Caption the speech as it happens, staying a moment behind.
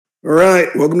All right,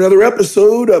 welcome to another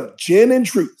episode of Gin and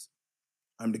Truth.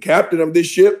 I'm the captain of this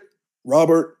ship,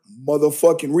 Robert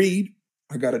motherfucking Reed.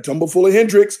 I got a tumble full of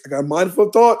Hendrix. I got a mind full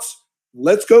of thoughts.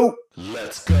 Let's go.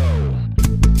 Let's go.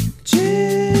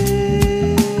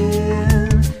 Gin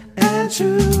and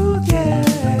Truth,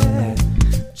 yeah.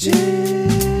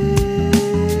 Gin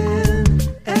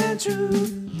and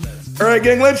Truth. All right,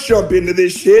 gang, let's jump into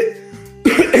this shit.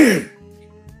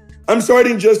 I'm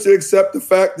starting just to accept the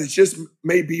fact that this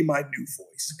may be my new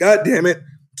voice. God damn it.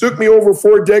 Took me over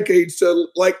 4 decades to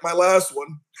like my last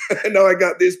one. And now I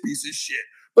got this piece of shit.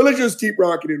 But let's just keep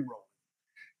rocking and rolling.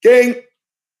 Gang,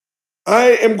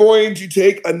 I am going to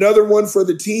take another one for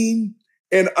the team,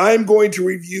 and I'm going to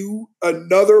review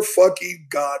another fucking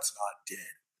God's Not Dead.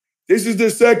 This is the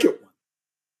second one.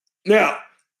 Now,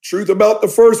 truth about the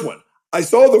first one. I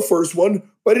saw the first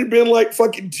one, but it'd been like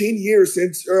fucking 10 years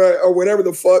since, or whatever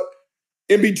the fuck,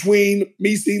 in between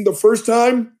me seeing the first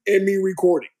time and me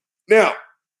recording. Now,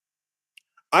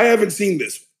 I haven't seen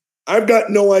this one. I've got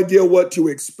no idea what to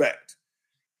expect.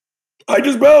 I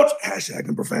just belched. Hashtag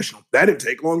unprofessional. That didn't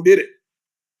take long, did it?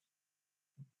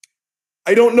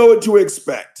 I don't know what to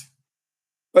expect.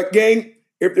 But gang,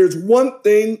 if there's one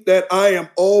thing that I am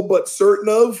all but certain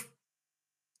of,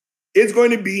 it's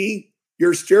going to be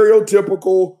your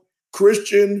stereotypical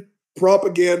Christian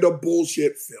propaganda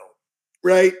bullshit film,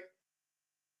 right?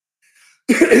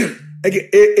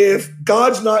 If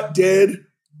God's Not Dead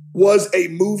was a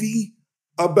movie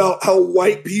about how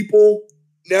white people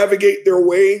navigate their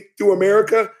way through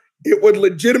America, it would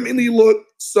legitimately look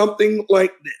something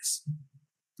like this.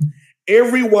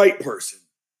 Every white person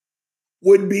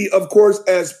would be, of course,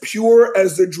 as pure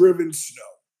as the driven snow.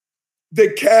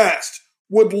 The cast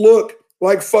would look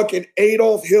like fucking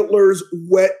Adolf Hitler's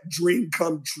wet dream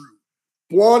come true.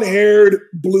 Blonde-haired,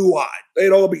 blue-eyed.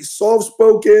 They'd all be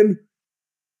soft-spoken.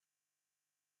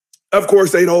 Of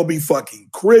course, they'd all be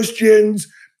fucking Christians.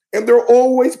 And they're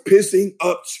always pissing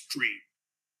upstream.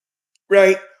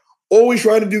 Right? Always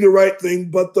trying to do the right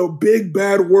thing, but the big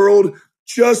bad world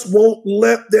just won't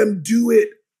let them do it.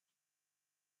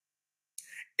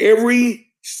 Every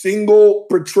single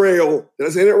portrayal, did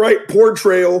I say that right?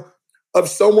 Portrayal of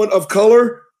someone of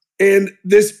color in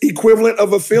this equivalent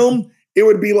of a film, it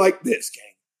would be like this,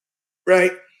 gang,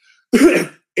 right?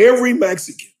 Every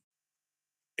Mexican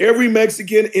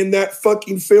in that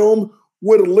fucking film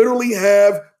would literally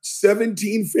have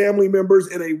 17 family members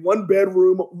in a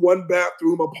 1-bedroom,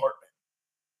 1-bathroom apartment.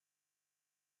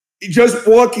 Just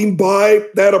walking by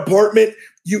that apartment,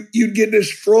 you'd get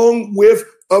this strong whiff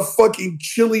of fucking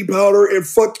chili powder and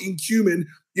fucking cumin.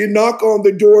 You knock on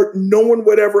the door, no one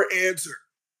would ever answer.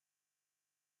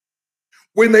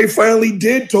 When they finally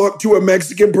did talk to a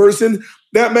Mexican person,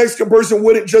 that Mexican person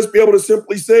wouldn't just be able to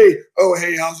simply say, "Oh,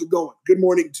 hey, how's it going? Good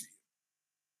morning to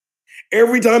you."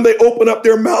 Every time they open up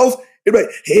their mouth, it'd be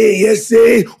like, "Hey, yes,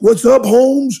 say, what's up,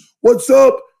 Holmes? What's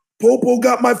up? Popo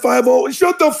got my 5-0.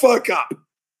 Shut the fuck up."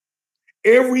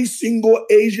 Every single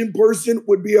Asian person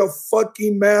would be a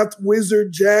fucking math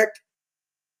wizard, Jack.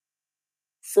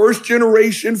 First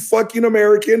generation fucking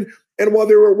American. And while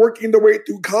they were working their way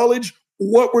through college,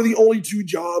 what were the only 2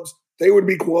 jobs they would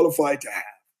be qualified to have?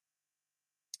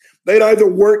 They'd either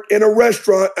work in a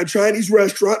restaurant, a Chinese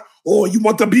restaurant. "Oh, you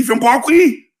want the beef and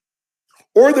broccoli?"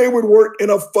 Or they would work in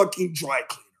a fucking dry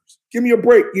cleaners. Give me a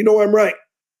break. You know I'm right.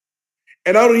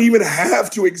 And I don't even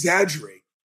have to exaggerate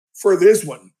for this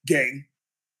one, gang.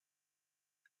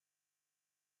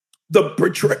 The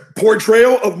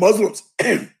portrayal of Muslims.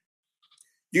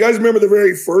 You guys remember the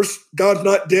very first God's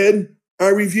Not Dead I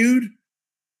reviewed?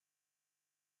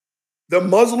 The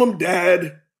Muslim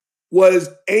dad was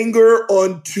anger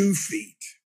on 2 feet.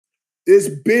 This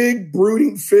big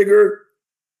brooding figure.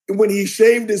 When he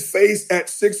shaved his face at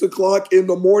 6 o'clock in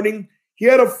the morning, he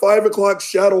had a 5 o'clock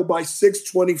shadow by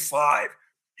 6:25.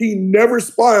 He never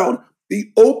smiled.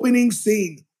 The opening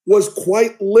scene was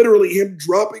quite literally him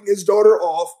dropping his daughter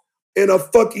off in a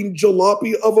fucking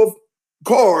jalopy of a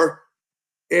car.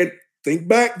 And think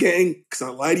back, gang, because I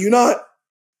lie to you not.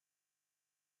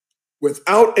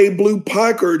 Without a blue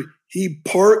placard, he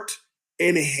parked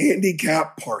in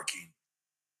handicap parking.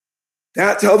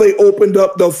 That's how they opened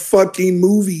up the fucking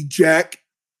movie, Jack.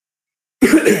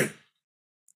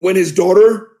 When his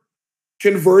daughter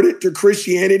converted to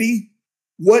Christianity,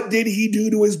 what did he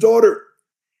do to his daughter?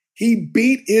 He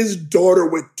beat his daughter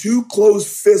with 2 closed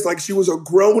fists like she was a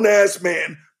grown-ass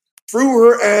man, threw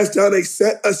her ass down a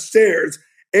set of stairs,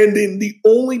 and then the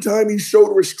only time he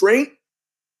showed restraint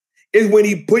is when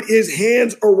he put his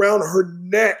hands around her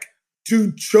neck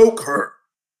to choke her.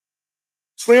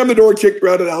 Slammed the door, kicked her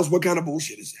out of the house. What kind of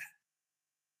bullshit is that?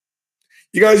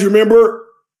 You guys remember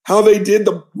how they did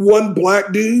the one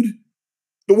black dude,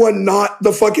 the one not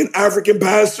the fucking African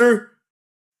pastor?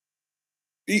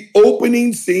 The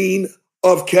opening scene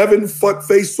of Kevin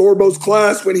Fuckface Sorbo's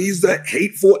class when he's the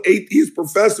hateful atheist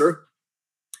professor,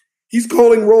 he's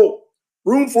calling roll.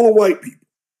 Room full of white people.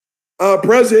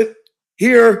 Present,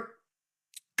 here.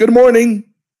 Good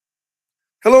morning.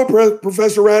 Hello,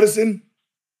 Professor Radisson.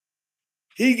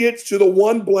 He gets to the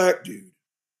one black dude.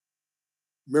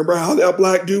 Remember how that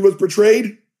black dude was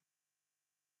portrayed?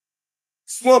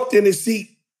 Slumped in his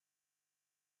seat.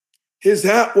 His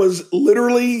hat was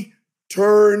literally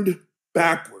turned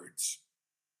backwards.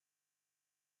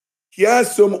 He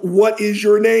asked him, "What is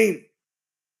your name?"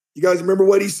 You guys remember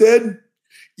what he said?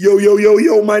 Yo, yo, yo,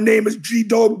 yo, my name is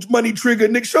G-Dog Money Trigger.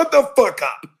 Nick, shut the fuck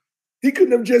up. He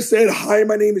couldn't have just said, "Hi,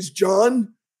 my name is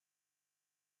John."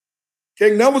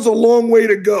 Okay, that was a long way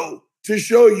to go to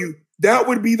show you that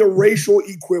would be the racial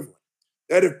equivalent.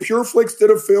 That if PureFlix did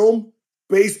a film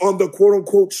based on the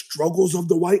quote-unquote struggles of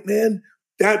the white man,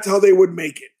 that's how they would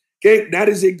make it. Okay, that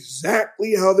is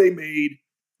exactly how they made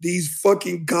these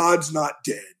fucking God's Not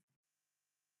Dead.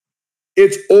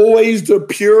 It's always the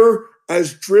pure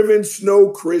as driven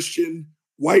snow Christian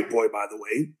white boy, by the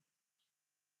way.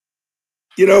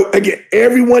 You know, again,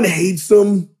 everyone hates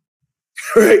him.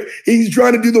 Right? He's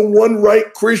trying to do the one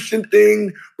right Christian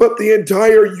thing, but the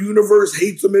entire universe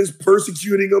hates him and is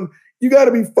persecuting him. You got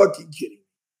to be fucking kidding.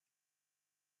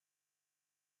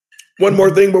 One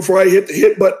more thing before I hit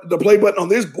the play button on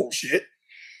this bullshit.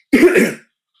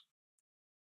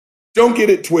 Don't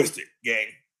get it twisted, gang.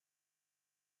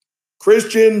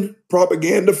 Christian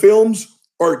propaganda films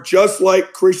are just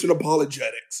like Christian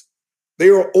apologetics. They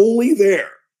are only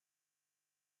there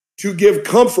to give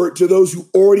comfort to those who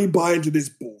already buy into this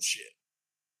bullshit.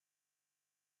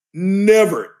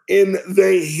 Never in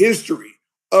the history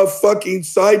of fucking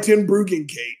Cy Ten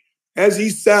Bruggencate has he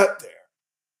sat there,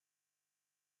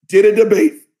 did a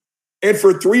debate, and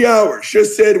for 3 hours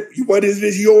just said, what is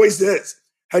it he always says?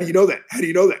 How do you know that? How do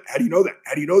you know that? How do you know that?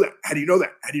 How do you know that? How do you know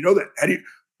that? How do you know that? How do you...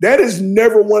 That has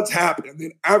never once happened. And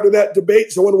then after that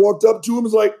debate, someone walked up to him and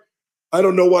was like, I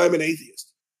don't know why I'm an atheist.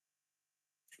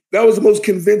 That was the most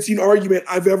convincing argument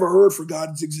I've ever heard for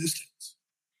God's existence.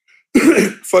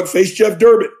 Fuckface Jeff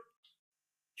Durbin.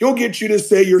 He'll get you to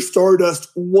say you're stardust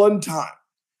one time.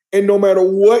 And no matter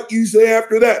what you say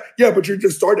after that, yeah, but you're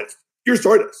just stardust. You're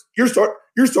stardust. You're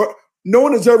stardust. No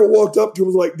one has ever walked up to him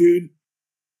and was like, dude,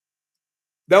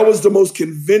 that was the most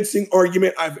convincing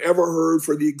argument I've ever heard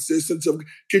for the existence of,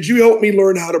 could you help me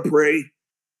learn how to pray?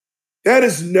 That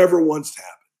has never once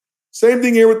happened. Same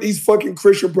thing here with these fucking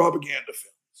Christian propaganda films.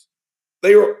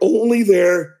 They are only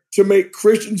there to make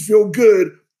Christians feel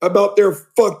good about their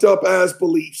fucked up ass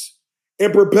beliefs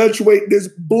and perpetuate this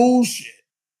bullshit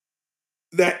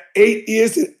that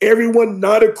atheists and everyone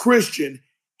not a Christian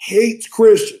hates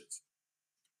Christians.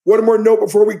 One more note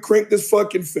before we crank this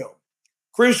fucking film.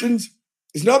 Christians,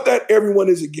 it's not that everyone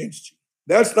is against you.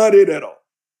 That's not it at all.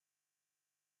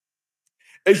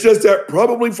 It's just that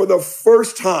probably for the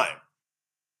first time,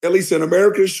 at least in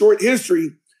America's short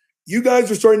history, you guys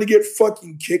are starting to get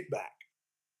fucking kickback.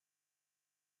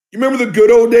 You remember the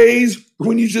good old days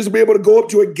when you just be able to go up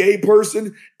to a gay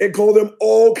person and call them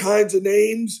all kinds of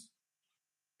names?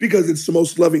 Because it's the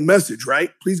most loving message,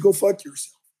 right? Please go fuck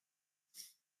yourself.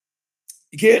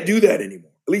 You can't do that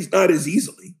anymore, at least not as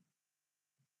easily.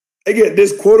 Again,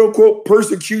 this quote-unquote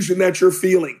persecution that you're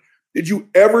feeling, did you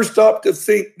ever stop to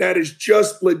think that is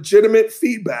just legitimate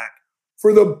feedback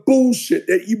for the bullshit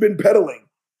that you've been peddling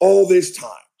all this time?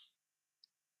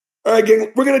 All right,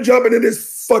 gang, we're going to jump into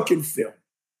this fucking film.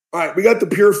 All right, we got the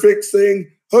PureFlix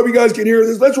thing. Hope you guys can hear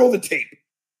this. Let's roll the tape.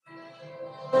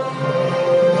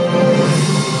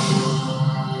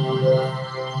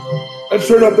 Let's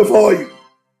turn up the volume.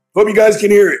 Hope you guys can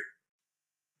hear it.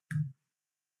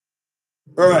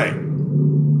 All right.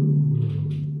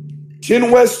 10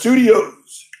 West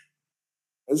Studios.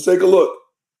 Let's take a look.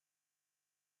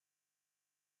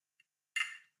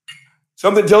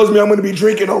 Something tells me I'm going to be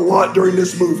drinking a lot during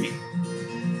this movie.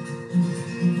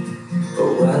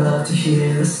 Oh, I love to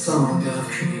hear the song of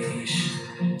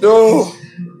creation. Oh.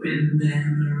 Written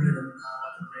in the rhythm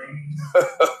of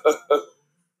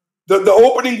the rain. The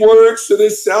opening words to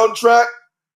this soundtrack,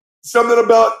 something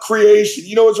about creation.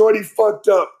 You know, it's already fucked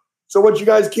up. So what you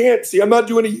guys can't see, I'm not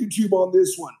doing a YouTube on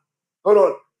this one. Hold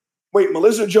on. Wait,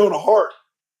 Melissa Joan Hart.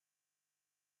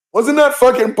 Wasn't that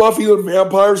fucking Buffy the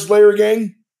Vampire Slayer,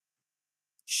 gang?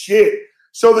 Shit.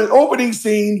 So the opening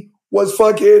scene was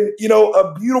fucking, you know,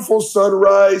 a beautiful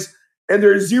sunrise, and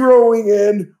they're zeroing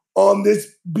in on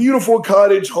this beautiful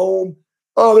cottage home.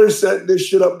 Oh, they're setting this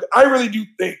shit up. I really do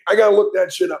think, I gotta look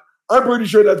that shit up. I'm pretty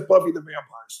sure that's Buffy the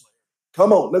Vampire Slayer.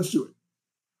 Come on, let's do it.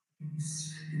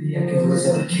 The echoes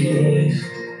of a cave,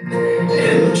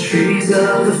 and the trees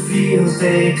of the fields,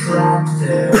 they clap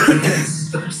their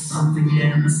hands. There's something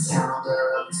in the sound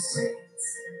of the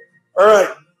saints. All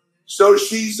right. So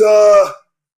she's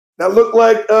now look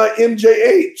like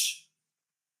MJH.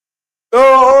 Oh,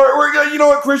 all right, we're gonna, you know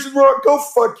what, Christian, go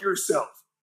fuck yourself.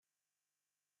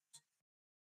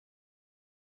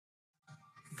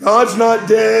 God's Not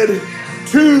Dead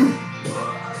 2.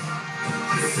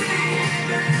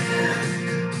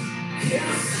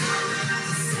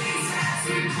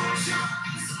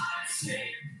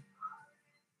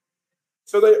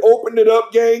 So they opened it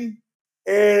up, gang,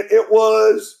 and it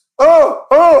was,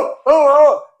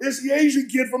 it's the Asian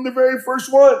kid from the very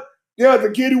first one. Yeah,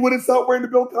 the kid who wouldn't stop wearing the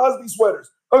Bill Cosby sweaters.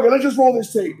 Okay, let's just roll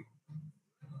this tape.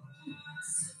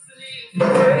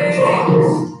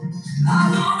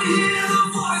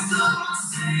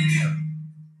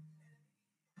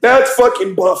 That's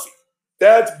fucking Buffy.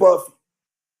 That's Buffy.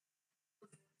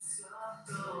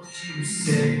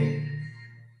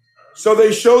 So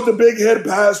they showed the big head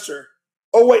pastor.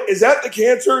 Oh, wait, is that the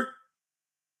cancer?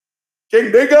 Okay,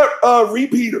 they got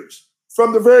repeaters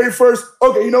from the very first.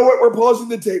 Okay, you know what? We're pausing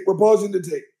the tape.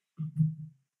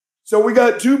 So we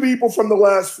got 2 people from the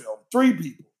last film, 3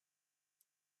 people.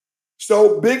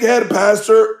 So big head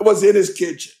pastor was in his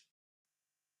kitchen.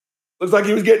 Looks like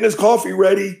he was getting his coffee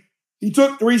ready. He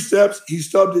took 3 steps. He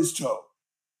stubbed his toe.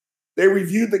 They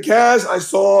reviewed the cast. I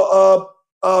saw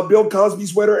Bill Cosby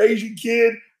sweater Asian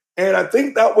kid, and I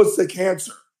think that was the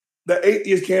cancer, the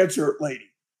atheist cancer lady.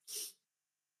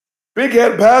 Big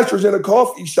head pastor's in a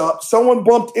coffee shop. Someone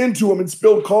bumped into him and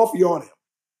spilled coffee on him.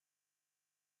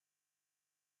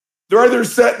 They're either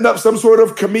setting up some sort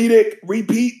of comedic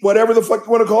repeat, whatever the fuck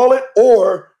you want to call it,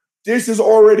 or this is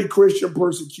already Christian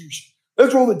persecution.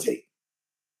 Let's roll the tape.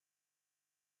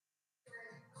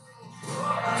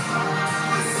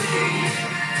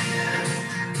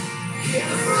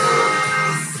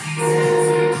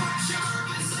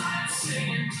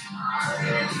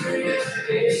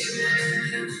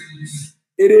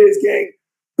 It is, gang.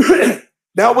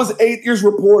 That was 8 years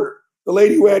reporter. The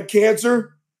lady who had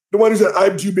cancer. The one who said,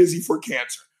 I'm too busy for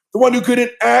cancer. The one who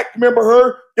couldn't act. Remember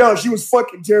her? Yeah, she was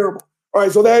fucking terrible. All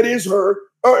right, so that is her.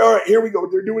 All right, here we go.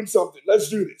 They're doing something. Let's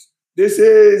do this. This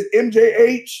is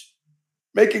MJH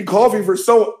making coffee for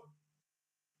someone.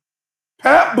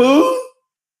 Pat Boone?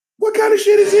 What kind of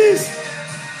shit is this?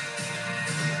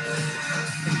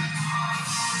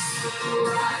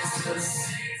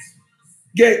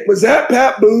 Gang, was that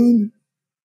Pat Boone?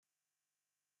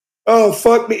 Oh,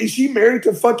 fuck me. Is she married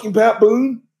to fucking Pat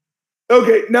Boone?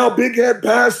 Okay, now big head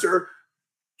pastor,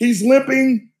 he's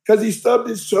limping because he stubbed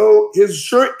his toe. His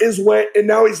shirt is wet, and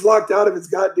now he's locked out of his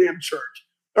goddamn church.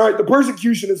 All right, the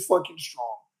persecution is fucking strong.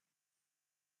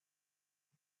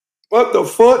 What the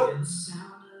fuck?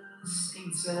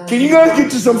 Can you guys get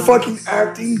to some fucking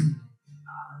acting?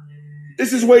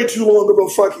 This is way too long of a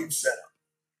fucking setup.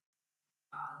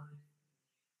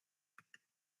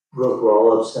 Look, we're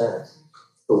all upset,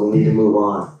 but we need to move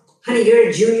on. Honey, you're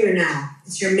a junior now.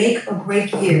 It's your make or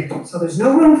break year, so there's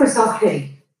no room for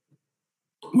self-pity.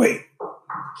 Wait.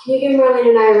 Can you give Marlene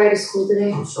and I a ride to school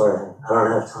today? I'm sorry, I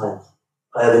don't have time.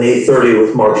 I have an 8:30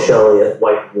 with Mark Shelley at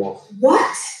White Wolf.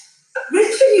 What?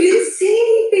 Richard, you didn't say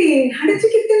anything. How did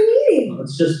you get the meeting? Well,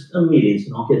 it's just a meeting, so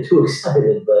don't get too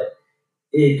excited, but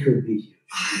it could be huge.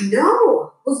 I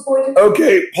know. Who's going to...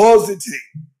 Okay, pause the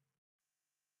tape.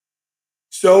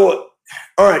 So,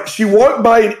 all right, she walked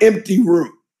by an empty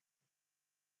room.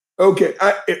 Okay,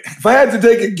 if I had to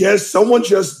take a guess, someone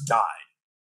just died.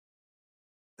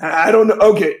 I don't know.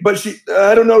 Okay, but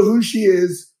I don't know who she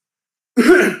is.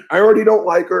 I already don't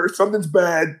like her. Something's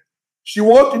bad. She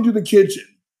walked into the kitchen.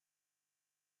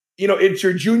 You know, it's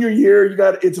your junior year.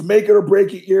 It's a make it or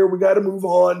break it year. We got to move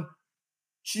on.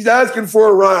 She's asking for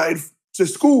a ride to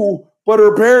school, but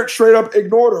her parents straight up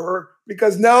ignored her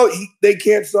because now they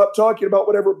can't stop talking about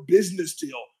whatever business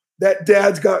deal that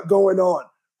dad's got going on.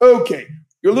 Okay,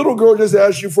 your little girl just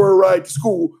asked you for a ride to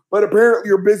school, but apparently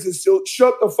your business deal,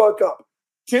 shut the fuck up.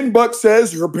 $10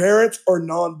 says her parents are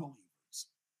non-believers.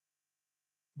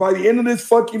 By the end of this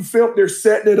fucking film, they're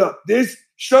setting it up.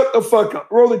 Shut the fuck up.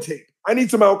 Roll the tape. I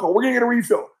need some alcohol. We're going to get a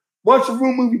refill. Watch the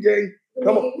room movie, gang.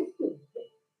 Come on.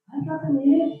 I got the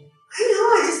meeting. I know,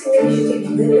 I just think we should take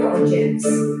Lydia or Janice.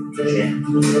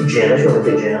 Janice, you want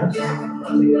to get Janice?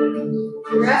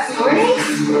 Rough morning?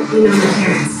 You know my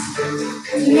parents.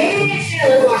 Maybe they should a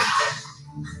little more.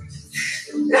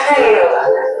 I don't know about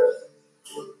that.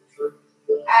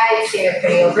 I just gave it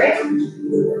pretty over it.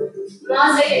 Mom,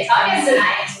 they can talk us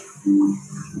tonight.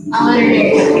 I'll let her know.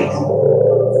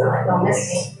 It's not like they'll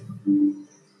miss me.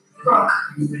 Brooke,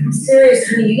 I'm serious,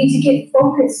 honey. You need to get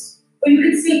focused. Or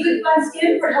you could say goodbye to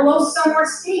Stanford. Hello, Summer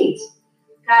State.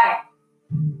 Got it.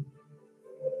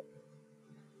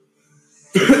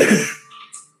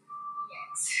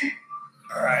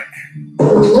 All right.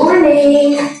 Good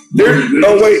morning.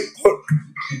 Oh, wait.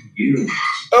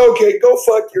 Okay, go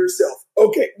fuck yourself.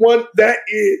 Okay, 1, that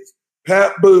is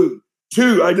Pat Boone.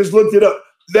 2, I just looked it up.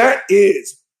 That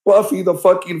is Buffy the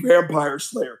fucking Vampire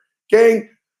Slayer. Gang,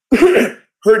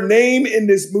 her name in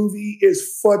this movie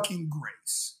is fucking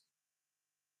Grace.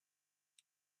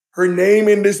 Her name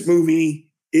in this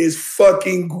movie is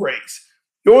fucking Grace.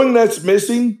 The only thing that's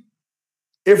missing,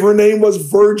 if her name was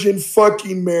Virgin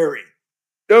fucking Mary.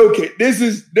 Okay,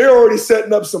 they're already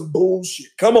setting up some bullshit.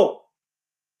 Come on.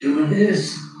 Doing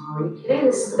this. Oh, are you kidding?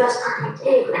 This is the best part of my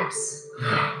day,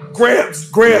 Gramps.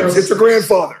 Gramps, it's her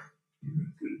grandfather.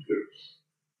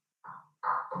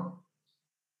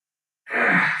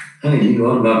 Honey, you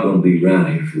know I'm not going to be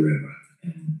around here forever.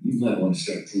 And you might want to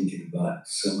start thinking about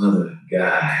some other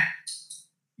guy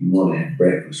you want to have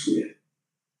breakfast with.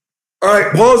 All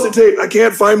right, pause the tape. I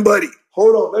can't find Buddy.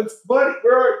 Hold on. Let's Buddy.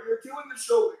 Where are you? You're doing the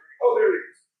show. Oh, there it is.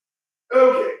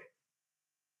 Okay.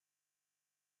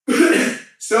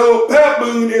 So Pat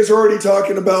Boone is already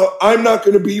talking about I'm not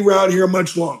going to be around here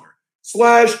much longer. /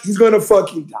 he's going to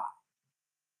fucking die.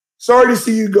 Sorry to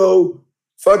see you go,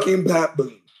 fucking Pat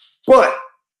Boone. But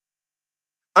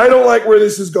I don't like where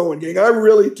this is going, gang. I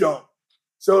really don't.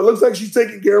 So it looks like she's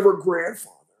taking care of her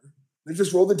grandfather. Let's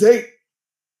just roll the tape.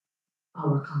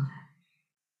 I'll work on that.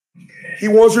 Okay. He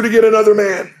wants her to get another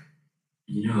man.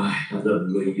 You know, I love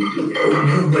the way you do it. Oh,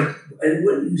 no, but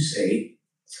what do you say?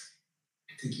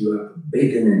 I took you out for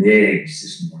bacon and eggs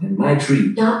this morning. My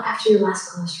treat. Not after your last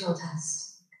cholesterol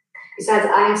test. Besides,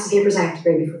 I have some papers I have to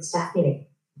bring before the staff meeting.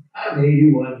 I'm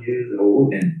 81 years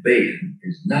old, and bacon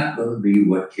is not going to be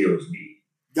what kills me.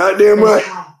 Goddamn right.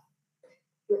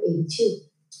 You're 82.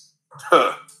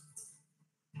 Huh.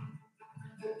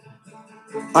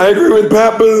 I agree with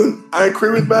Pat Boone.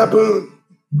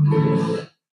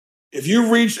 If you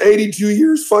reached 82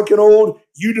 years fucking old,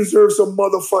 you deserve some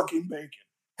motherfucking bacon.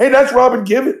 Hey, that's Robin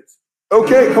Givens.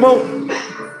 Okay, come on. Hey,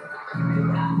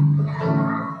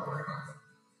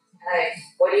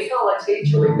 what do you call a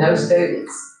teacher with no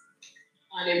students?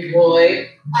 Unemployed.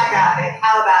 I got it.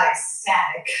 How about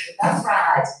ecstatic? That's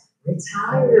right.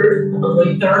 Retired.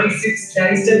 Only 36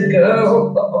 days to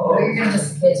go. Well, you're gonna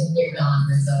miss the kids when you're gone,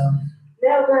 so.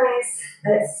 No, Grace.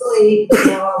 Let's sleep.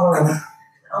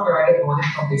 Older I get, the one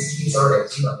that probably sees early.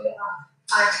 She might be out.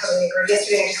 I totally agree.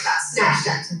 Yesterday I just got snatched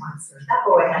up to monster. That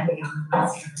boy had me on the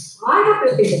monster. Well, I happen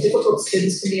to think that difficult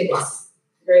students can be a blessing.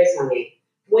 Grace, honey,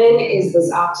 when is this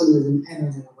optimism ever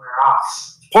going to wear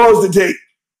off? Pause the tape.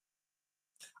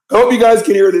 I hope you guys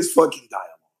can hear this fucking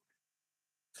dialogue.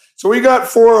 So we got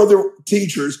 4 other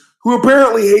teachers who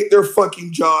apparently hate their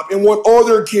fucking job and want all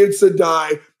their kids to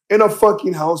die in a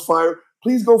fucking house fire.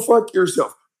 Please go fuck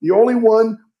yourself. The only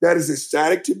one that is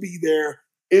ecstatic to be there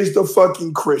is the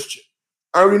fucking Christian.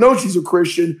 I already know she's a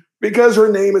Christian because her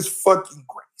name is fucking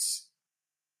Grace.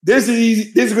 This is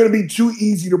easy. This is going to be too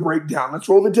easy to break down. Let's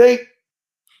roll the tape.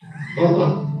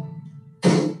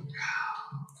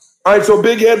 All right, so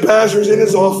Big Head Pastor's in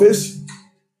his office.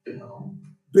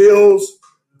 Bills.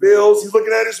 He's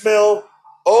looking at his mail.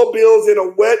 All bills in a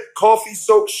wet,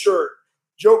 coffee-soaked shirt.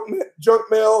 Junk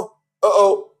mail.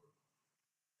 Uh-oh.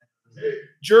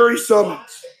 Jury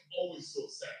summons. Always so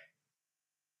sad.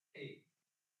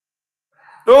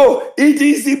 Oh, it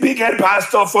is the Big Head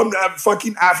Pastor from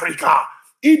fucking Africa.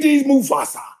 It is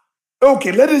Mufasa.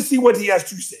 Okay, let us see what he has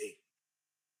to say.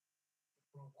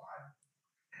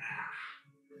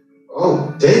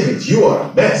 Oh, David, you are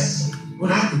a mess.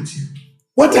 What happened to you?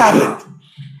 What happened?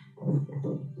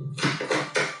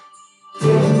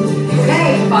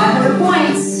 Okay, 500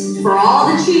 points for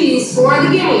all the cheese for the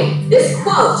game. This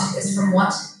quote is from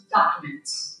what document?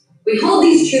 We hold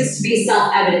these truths to be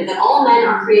self-evident that all men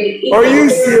are created equal. Are you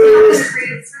serious?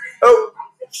 Oh,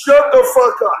 shut the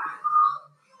fuck up.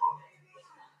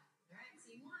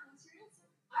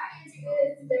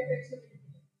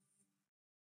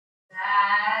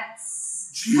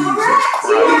 That's Jesus correct.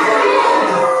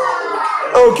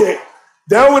 Okay,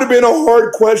 that would have been a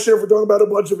hard question if we're talking about a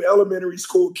bunch of elementary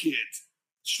school kids.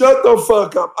 Shut the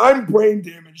fuck up. I'm brain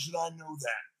damaged and I know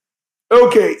that.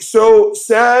 Okay, so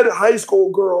sad high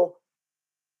school girl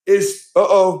is,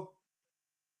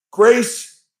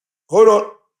 Grace, hold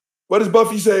on. What is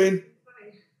Buffy saying?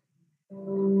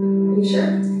 You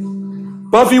sure?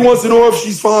 Buffy wants to know if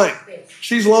she's fine.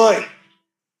 She's lying.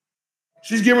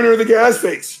 She's giving her the gas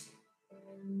face.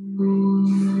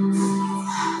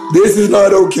 This is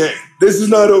not okay. This is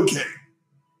not okay.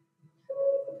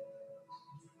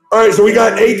 All right, so we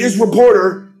got atheist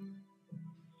reporter.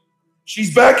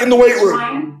 She's back in the weight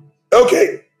room.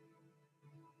 Okay.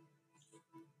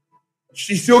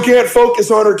 She still can't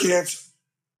focus on her cancer.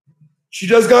 She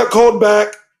just got called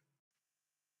back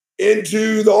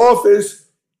into the office.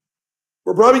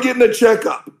 We're probably getting a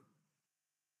checkup.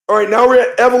 All right, now we're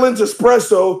at Evelyn's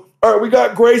Espresso. All right, we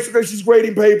got Grace because she's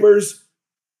grading papers.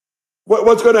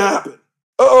 What's going to happen?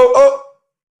 Oh.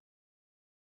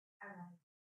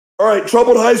 All right,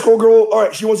 troubled high school girl. All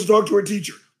right, she wants to talk to her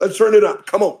teacher. Let's turn it up.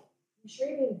 Come on. I'm sure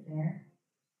you're being fair.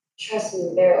 Trust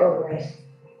me, they're over it.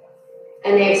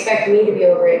 And they expect me to be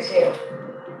over it too.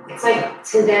 It's like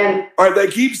to them. All right, they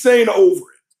keep saying over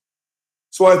it.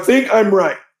 So I think I'm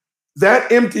right.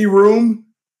 That empty room,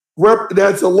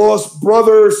 that's a lost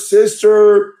brother,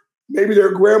 sister, maybe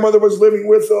their grandmother was living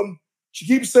with them. She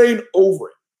keeps saying over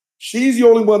it. She's the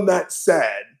only one that's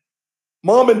sad.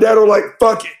 Mom and dad are like,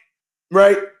 fuck it,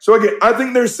 right? So again, I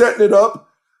think they're setting it up.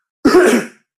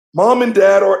 Mom and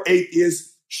dad are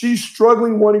atheists. She's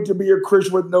struggling wanting to be a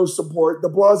Christian with no support. The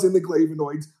blahs and the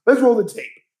flavonoids. Let's roll the tape.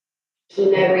 He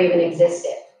never even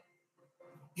existed.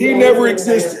 He never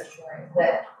existed.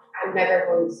 That I'm never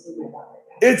going to see my brother.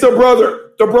 It's a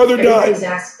brother. The brother died. Everybody's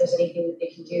asked if there's anything that they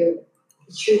can do.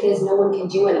 The truth is, no one can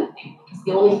do anything. Because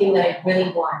the only thing that I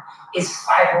really want is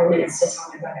 5 more minutes to tell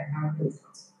my brother how it really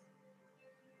feels.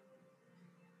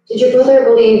 Did your brother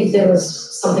believe there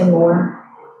was something more?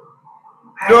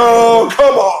 No,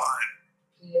 come on.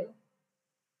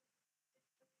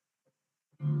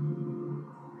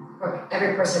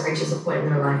 Every person reaches a point in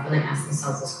their life when they ask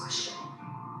themselves this question.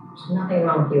 There's nothing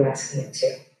wrong with you asking it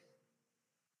too.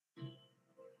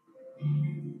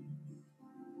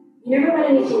 You never let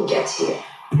anything get to you.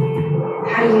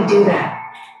 How do you do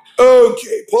that?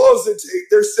 Okay, pause the tape.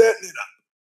 They're setting it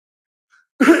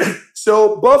up.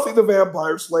 So Buffy the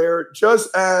Vampire Slayer,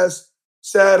 just as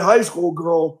sad high school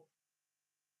girl,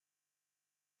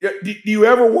 do you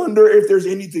ever wonder if there's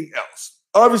anything else?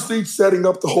 Obviously, setting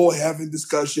up the whole heaven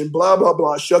discussion, blah, blah,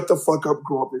 blah. Shut the fuck up,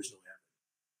 grow up. There's no heaven.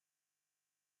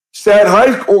 Sad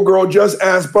high school girl just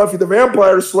asked Buffy the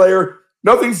Vampire Slayer,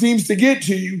 nothing seems to get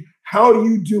to you. How do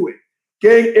you do it?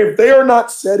 Gang, if they are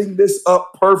not setting this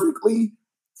up perfectly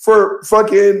for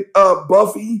fucking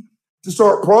Buffy to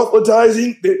start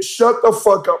proselytizing, then shut the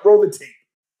fuck up. Roll the tape.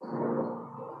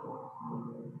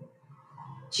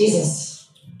 Jesus.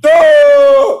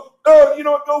 No, you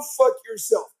know what? Go fuck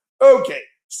yourself. Okay,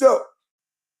 so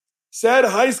sad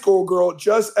high school girl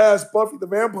just asked Buffy the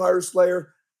Vampire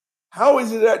Slayer, how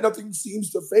is it that nothing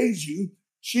seems to faze you?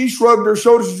 She shrugged her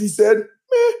shoulders and she said,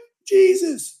 meh,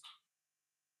 Jesus.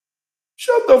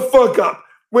 Shut the fuck up.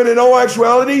 When in all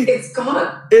actuality, It's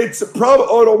gone. it's probably,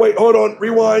 oh no, wait, hold on,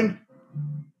 rewind.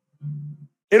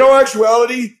 In all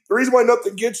actuality, the reason why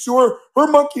nothing gets to her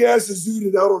monkey ass is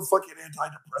zooted out on fucking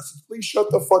antidepressants. Please shut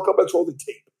the fuck up. Let's roll the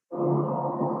tape.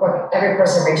 Every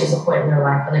person reaches a point in their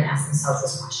life when they ask themselves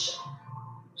this question.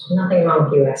 There's nothing wrong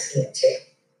with you asking it too.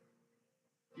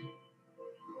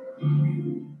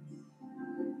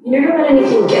 You never let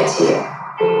anything get to you.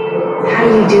 How do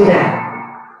you do that?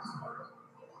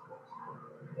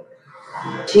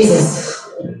 Jesus.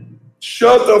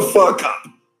 Shut the fuck up.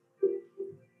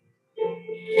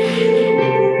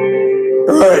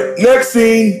 All right, next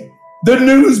scene, the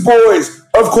Newsboys.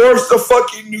 Of course, the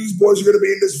fucking Newsboys are going to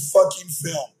be in this fucking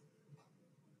film.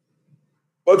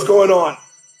 What's going on?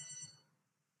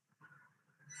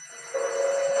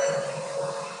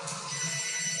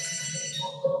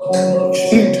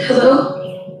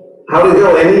 Hello? How'd it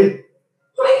go, Amy?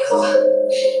 Michael.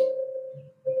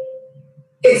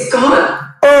 It's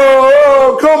gone.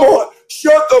 Oh, come on.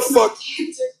 Shut the fuck.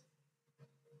 Cancer.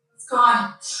 It's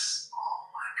gone. Oh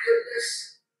my goodness.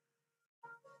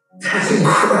 That's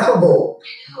incredible.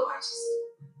 No,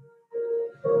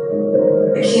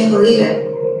 I can't believe it.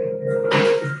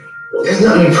 There's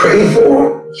nothing to pray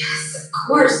for. Yes, of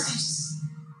course. I just.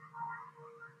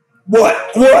 What?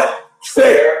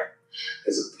 Say it.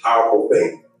 It's a powerful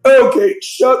thing. Okay,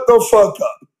 shut the fuck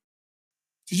up.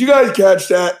 Did you guys catch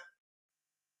that?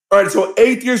 All right, so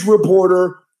atheist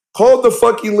reporter called the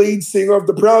fucking lead singer of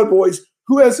the Proud Boys,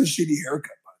 who has a shitty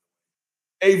haircut, by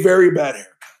the way. A very bad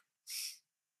haircut.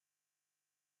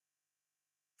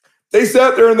 They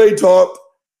sat there and they talked,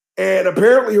 and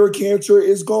apparently her cancer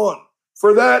is gone.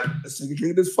 For that, let's take a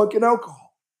drink of this fucking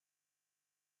alcohol.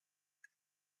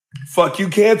 Fuck you,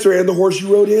 cancer, and the horse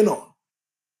you rode in on.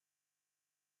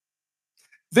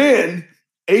 Then,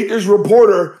 atheist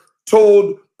reporter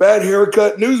told bad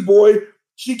haircut newsboy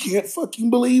she can't fucking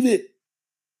believe it.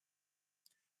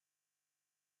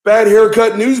 bad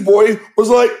haircut newsboy was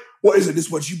like, what, isn't this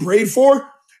what you prayed for?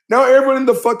 Now everyone in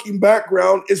the fucking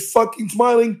background is fucking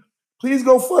smiling. Please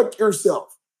go fuck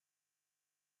yourself.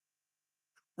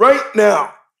 Right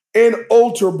now, an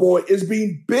altar boy is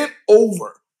being bent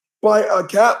over by a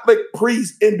Catholic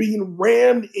priest and being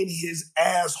rammed in his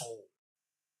asshole.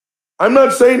 I'm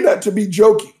not saying that to be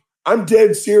joking. I'm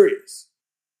dead serious.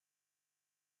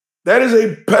 That is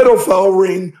a pedophile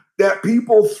ring that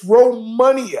people throw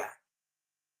money at.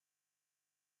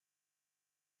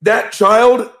 That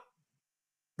child,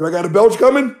 do I got a belch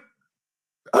coming?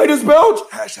 I just belch.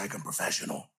 Hashtag I'm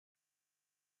professional.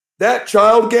 That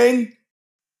child, gang,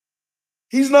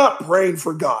 he's not praying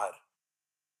for God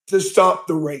to stop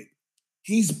the rape.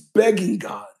 He's begging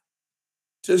God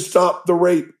to stop the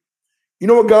rape. You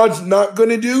know what God's not going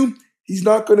to do? He's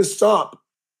not going to stop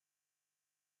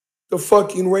the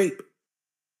fucking rape.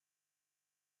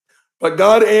 But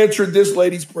God answered this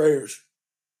lady's prayers.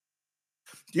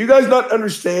 Do you guys not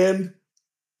understand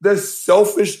the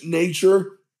selfish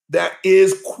nature that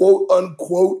is quote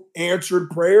unquote answered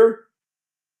prayer?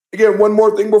 Again, one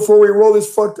more thing before we roll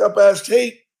this fucked up ass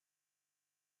tape.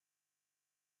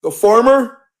 The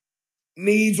farmer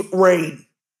needs rain.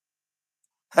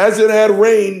 Hasn't had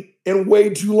rain in way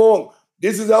too long.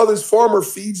 This is how this farmer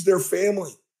feeds their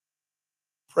family.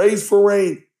 Prays for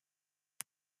rain.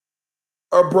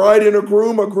 A bride and a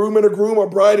groom and a groom, a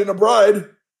bride and a bride.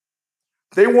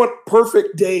 They want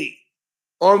perfect day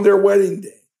on their wedding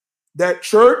day. That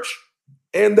church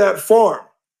and that farm,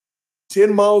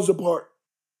 10 miles apart.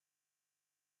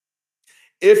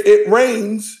 If it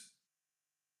rains,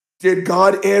 did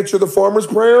God answer the farmer's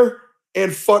prayer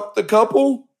and fuck the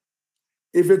couple?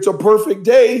 If it's a perfect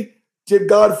day, did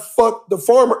God fuck the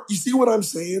farmer? You see what I'm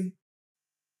saying?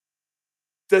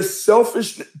 The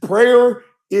selfish prayer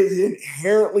is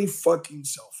inherently fucking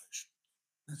selfish.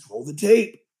 Let's roll the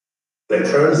tape. It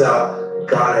turns out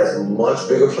God has much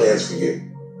bigger plans for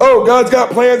you. Oh, God's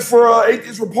got plans for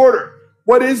Atheist Reporter.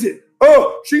 What is it?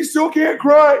 Oh, she still can't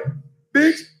cry.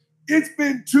 Bitch, it's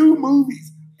been 2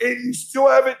 movies and you still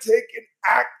haven't taken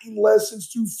acting lessons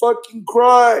to fucking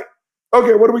cry.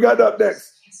 Okay, what do we got up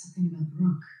next? Something about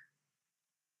Brooke.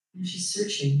 She's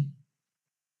searching.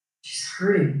 She's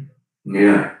hurting.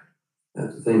 Yeah,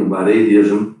 that's the thing about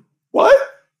atheism. What?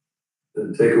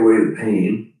 Doesn't take away the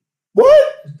pain.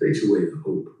 What? It takes away the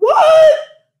hope. What?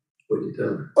 What'd you tell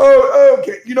her? Oh,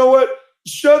 okay. You know what?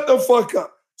 Shut the fuck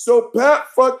up. So Pat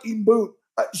fucking Boone,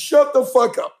 shut the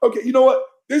fuck up. Okay, you know what?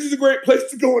 This is a great place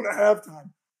to go into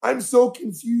halftime. I'm so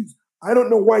confused. I don't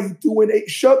know why he threw in 8.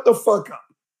 Shut the fuck up.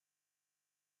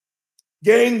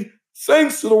 Gang,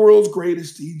 thanks to the world's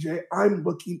greatest DJ, I'm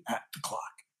looking at the clock.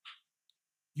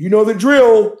 You know the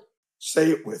drill.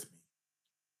 Say it with me.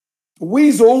 The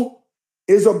weasel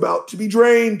is about to be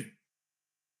drained.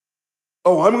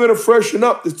 Oh, I'm going to freshen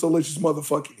up this delicious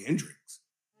motherfucking Hendrix.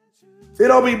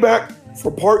 Then I'll be back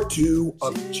for part 2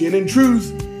 of Gin and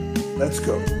Truth. Let's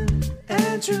go.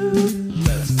 And Truth.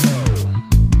 Let's go.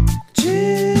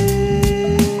 Gin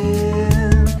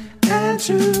and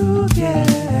Truth,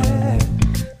 yeah.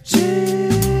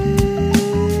 Gin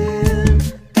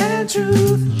and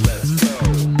Truth. Let's go.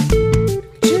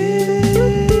 Gin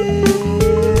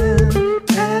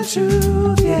and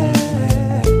Truth, yeah.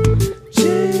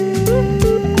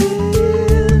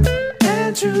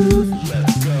 Truth.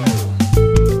 Let's go.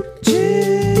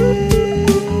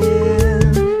 Gin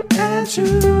and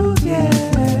Truth, yeah.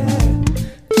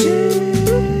 Gin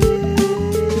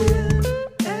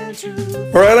and Truth.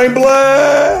 All right, I'm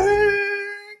black.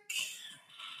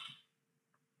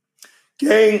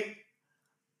 Gang,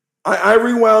 I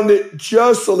rewound it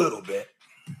just a little bit.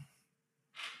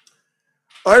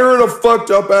 I heard a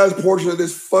fucked up ass portion of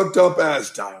this fucked up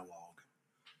ass dialogue.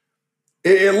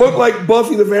 It looked like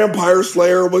Buffy the Vampire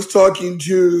Slayer was talking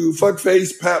to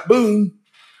fuckface Pat Boone,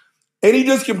 and he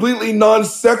just completely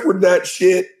non-sequitured that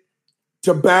shit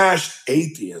to bash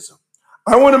atheism.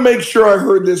 I want to make sure I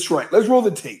heard this right. Let's roll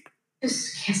the tape.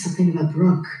 Just can't stop thinking about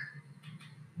Brooke.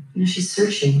 She's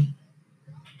searching.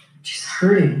 She's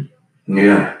hurting.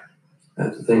 Yeah,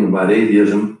 that's the thing about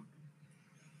atheism.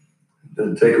 It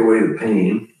doesn't take away the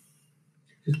pain.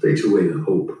 It just takes away the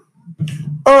hope.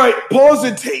 All right, pause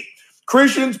the tape.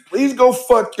 Christians, please go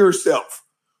fuck yourself.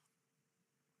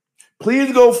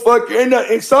 Please go fuck.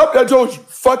 And stop, I told you,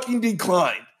 fucking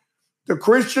declined. The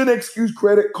Christian excuse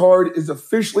credit card is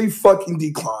officially fucking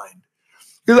declined.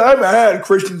 Because I've had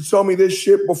Christians tell me this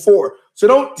shit before. So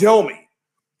don't tell me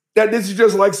that this is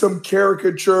just like some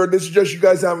caricature. This is just you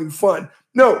guys having fun.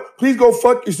 No, please go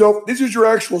fuck yourself. This is your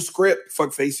actual script,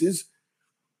 fuck faces.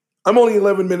 I'm only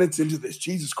 11 minutes into this.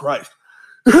 Jesus Christ.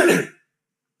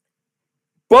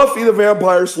 Buffy the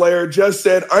Vampire Slayer just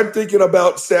said, I'm thinking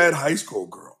about sad high school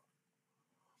girl.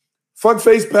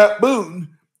 Fuckface Pat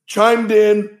Boone chimed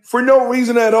in for no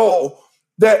reason at all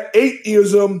that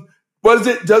atheism,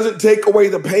 doesn't take away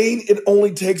the pain, it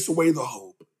only takes away the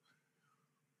hope.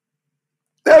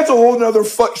 That's a whole nother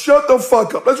shut the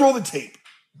fuck up. Let's roll the tape.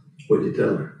 What'd you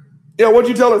tell her? Yeah, what'd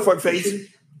you tell her, fuckface?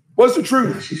 What's the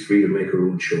truth? She's free to make her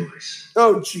own choice.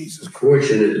 Oh, Jesus.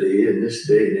 Unfortunately, in this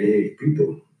day and age,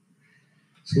 people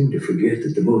seem to forget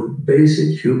that the most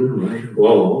basic human right of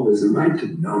all is the right to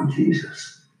know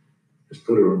Jesus. Just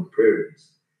put her on prayers.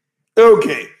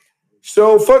 Okay,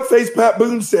 so fuckface Pat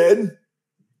Boone said,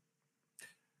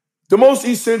 the most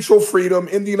essential freedom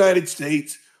in the United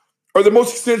States, or the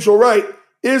most essential right,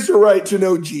 is the right to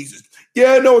know Jesus.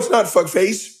 Yeah, no, it's not,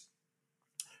 fuckface.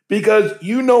 Because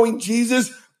you knowing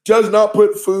Jesus does not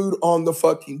put food on the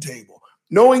fucking table.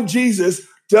 Knowing Jesus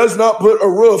does not put a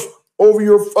roof over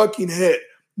your fucking head.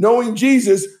 Knowing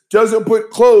Jesus doesn't put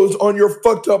clothes on your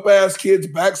fucked up ass kid's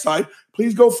backside.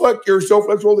 Please go fuck yourself.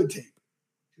 Let's roll the tape.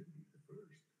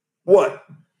 What?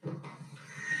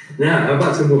 Now, how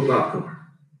about some more popcorn?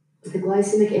 With a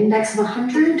glycemic index of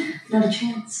 100, not a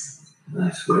chance.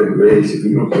 I swear, Grace, if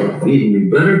you don't start feeding me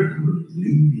better, I'm going to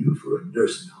leave you for a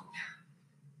nursing home.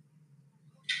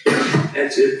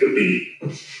 That's it for me.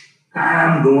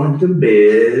 I'm going to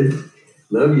bed.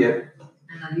 Love you.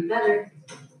 I love you better.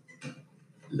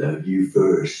 Love you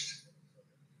first.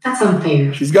 That's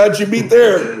unfair. She's got you beat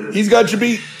there. He's got you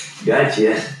beat.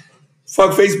 Gotcha.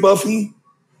 Fuckface Buffy.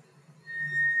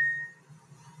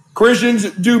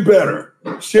 Christians do better.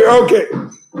 Sure, okay.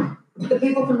 The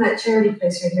people from that charity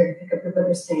place are here to pick up your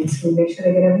brother's things. Can you make sure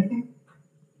they get everything?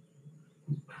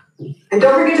 And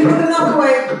don't forget to put the milk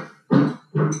away.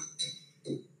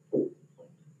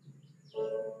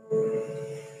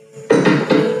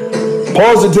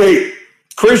 Pause the tape.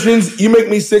 Christians, you make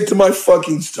me sick to my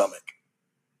fucking stomach.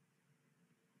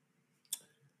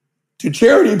 The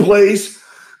charity place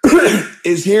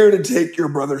is here to take your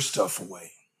brother's stuff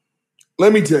away.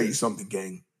 Let me tell you something,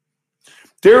 gang.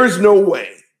 There is no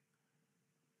way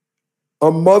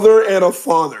a mother and a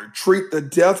father treat the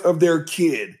death of their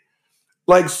kid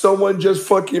like someone just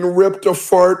fucking ripped a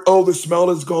fart, oh, the smell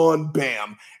is gone,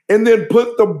 bam, and then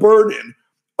put the burden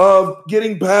of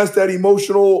getting past that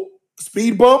emotional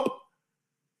speed bump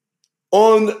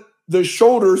on the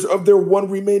shoulders of their one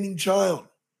remaining child.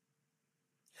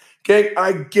 Okay,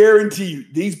 I guarantee you,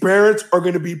 these parents are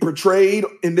going to be portrayed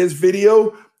in this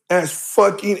video as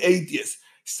fucking atheists.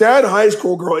 Sad high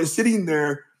school girl is sitting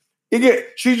there. Again,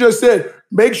 she just said,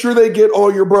 make sure they get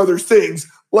all your brother's things.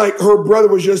 Like her brother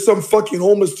was just some fucking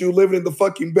homeless dude living in the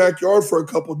fucking backyard for a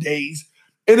couple days.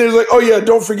 And then it's like, oh yeah,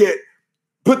 don't forget,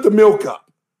 put the milk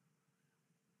up.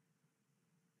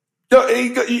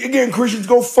 Again, Christians,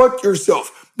 go fuck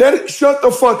yourself. Shut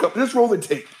the fuck up. Just roll the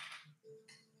tape.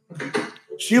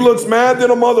 She looks mad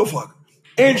than a motherfucker.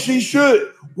 And she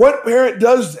should. What parent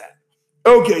does that?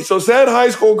 Okay, so sad high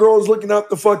school girl is looking out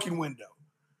the fucking window.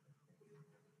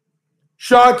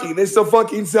 Shocking. It's the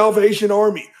fucking Salvation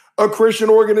Army, a Christian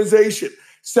organization.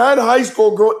 Sad high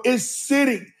school girl is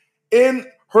sitting in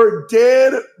her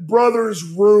dead brother's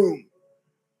room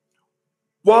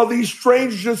while these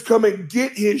strangers just come and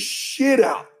get his shit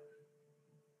out.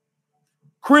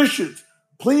 Christians,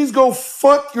 please go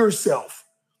fuck yourself.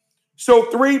 So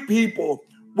 3 people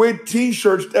with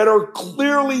t-shirts that are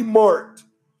clearly marked.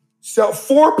 So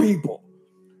 4 people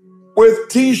with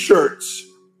t-shirts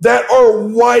that are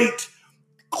white,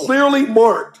 clearly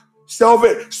marked.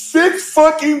 Salvation. 6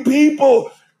 fucking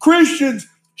people. Christians,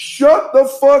 shut the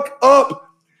fuck up.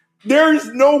 There is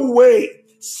no way.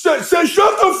 Shut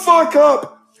the fuck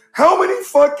up. How many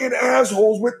fucking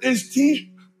assholes with this t-shirt?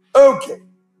 Okay.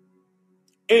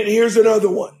 And here's another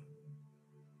one.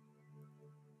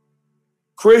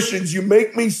 Christians, you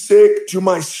make me sick to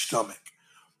my stomach.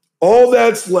 All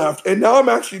that's left, and now I'm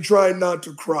actually trying not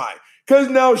to cry, because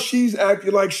now she's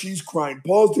acting like she's crying.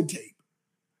 Pause the tape.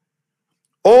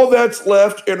 All that's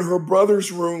left in her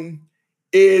brother's room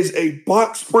is a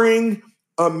box spring,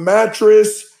 a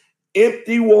mattress,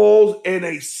 empty walls, and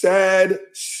a sad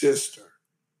sister.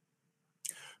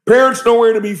 Parents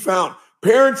nowhere to be found.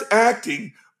 Parents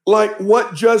acting like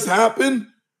what just happened,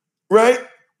 right?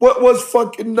 What was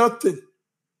fucking nothing.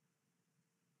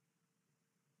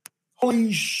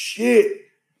 Holy shit.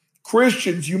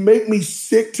 Christians, you make me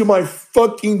sick to my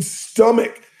fucking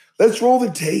stomach. Let's roll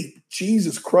the tape.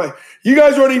 Jesus Christ. You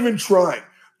guys aren't even trying.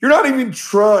 You're not even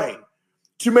trying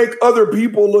to make other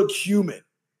people look human.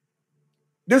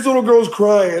 This little girl's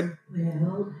crying.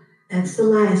 Well, that's the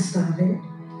last of it.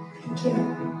 Thank you.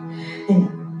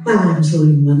 And while I was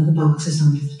loading one of the boxes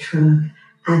onto the truck,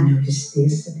 I noticed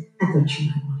this and I thought you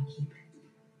might want to keep it.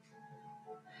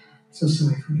 So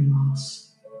sorry for your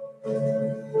loss.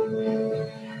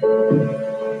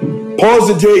 Pause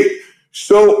the tape.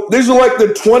 So this is like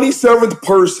the 27th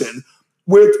person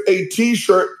with a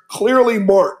t-shirt clearly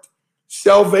marked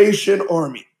Salvation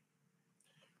Army.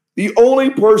 The only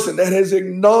person that has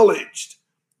acknowledged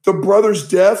the brother's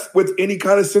death with any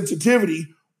kind of sensitivity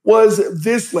was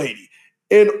this lady,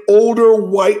 an older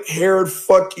white-haired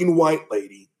fucking white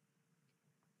lady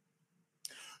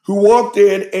who walked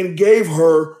in and gave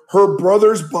her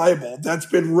brother's Bible that's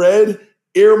been read,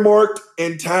 earmarked,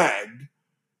 and tagged.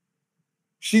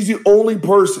 She's the only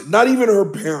person, not even her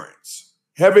parents,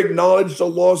 have acknowledged the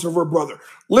loss of her brother.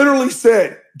 Literally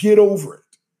said, get over it.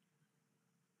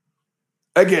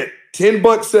 Again,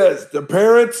 $10 says the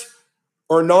parents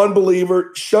are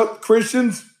non-believer. Shut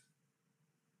Christians.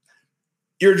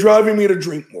 You're driving me to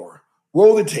drink more.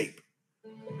 Roll the tape.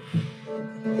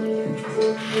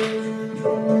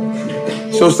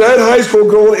 So sad high school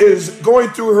girl is going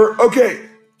through her. Okay,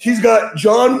 she's got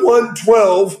John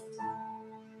 1:12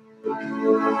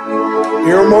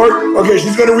 earmarked. Okay,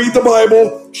 she's going to read the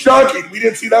Bible. Shocking. We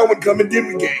didn't see that one coming, did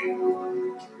we, gang?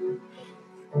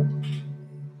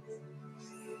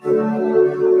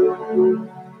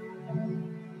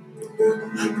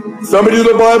 Somebody do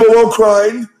the Bible while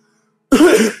crying.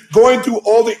 Going through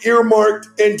all the earmarked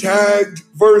and tagged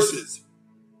verses.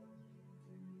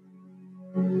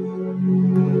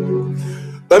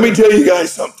 Let me tell you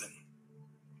guys something.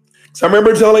 So I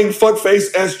remember telling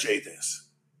fuckface SJ this.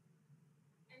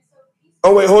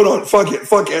 Oh, wait, hold on. Fuck it.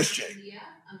 Fuck SJ.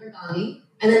 Under Gandhi,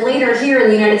 and then later here in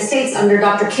the United States under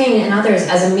Dr. King and others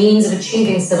as a means of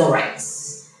achieving civil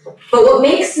rights. But what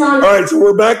makes All right, so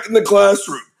we're back in the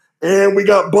classroom. And we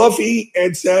got Buffy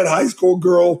and sad high school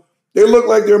girl. They look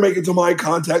like they're making some eye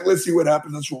contact. Let's see what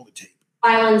happens. Let's roll the tape.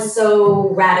 Violence so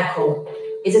radical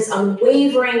is its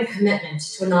unwavering commitment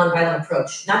to a nonviolent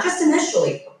approach, not just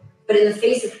initially, but in the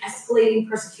face of escalating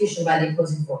persecution by the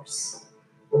opposing force.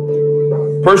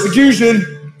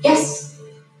 Persecution? Yes.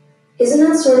 Isn't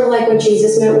that sort of like what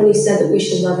Jesus meant when he said that we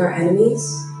should love our enemies?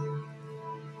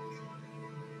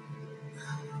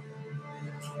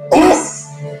 Yes.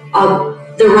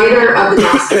 The writer of the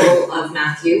Gospel of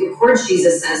Matthew records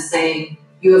Jesus as saying,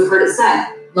 "You have heard it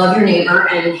said, love your neighbor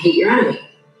and hate your enemy.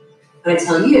 But I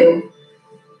tell you,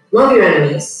 love your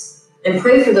enemies and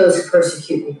pray for those who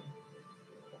persecute you,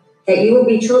 that you will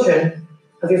be children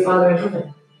of your Father in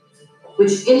heaven,"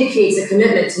 which indicates a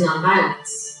commitment to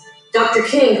nonviolence. Dr.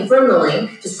 King confirmed the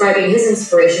link, describing his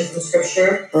inspiration from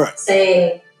Scripture,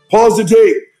 saying, Pause the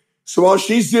tape. So while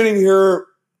she's sitting here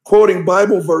quoting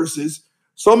Bible verses,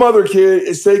 some other kid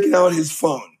is taking out his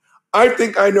phone. I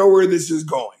think I know where this is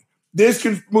going. This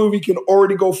movie can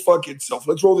already go fuck itself.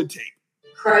 Let's roll the tape.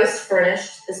 Christ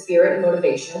furnished the spirit and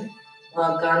motivation,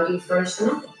 while Gandhi furnished the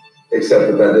method.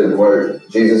 Except that didn't work.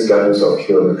 Jesus got himself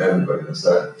killed and everybody knows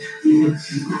that.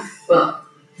 Well,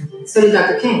 so did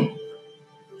Dr. King.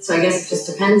 So I guess it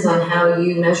just depends on how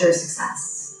you measure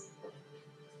success.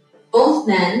 Both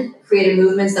men created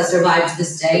movements that survive to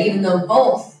this day, even though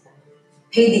both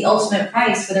paid the ultimate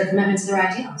price for their commitment to their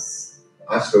ideals.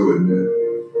 I still wouldn't do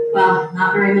it. Well,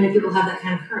 not very many people have that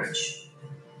kind of courage.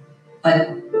 But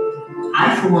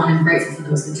I, for one, am grateful for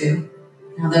those that do.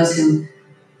 Now, those who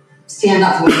stand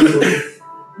up for what they believe.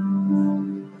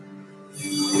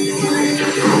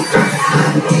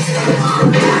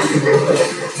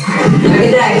 Have a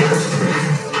good day.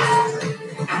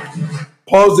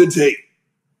 Pause the tape.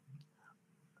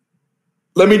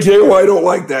 Let me tell you why I don't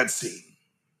like that scene.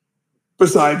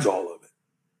 Besides all of it.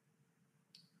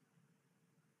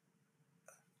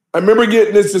 I remember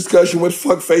getting this discussion with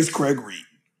fuckface Craig Reed.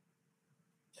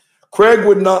 Craig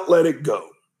would not let it go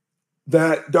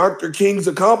that Dr. King's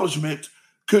accomplishment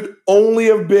could only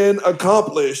have been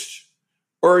accomplished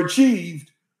or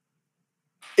achieved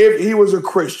if he was a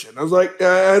Christian. I was like,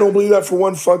 I don't believe that for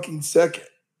one fucking second.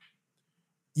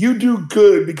 You do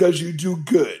good because you do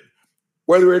good.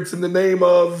 Whether it's in the name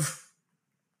of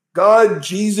God,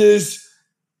 Jesus,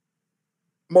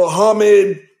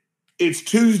 Muhammad, it's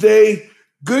Tuesday.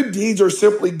 Good deeds are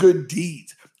simply good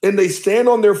deeds. And they stand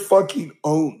on their fucking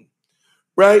own.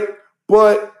 Right?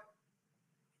 But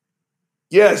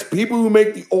yes, people who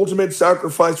make the ultimate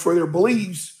sacrifice for their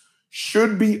beliefs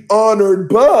should be honored,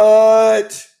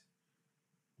 but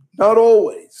not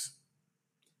always.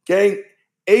 Gang,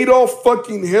 Adolf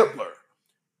fucking Hitler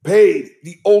paid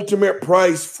the ultimate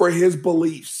price for his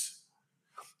beliefs.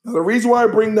 Now, the reason why I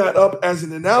bring that up as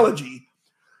an analogy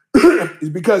is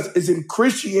because it's in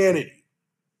Christianity.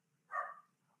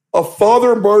 A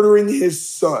father murdering his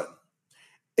son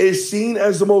is seen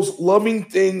as the most loving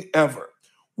thing ever,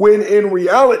 when in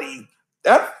reality,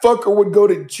 that fucker would go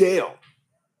to jail,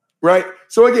 right?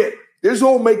 So again, this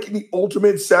whole making the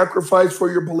ultimate sacrifice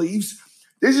for your beliefs,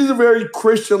 this is a very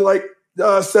Christian-like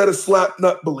set of slap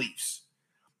nut beliefs.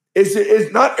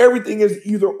 It's not everything is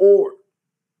either or,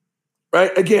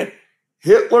 right? Again,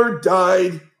 Hitler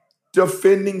died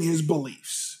defending his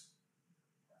beliefs.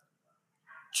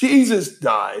 Jesus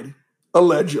died,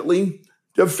 allegedly,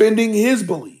 defending his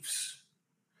beliefs.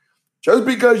 Just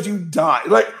because you die,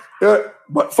 like,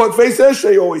 but fuckface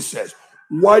Eshe always says,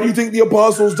 why do you think the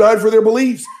apostles died for their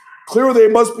beliefs? Clearly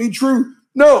they must be true.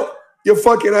 No, you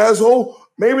fucking asshole.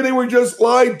 Maybe they were just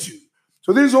lied to.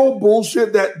 So this whole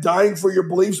bullshit that dying for your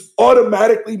beliefs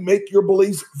automatically make your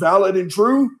beliefs valid and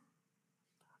true,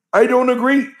 I don't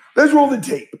agree. Let's roll the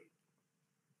tape.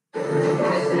 All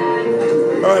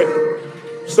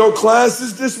right. So class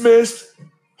is dismissed.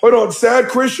 Hold on. Sad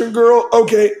Christian girl.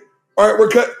 Okay. All right. We're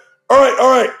cut. All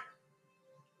right.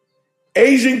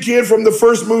 Asian kid from the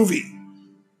first movie.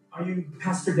 Are you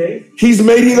Pastor Dave? He's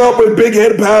mating up with Big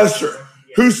Head Pastor,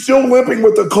 who's still limping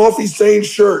with the coffee-stained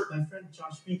shirt. My friend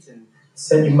Josh Beaton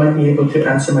said you might be able to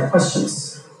answer my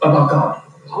questions about God.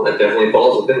 Oh, that definitely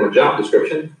falls within my job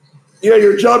description. Yeah,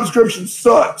 your job description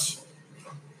sucks.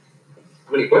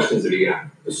 How many questions have you got?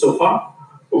 So far,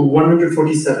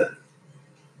 147.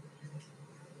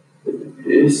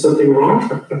 Is something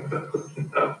wrong?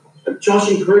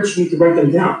 Josh encouraged me to write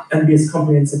them down and be as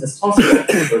comprehensive as possible.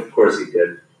 Of course he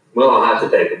did. Well, I'll have to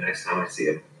take him next time I see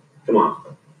him. Come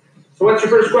on. So what's your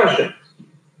first question?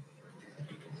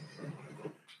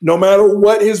 No matter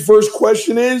what his first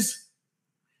question is,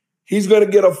 he's going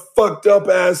to get a fucked up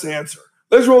ass answer.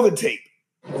 Let's roll the tape.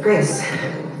 Grace,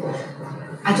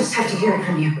 I just have to hear it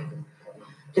from you.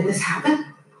 Did this happen?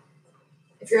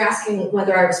 If you're asking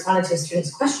whether I responded to a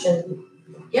student's question,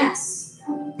 yes.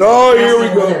 Oh, here we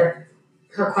go.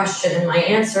 Her question and my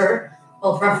answer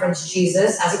both referenced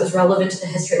Jesus as it was relevant to the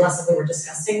history lesson we were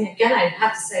discussing. Again, I'd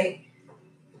have to say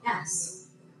yes.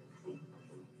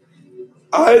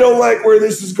 I don't like where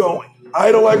this is going.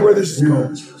 I've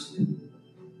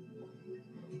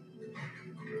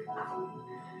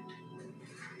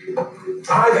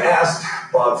asked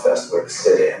Bob Fessler to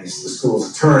sit in. He's the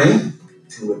school's attorney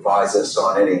to advise us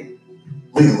on any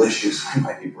legal issues we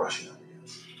might be brushing up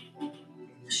against.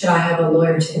 Should I have a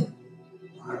lawyer too?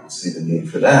 I don't see the need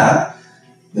for that.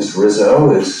 Ms.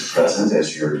 Rizzo is present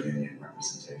as your union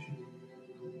representation.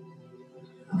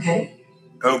 Okay.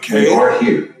 We are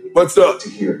here. What's up? To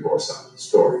hear your side of the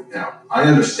story. Now, I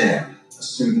understand a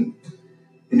student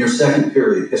in your second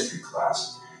period history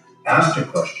class asked a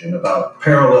question about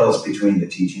parallels between the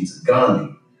teachings of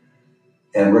Gandhi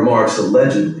and remarks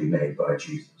allegedly made by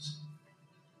Jesus.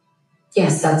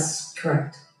 Yes, that's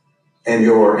correct. And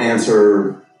your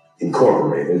answer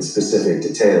incorporated specific,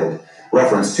 detailed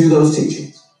reference to those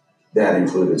teachings that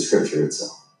included Scripture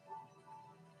itself,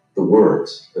 the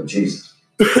words of Jesus.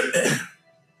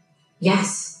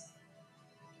 Yes.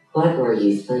 What were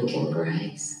you thinking,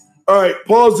 Grace? All right,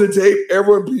 pause the tape.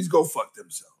 Everyone, please go fuck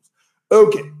themselves.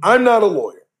 Okay, I'm not a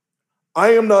lawyer.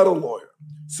 I am not a lawyer.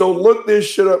 So look this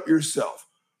shit up yourself.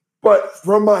 But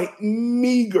from my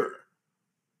meager,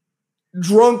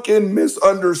 drunken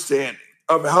misunderstanding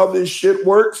of how this shit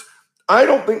works, I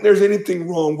don't think there's anything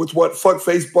wrong with what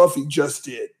fuckface Buffy just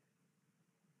did.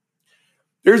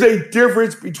 There's a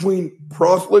difference between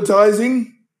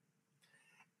proselytizing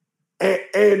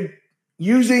and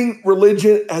using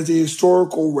religion as a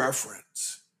historical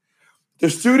reference. The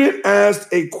student asked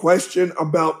a question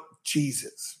about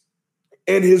Jesus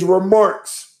and his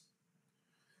remarks,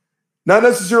 not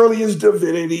necessarily his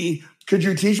divinity. Could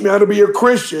you teach me how to be a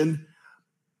Christian?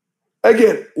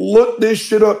 Again, look this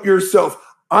shit up yourself.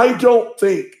 I don't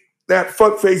think that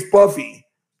fuckface Buffy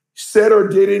said or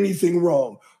did anything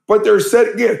wrong. But they're said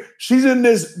again, she's in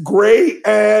this gray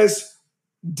ass,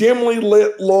 dimly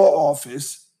lit law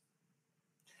office.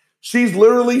 She's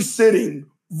literally sitting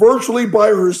virtually by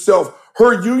herself.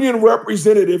 Her union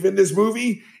representative in this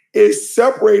movie is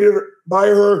separated by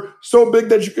her so big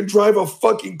that you can drive a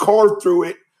fucking car through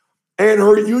it. And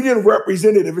her union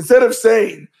representative, instead of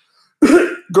saying,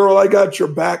 girl, I got your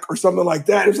back or something like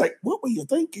that, it's like, what were you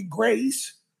thinking,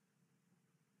 Grace?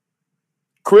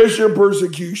 Christian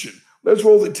persecution. Let's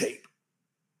roll the tape.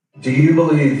 Do you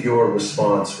believe your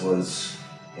response was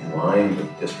in line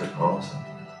with district policy?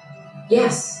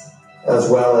 Yes. As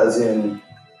well as in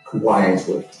compliance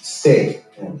with state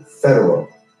and federal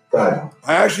guidelines?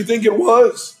 I actually think it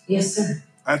was. Yes, sir.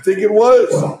 I think it was.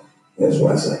 Well, here's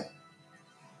what I say.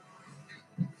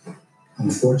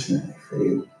 Unfortunately for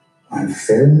you, I'm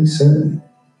fairly certain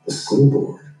the school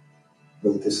board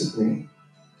will disagree.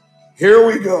 Here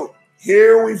we go.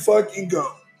 Here we fucking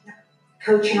go.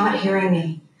 Coach, you're not hearing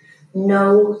me.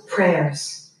 No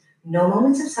prayers. No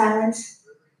moments of silence.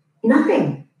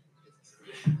 Nothing.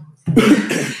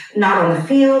 Not on the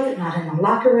field, not in the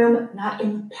locker room, not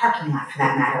in the parking lot for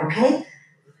that matter, okay?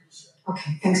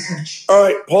 Okay, thanks, Coach. All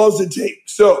right, pause the tape.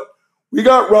 So we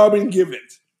got Robin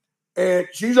Givens, and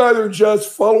she's either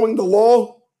just following the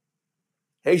law.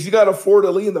 Hey, she got a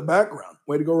fleur-de-lis in the background.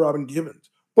 Way to go, Robin Givens.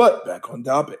 But back on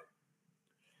topic.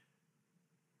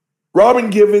 Robin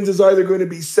Givens is either going to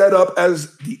be set up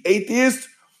as the atheist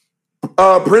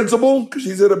principal, because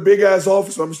she's at a big-ass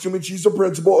office. So I'm assuming she's the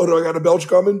principal. Oh, do I got a belch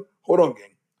coming? Hold on, gang.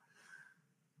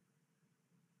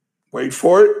 Wait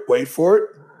for it. Wait for it.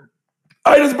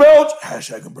 I just belch.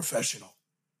 Hashtag unprofessional.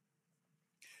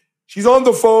 She's on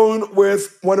the phone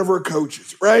with one of her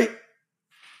coaches, right?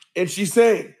 And she's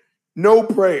saying, no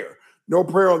prayer. No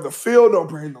prayer on the field, no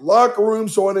prayer in the locker room,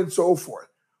 so on and so forth.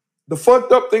 The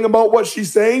fucked up thing about what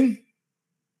she's saying,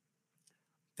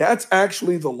 that's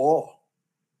actually the law.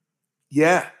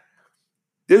 Yeah.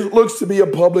 This looks to be a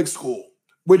public school,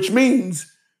 which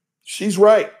means she's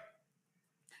right.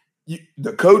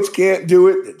 The coach can't do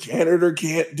it. The janitor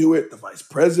can't do it. The vice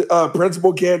president,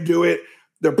 principal can't do it.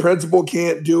 The principal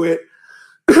can't do it.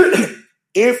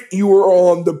 If you are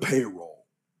on the payroll,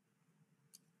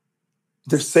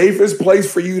 the safest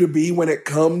place for you to be when it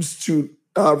comes to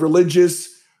religious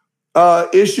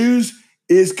issues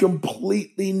is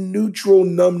completely neutral,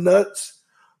 numbnuts.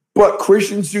 But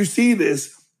Christians who see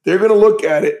this, they're going to look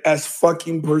at it as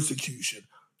fucking persecution.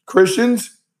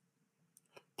 Christians,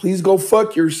 please go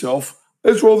fuck yourself.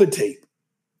 Let's roll the tape.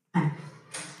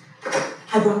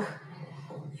 Hi, Brooke.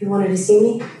 You wanted to see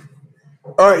me?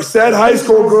 All right, sad high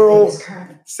school girl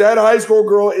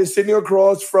is sitting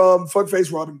across from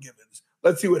fuckface Robin Givens.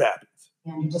 Let's see what happens.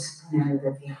 Yeah, under disciplinary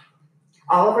review.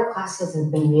 All of her classes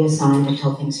have been reassigned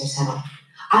until things are settled.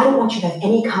 I don't want you to have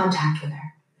any contact with her.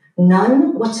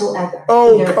 None whatsoever.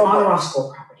 Oh, either come on or on. off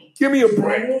school property. Give me a You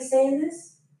break. heard me saying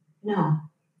this? No.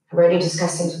 I've already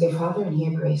discussed things with your father and he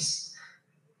agrees.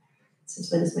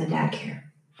 Since when does my dad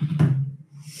care?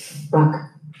 Brooke,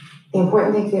 the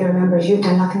important thing for you to remember is you've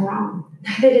done nothing wrong.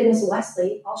 Neither did Miss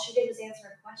Wesley. All she did was answer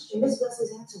a question. Miss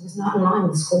Wesley's answer was not in line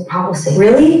with the school policy.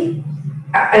 Really?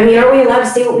 I mean, are we allowed to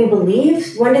say what we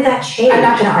believe? When did that change? I'm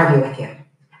not going to argue with you.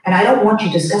 And I don't want you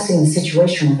discussing the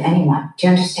situation with anyone. Do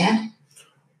you understand?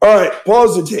 All right,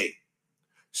 pause the tape.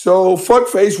 So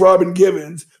fuckface Robin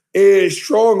Givens is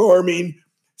strong-arming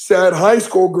sad high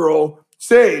school girl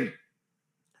saying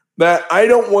that I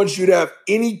don't want you to have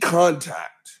any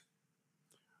contact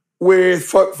with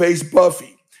fuckface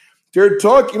Buffy. They're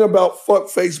talking about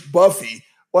fuckface Buffy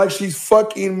like she's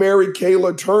fucking Mary Kay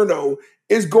Letourneau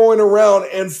is going around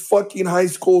and fucking high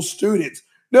school students.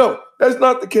 No, that's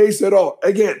not the case at all.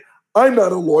 Again, I'm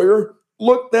not a lawyer.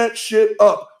 Look that shit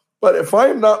up. But if I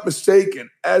am not mistaken,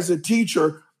 as a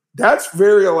teacher, that's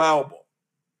very allowable.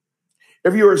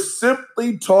 If you are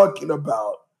simply talking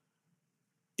about,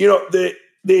 the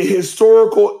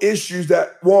historical issues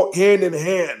that walk hand in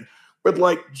hand with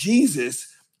like Jesus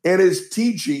and his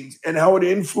teachings and how it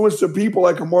influenced the people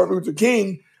like a Martin Luther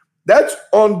King, that's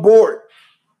on board.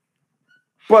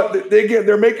 But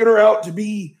they're making her out to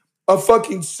be a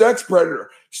fucking sex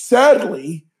predator.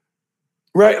 Sadly,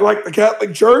 right, like the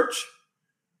Catholic Church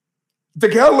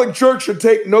should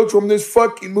take notes from this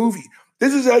fucking movie.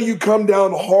 This is how you come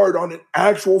down hard on an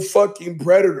actual fucking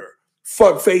predator.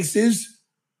 Fuck faces.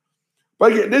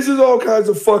 But again, this is all kinds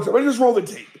of fucks. Let me just roll the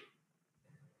tape.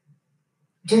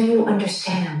 Do you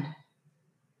understand?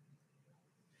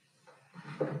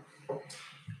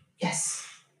 Yes.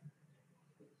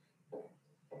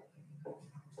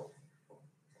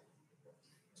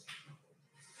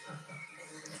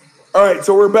 All right,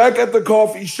 so we're back at the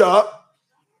coffee shop,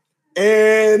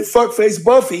 and fuckface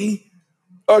Buffy,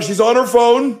 she's on her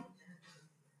phone.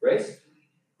 Grace?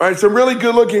 All right, some really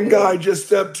good-looking guy just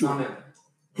stepped to her.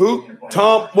 Who?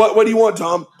 Tom. What do you want,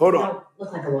 Tom? Hold on. You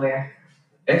look like a lawyer.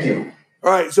 Thank you.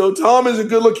 All right, so Tom is a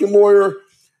good-looking lawyer.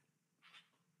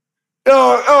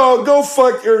 Oh, go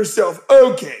fuck yourself.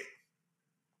 Okay.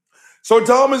 So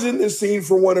Tom is in this scene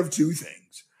for one of two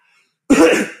things.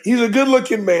 He's a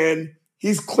good-looking man.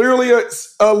 He's clearly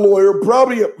a lawyer,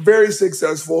 probably very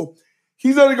successful.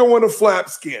 He's not going to want to flap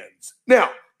skins. Now,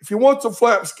 if he wants to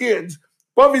flap skins,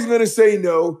 Buffy's going to say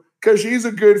no because she's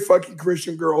a good fucking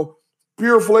Christian girl.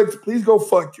 Pure flicks, please go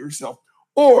fuck yourself.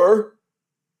 Or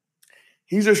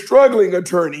he's a struggling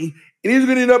attorney and he's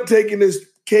going to end up taking this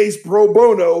case pro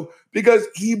bono because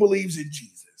he believes in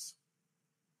Jesus.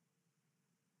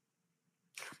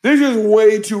 This is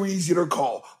way too easy to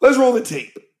call. Let's roll the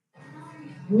tape.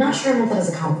 I'm not sure I meant that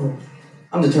as a compliment.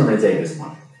 I'm determined to take this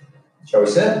one. Shall we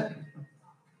sit?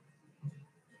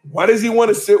 Why does he want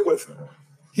to sit with her?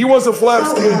 He wants to flap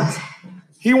skins.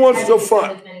 He wants to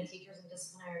fuck.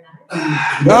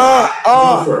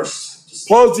 First.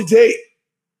 Pause the tape.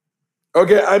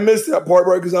 Okay, I missed that part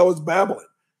right because I was babbling.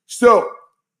 So,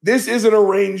 this is an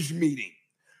arranged meeting.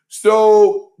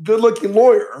 So, good-looking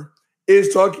lawyer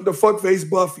is talking to fuckface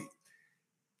Buffy.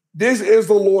 This is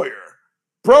the lawyer,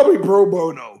 probably pro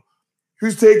bono,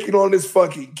 who's taking on this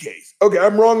fucking case. Okay,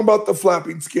 I'm wrong about the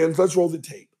flapping skins. Let's roll the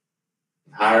tape.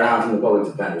 Hired out from the public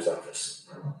defender's office.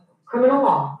 Criminal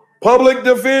law. Public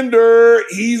defender.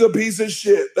 He's a piece of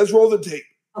shit. Let's roll the tape.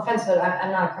 Offense, but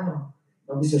I'm not a criminal.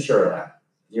 Don't be so sure of that.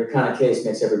 Your kind of case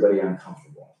makes everybody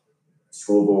uncomfortable.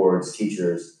 School boards,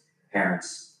 teachers,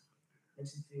 parents.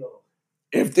 Makes them feel.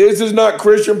 If this is not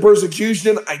Christian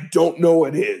persecution, I don't know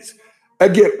what is.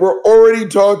 Again, we're already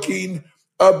talking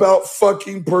about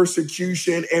fucking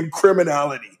persecution and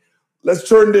criminality. Let's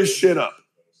turn this shit up.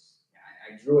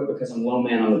 I drew it because I'm low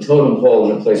man on the totem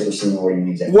pole in a place where seniority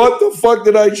means everything. What the fuck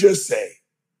did I just say?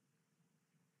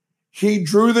 He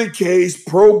drew the case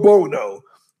pro bono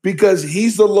because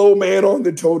he's the low man on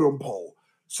the totem pole.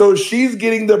 So she's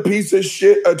getting the piece of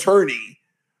shit attorney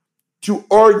to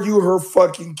argue her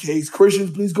fucking case.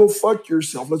 Christians, please go fuck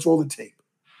yourself. Let's roll the tape.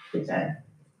 Okay.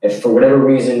 If for whatever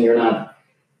reason you're not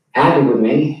happy with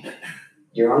me,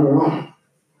 you're on your own.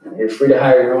 You're free to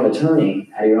hire your own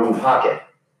attorney out of your own pocket.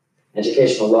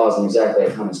 Educational law isn't exactly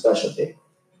a common specialty.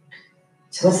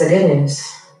 So what's the good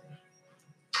news?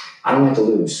 I don't like to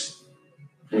lose.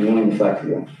 I'm willing to fight for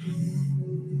you.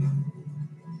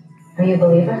 Are you a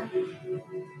believer?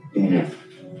 You mean a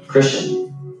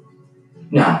Christian?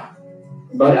 No.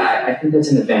 But I think that's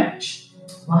an advantage.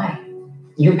 Why?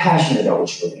 You're passionate about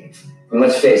what you believe. And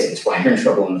let's face it, it's why you're in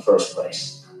trouble in the first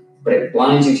place. But it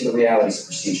blinds you to the realities of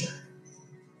procedure.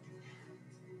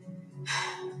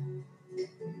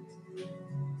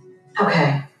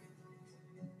 Okay.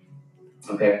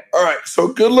 Okay. All right, so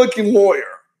good-looking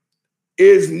lawyer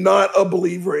is not a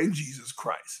believer in Jesus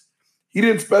Christ. He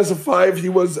didn't specify if he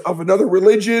was of another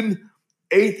religion,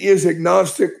 atheist,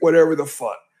 agnostic, whatever the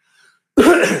fuck.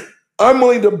 I'm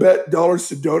willing to bet dollars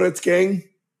to donuts, gang,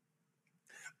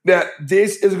 that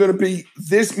this is going to be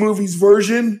this movie's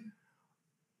version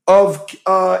of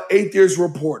Atheist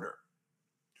Reporter.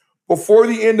 Before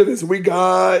the end of this, we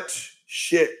got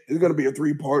shit. It's going to be a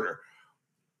 3-parter.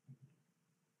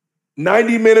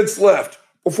 90 minutes left.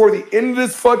 Before the end of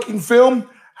this fucking film,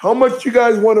 how much you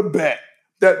guys want to bet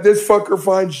that this fucker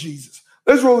finds Jesus?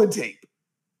 Let's roll the tape.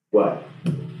 What?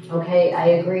 Okay, I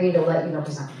agree to let you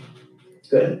represent me.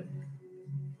 Good.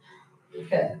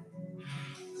 Good.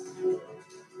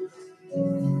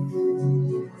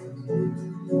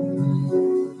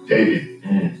 David,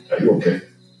 are you okay?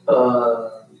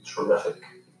 Terrific.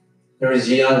 There was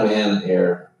a young man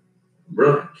here,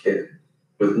 brilliant kid,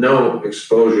 with no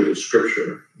exposure to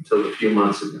scripture until a few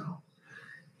months ago.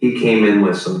 He came in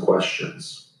with some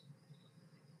questions.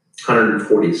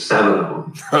 147 of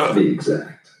them, to be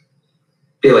exact.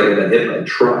 Feel like I've been hit by a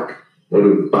truck.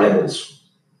 Loaded with Bibles.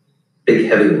 Big,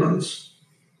 heavy ones.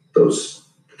 Those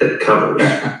thick covers.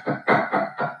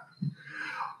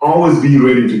 Always be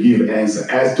ready to give an answer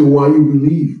as to why you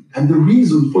believe and the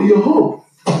reason for your hope.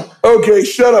 Okay,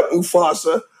 shut up,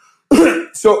 Mufasa.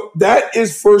 So that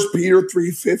is 1 Peter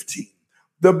 3:15,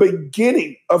 the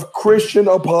beginning of Christian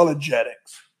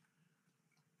apologetics.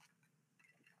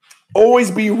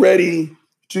 Always be ready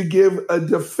to give a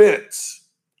defense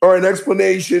or an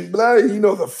explanation. Blah, you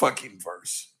know the fucking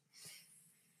verse.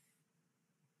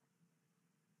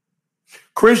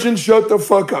 Christians, shut the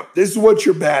fuck up. This is what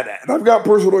you're bad at. And I've got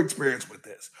personal experience with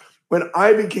this. When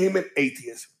I became an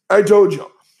atheist, I told you,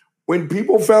 when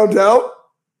people found out,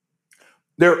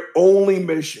 their only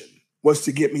mission was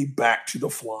to get me back to the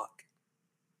flock.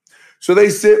 So they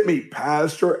sent me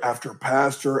pastor after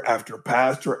pastor after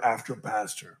pastor after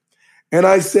pastor. And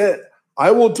I said,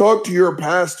 I will talk to your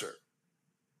pastor.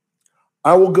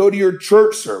 I will go to your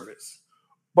church service.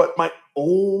 But my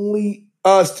only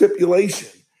stipulation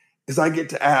is I get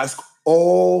to ask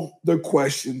all the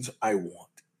questions I want.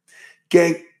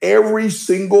 Gang, every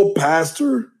single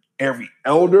pastor, every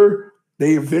elder,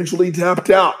 they eventually tapped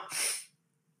out.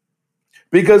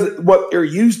 Because what they're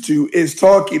used to is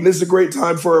talking. This is a great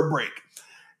time for a break.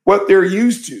 What they're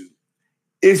used to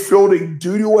is fielding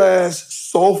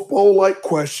doo-doo-ass softball-like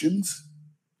questions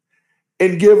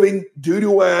and giving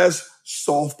doo-doo-ass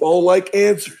softball-like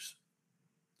answers.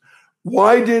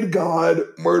 Why did God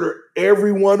murder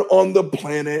everyone on the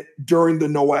planet during the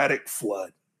Noahic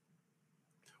flood?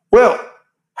 Well,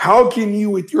 how can you,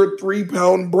 with your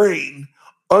 3-pound brain,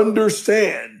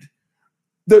 understand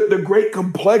the great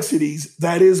complexities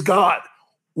that is God.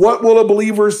 What will a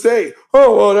believer say?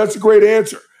 Oh, well, that's a great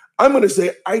answer. I'm going to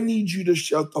say, I need you to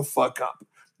shut the fuck up.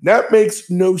 That makes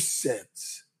no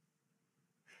sense.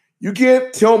 You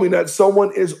can't tell me that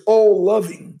someone is all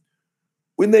loving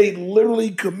when they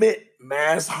literally commit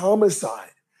mass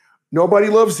homicide. Nobody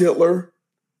loves Hitler.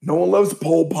 No one loves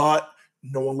Pol Pot.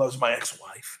 No one loves my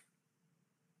ex-wife.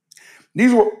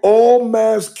 These were all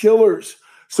mass killers.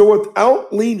 So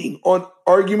without leaning on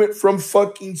argument from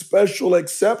fucking special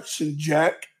exception,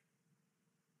 Jack,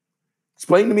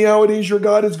 explain to me how it is your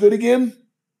God is good again.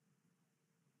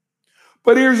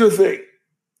 But here's the thing.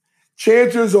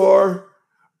 Chances are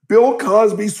Bill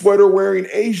Cosby sweater wearing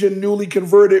Asian newly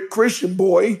converted Christian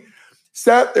boy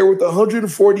sat there with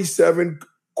 147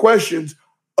 questions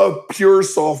of pure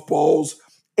softballs,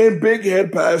 and Big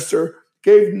Head Pastor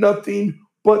gave nothing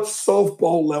but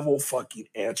softball level fucking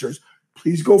answers.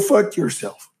 Please go fuck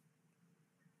yourself.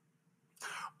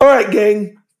 All right,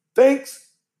 gang.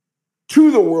 Thanks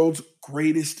to the world's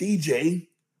greatest DJ.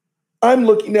 I'm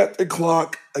looking at the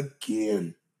clock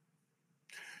again.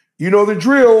 You know the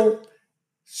drill.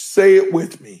 Say it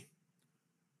with me.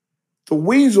 The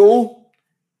weasel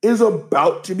is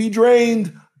about to be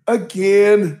drained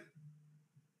again.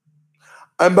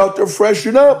 I'm about to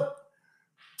freshen up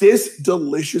this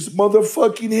delicious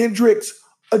motherfucking Hendrix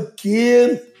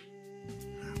again.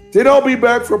 Then I'll be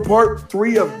back for part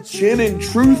 3 of Gin and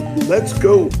Truth. Let's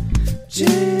go. Gin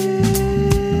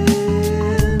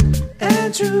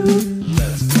and Truth.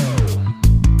 Let's go.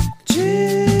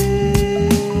 Gin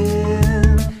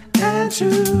and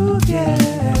Truth,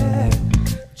 yeah.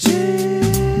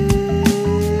 Gin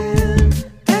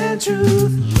and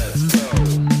Truth. Let's go.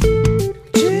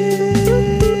 Gin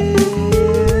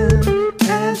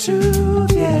and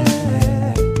Truth, yeah.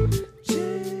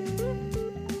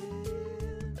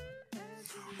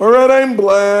 All right, I'm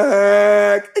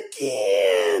black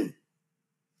again.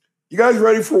 You guys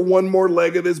ready for one more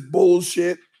leg of this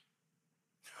bullshit?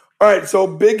 All right, so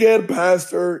Big Head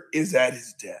Pastor is at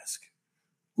his desk.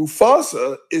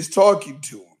 Mufasa is talking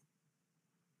to him.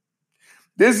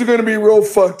 This is going to be real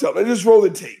fucked up. Let's just roll the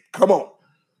tape. Come on.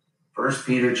 1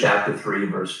 Peter chapter 3,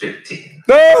 verse 15.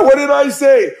 No, what did I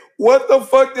say? What the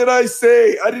fuck did I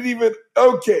say? I didn't even,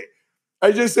 okay.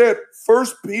 I just said 1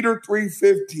 Peter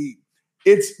 3:15.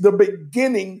 It's the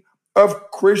beginning of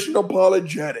Christian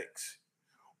apologetics.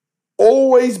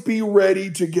 Always be ready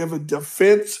to give a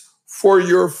defense for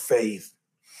your faith.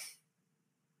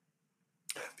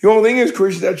 The only thing is,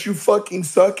 Christian, that you fucking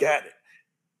suck at it.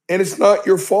 And it's not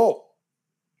your fault.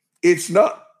 It's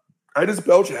not. I just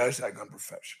belch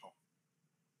 #unprofessional.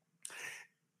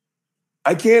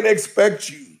 I can't expect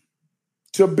you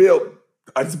to build.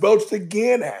 I just belched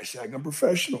again,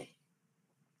 #unprofessional.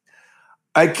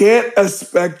 I can't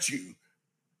expect you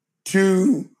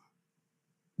to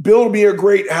build me a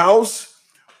great house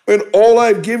when all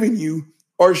I've given you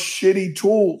are shitty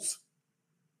tools.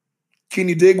 Can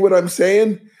you dig what I'm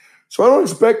saying? So I don't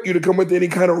expect you to come with any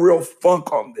kind of real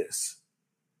funk on this.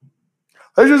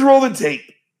 Let's just roll the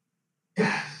tape.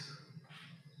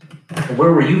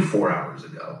 Where were you 4 hours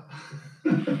ago?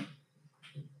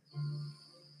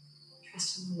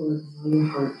 Trust in the Lord with all your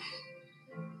heart,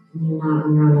 and lean not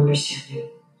on your own understanding.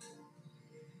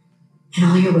 In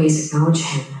all your ways acknowledge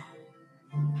him,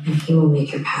 and he will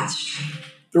make your path straight.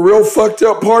 The real fucked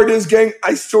up part is, gang,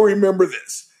 I still remember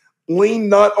this. Lean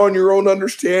not on your own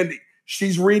understanding.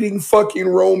 She's reading fucking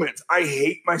Romans. I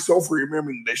hate myself for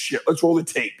remembering this shit. Let's roll the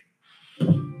tape.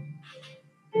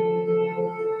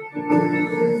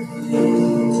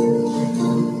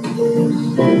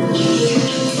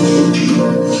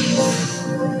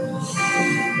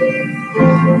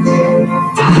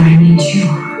 Father, I need you.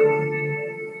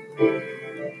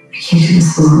 I can't do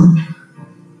this alone.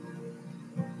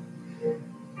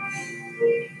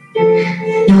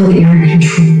 Know that you're in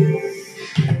control.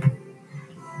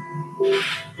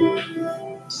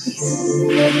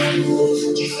 Please,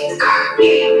 give me the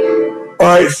courage. All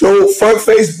right, so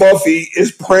fuckface Buffy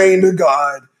is praying to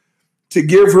God to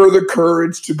give her the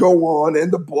courage to go on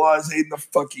and the blase and the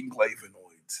fucking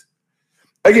flavonoids.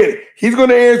 Again, he's going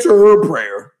to answer her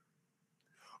prayer.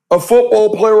 A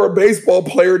football player or a baseball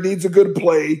player needs a good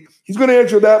play. He's going to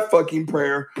answer that fucking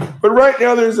prayer. But right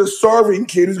now there's a starving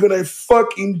kid who's going to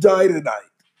fucking die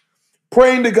tonight.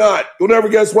 Praying to God. You'll never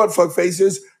guess what,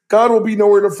 fuckfaces. God will be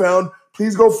nowhere to found.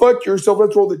 Please go fuck yourself.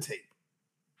 Let's roll the tape.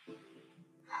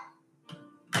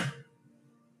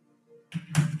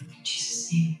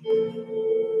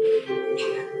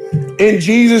 In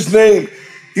Jesus' name.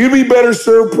 You'd be better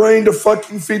served praying to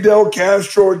fucking Fidel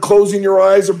Castro and closing your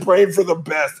eyes and praying for the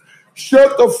best.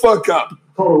 Shut the fuck up.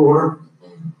 Total order.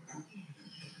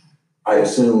 I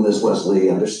assume Ms. Wesley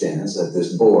understands that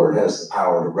this board has the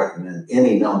power to recommend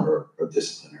any number of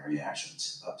disciplinary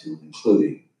actions, up to and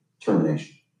including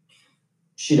termination.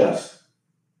 She does.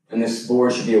 And this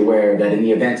board should be aware that in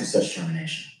the event of such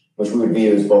termination, which we would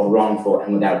view as both wrongful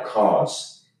and without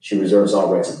cause, she reserves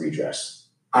all rights of redress.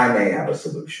 I may have a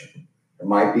solution. There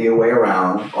might be a way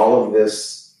around all of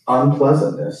this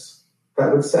unpleasantness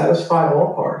that would satisfy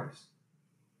all parties.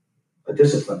 A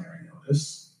disciplinary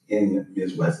notice in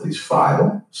Ms. Wesley's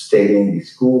file stating the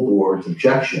school board's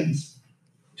objections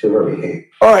to her behavior.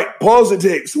 All right, pause the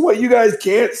tape. So what you guys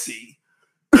can't see,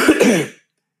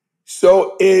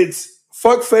 so it's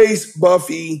fuckface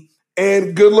Buffy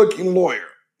and good-looking lawyer.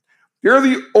 They're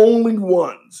the only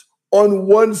ones on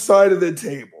one side of the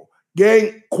table.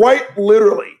 Gang, quite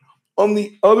literally, on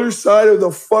the other side of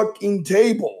the fucking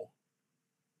table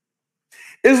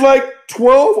is like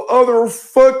 12 other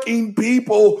fucking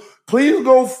people. Please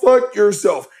go fuck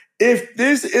yourself. If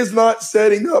this is not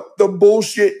setting up the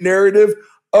bullshit narrative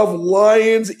of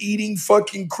lions eating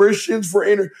fucking Christians for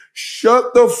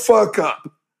shut the fuck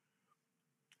up.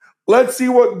 Let's see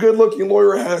what good-looking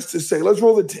lawyer has to say. Let's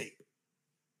roll the tape.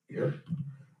 Here,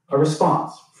 a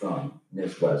response from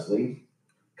Ms. Wesley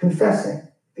confessing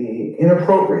the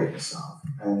inappropriateness of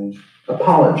and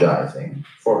apologizing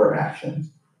for her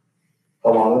actions,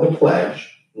 along with a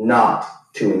pledge not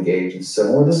to engage in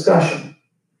similar discussion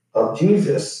of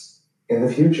Jesus in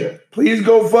the future. Please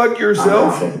go fuck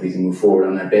yourself. I'm confident we can move forward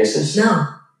on that basis. No.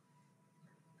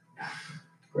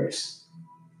 Grace.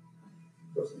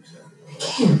 I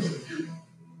can't.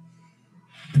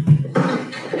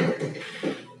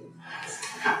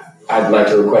 I'd like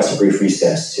to request a brief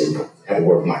recess to have a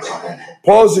word with my client.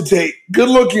 Pause the tape.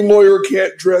 Good-looking lawyer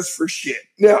can't dress for shit.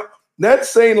 Now, that's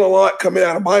saying a lot coming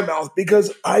out of my mouth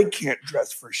because I can't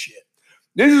dress for shit.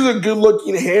 This is a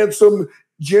good-looking, handsome,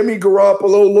 Jimmy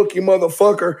Garoppolo-looking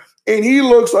motherfucker, and he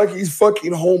looks like he's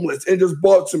fucking homeless and just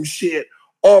bought some shit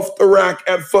off the rack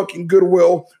at fucking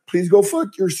Goodwill. Please go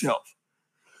fuck yourself.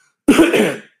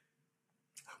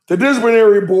 The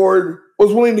disciplinary board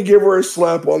was willing to give her a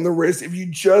slap on the wrist if you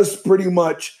just pretty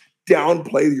much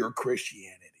downplay your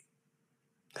Christianity.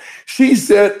 She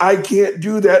said, I can't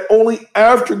do that, only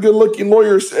after good-looking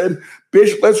lawyer said,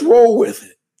 bitch, let's roll with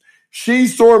it. She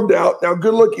stormed out. Now,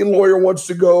 good-looking lawyer wants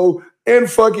to go and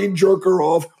fucking jerk her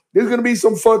off. There's going to be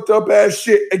some fucked up ass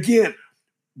shit. Again,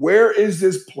 where is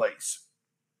this place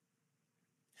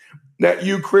that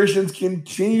you Christians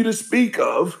continue to speak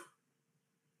of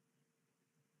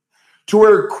to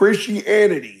where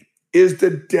Christianity is the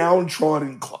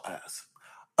downtrodden class?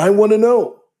 I want to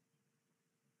know.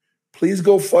 Please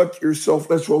go fuck yourself.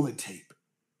 Let's roll the tape.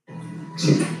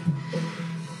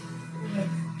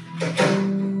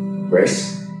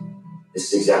 Grace,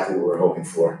 this is exactly what we're hoping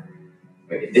for.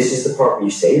 If this is the part where you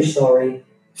say you're sorry,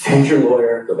 thank your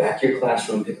lawyer, go back to your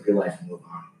classroom, pick up your life, and move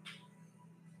on.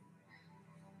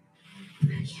 I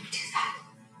can't do that.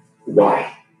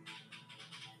 Why?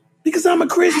 Because I'm a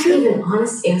Christian. I need an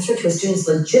honest answer to a student's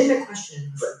legitimate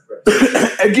question.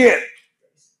 Again,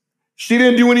 she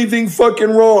didn't do anything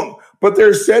fucking wrong, but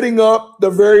they're setting up the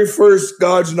very first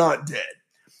God's Not Dead.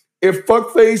 If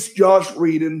fuckface Josh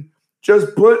Whedon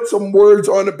just put some words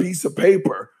on a piece of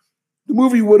paper, the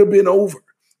movie would have been over.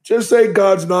 Just say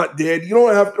God's not dead. You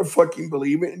don't have to fucking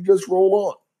believe it and just roll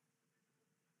on.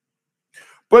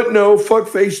 But no,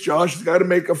 fuckface Josh has got to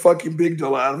make a fucking big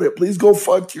deal out of it. Please go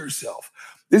fuck yourself.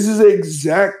 This is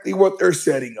exactly what they're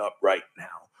setting up right now.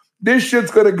 This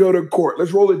shit's going to go to court.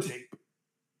 Let's roll the tape.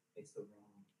 It's the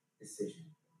wrong decision.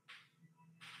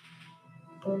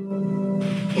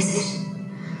 Is it?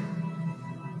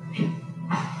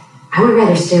 I would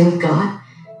rather stand with God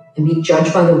and be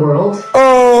judged by the world.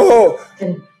 Oh!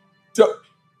 Than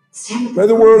stand by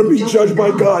the world and be judged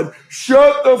by God.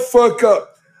 Shut the fuck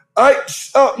up.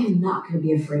 I'm not going to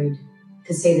be afraid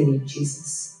to say the name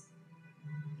Jesus.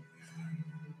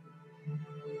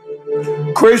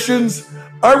 Christians,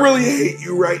 I really hate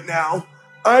you right now.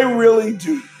 I really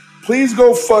do. Please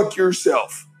go fuck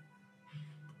yourself.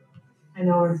 I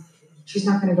know her. She's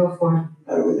not going to go for him.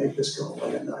 How do we make this go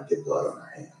away and not get blood on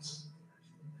our hands?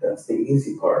 That's the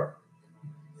easy part.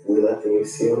 We let the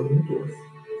ACLU do it.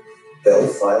 They'll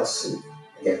file suit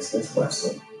against Ms.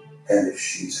 Wesley, and if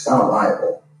she's found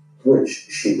liable, which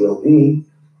she will be,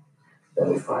 then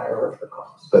we fire her for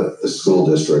cause. But the school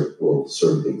district will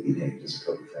certainly be named as a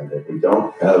co-defendant. We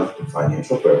don't have the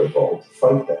financial wherewithal to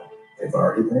fight that. They've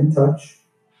already been in touch.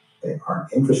 They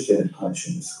aren't interested in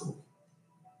punishing the school.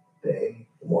 They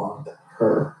want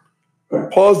her.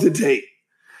 Pause the tape.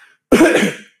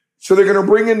 So they're going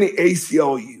to bring in the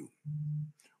ACLU.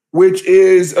 which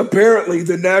is apparently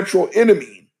the natural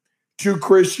enemy to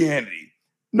Christianity.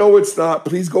 No, it's not.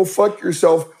 Please go fuck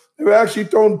yourself. They've actually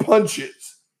thrown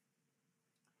punches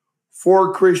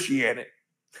for Christianity.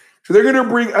 So they're going to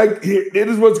bring, it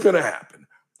is what's going to happen.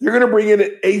 They're going to bring in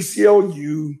an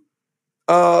ACLU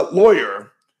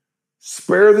lawyer,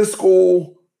 spare the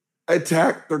school,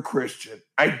 attack the Christian.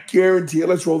 I guarantee it.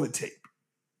 Let's roll the tape.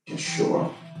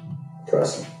 Sure.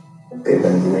 Trust me. They've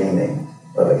been dreaming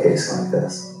of a case like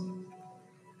this.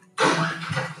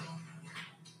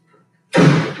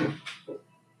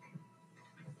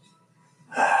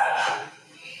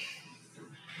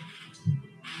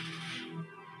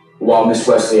 While Miss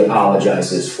Wesley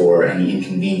apologizes for any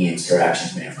inconvenience her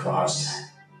actions may have caused,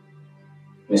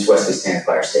 Miss Wesley stands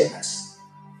by her statements.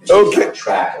 She's Okay. on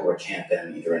track or recant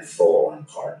them either in full or in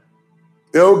part.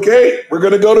 Okay, we're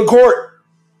going to go to court.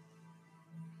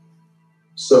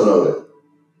 So noted.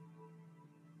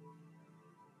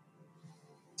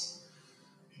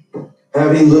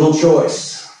 Having little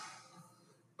choice,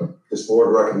 this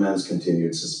board recommends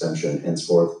continued suspension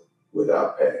henceforth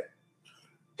without pay.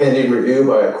 Pending review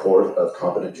by a court of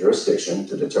competent jurisdiction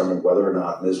to determine whether or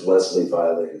not Ms. Wesley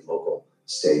violated local,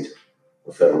 state,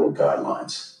 or federal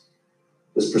guidelines.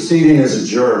 This proceeding is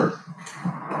adjourned.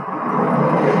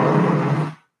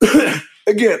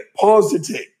 Again, pause the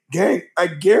tape. Gang, I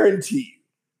guarantee you.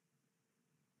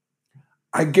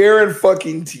 I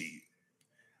guarantee you.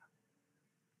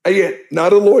 Again,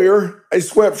 not a lawyer. I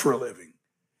sweat for a living.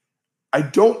 I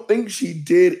don't think she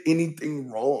did anything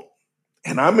wrong.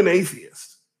 And I'm an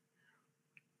atheist.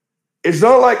 It's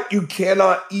not like you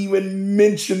cannot even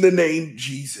mention the name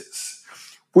Jesus.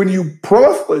 When you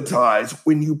proselytize,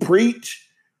 when you preach,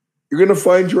 you're going to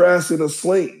find your ass in a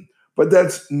sling. But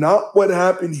that's not what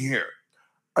happened here.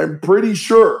 I'm pretty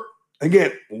sure.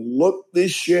 Again, look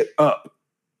this shit up.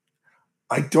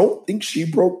 I don't think she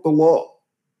broke the law.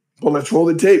 But let's roll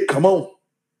the tape. Come on.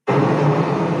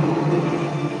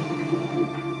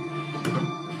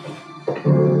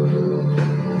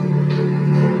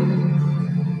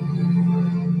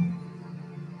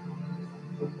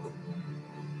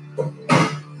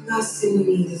 The last thing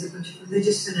we need is a bunch of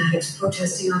religious fanatics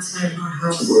protesting outside of our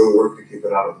house. We'll work to keep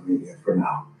it out of the media for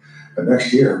now. But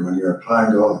next year, when you're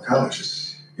applying to all the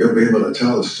colleges, you'll be able to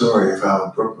tell the story of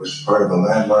how Brooke was part of a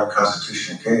landmark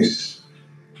constitutional case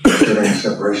concerning the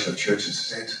separation of church and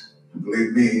state. And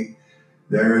believe me,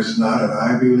 there is not an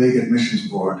Ivy League admissions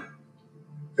board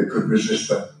that could resist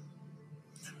that.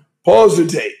 Pause the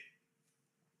tape.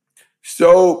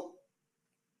 So,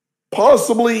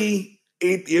 possibly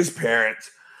atheist parents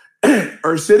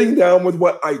are sitting down with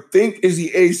what I think is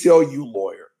the ACLU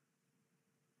lawyer.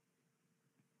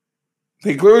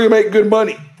 They clearly make good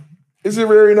money. It's a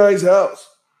very nice house.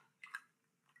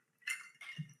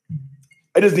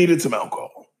 I just needed some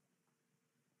alcohol.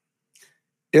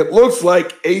 It looks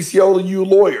like ACLU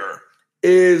lawyer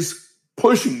is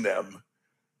pushing them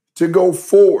to go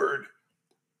forward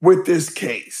with this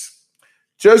case.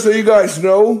 Just so you guys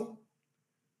know,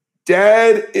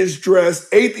 dad is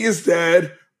dressed, atheist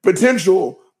dad,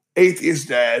 potential atheist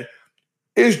dad,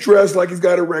 is dressed like he's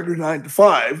got a regular 9 to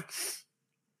 5.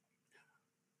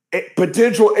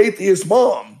 Potential atheist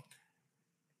mom,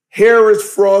 hair is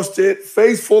frosted,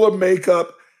 face full of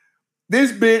makeup.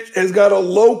 This bitch has got a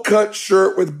low-cut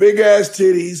shirt with big-ass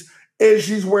titties, and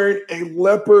she's wearing a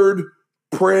leopard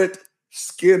print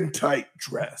skin-tight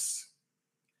dress.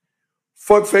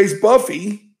 Fuckface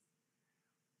Buffy,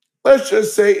 let's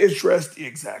just say, is dressed the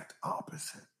exact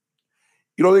opposite.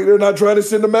 You don't think they're not trying to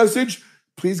send a message?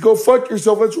 Please go fuck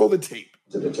yourself. Let's roll the tape.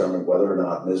 To determine whether or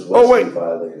not Ms. Wesley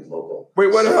violated local. Wait,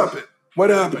 what happened? What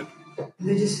happened?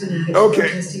 Religious fanatics Okay.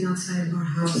 protesting outside of our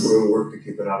house. We'll work to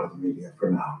keep it out of the media for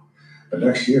now. But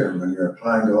next year, when you're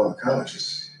applying to all the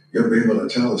colleges, you'll be able to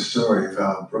tell the story of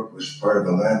how Brooke was part of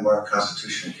a landmark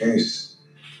constitutional case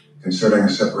concerning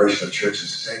the separation of church and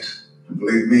state. And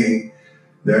believe me,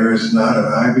 there is not an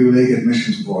Ivy League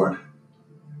admissions board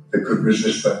that could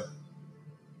resist that.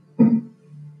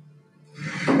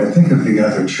 And think of the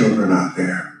other children out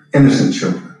there, innocent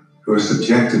children, who are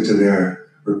subjected to their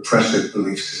repressive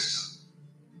belief system.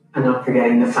 And not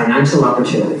forgetting the financial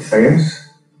opportunities. Yes?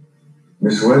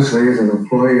 Miss Wesley is an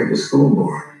employee of the school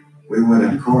board. We went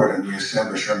in court and we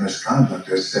established her misconduct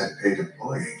as said paid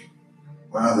employee.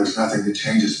 Well, there's nothing to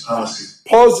change his policy.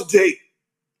 Pause the tape.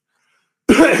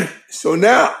 So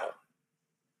now,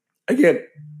 again,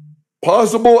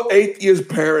 possible atheist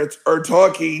parents are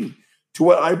talking to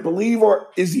what I believe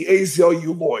is the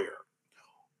ACLU lawyer.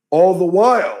 All the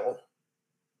while,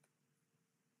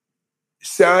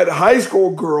 sad high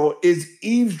school girl is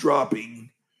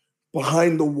eavesdropping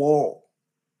behind the wall.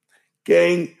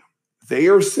 Gang, they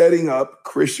are setting up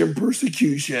Christian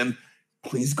persecution.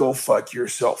 Please go fuck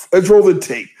yourself. Let's roll the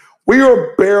tape. We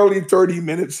are barely 30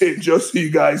 minutes in, just so you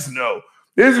guys know.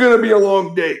 This is going to be a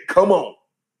long day. Come on.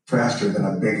 Faster than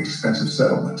a big, expensive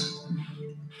settlement.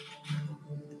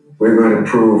 We're going to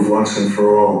prove once and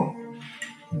for all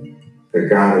that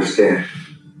God is dead.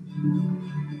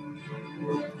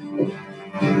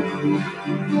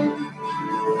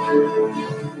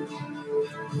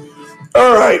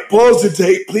 All right, pause the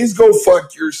tape. Please go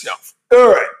fuck yourself. All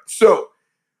right, so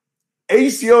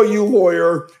ACLU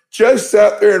lawyer just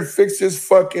sat there and fixed his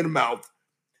fucking mouth.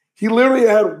 He literally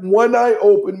had one eye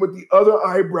open with the other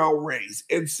eyebrow raised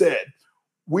and said,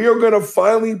 we are going to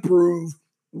finally prove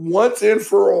once and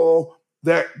for all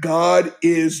that God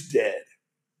is dead.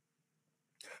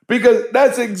 Because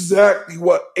that's exactly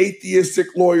what atheistic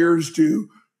lawyers do.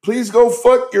 Please go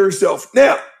fuck yourself.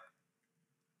 Now,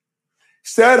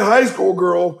 sad high school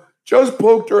girl just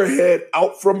poked her head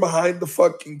out from behind the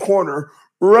fucking corner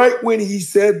right when he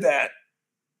said that.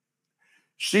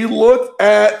 She looked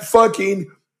at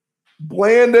fucking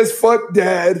bland as fuck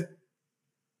dad,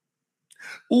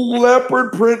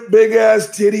 leopard print big ass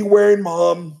titty wearing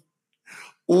mom,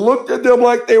 looked at them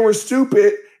like they were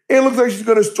stupid, and looks like she's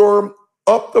going to storm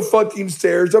up the fucking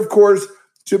stairs, of course,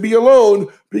 to be alone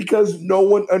because no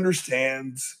one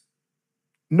understands.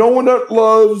 No one that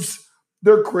loves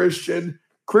their Christian.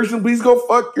 Christian, please go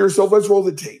fuck yourself. Let's roll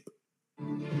the tape.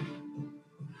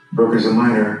 Brooke is a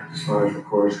minor. As far as the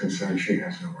court is concerned, she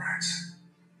has no rights.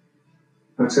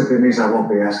 That simply means I won't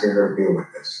be asking her to deal with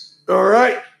this. All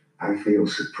right. I feel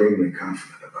supremely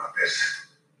confident about this.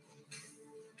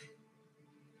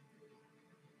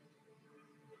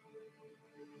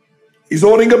 He's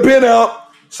holding a pin out.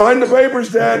 Sign the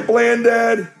papers, Dad. Bland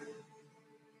Dad.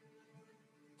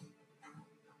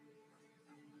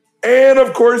 And,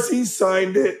 of course, he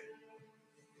signed it.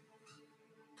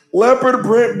 Leopard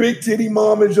print, big titty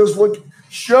mom is just looking.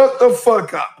 Shut the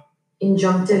fuck up.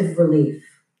 Injunctive relief.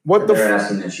 What the They're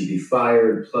asking that you be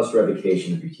fired, plus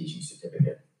revocation of your teaching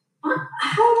certificate. How am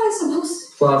I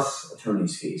supposed to? Plus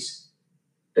attorney's fees.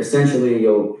 Essentially,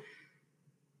 you'll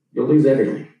lose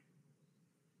everything.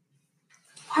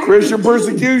 Christian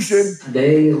persecution.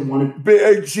 They want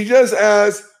to. She just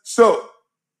asked, so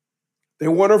they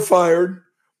want her fired.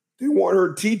 They want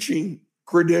her teaching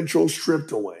credentials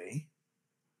stripped away.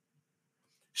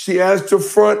 She has to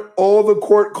front all the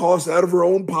court costs out of her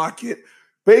own pocket.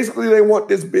 Basically, they want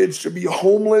this bitch to be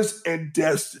homeless and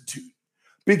destitute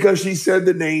because she said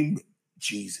the name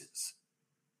Jesus.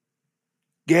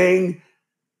 Gang,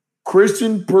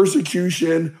 Christian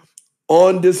persecution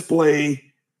on display.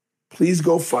 Please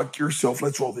go fuck yourself.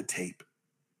 Let's roll the tape.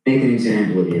 Make an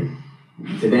example of you.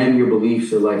 To them, your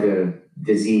beliefs are like a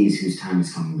disease whose time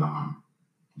has come and gone.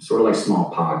 Sort of like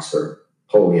smallpox or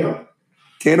polio.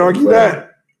 Can't argue that.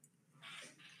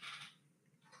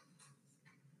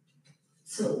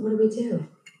 So what do we do?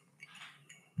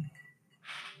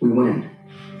 We win.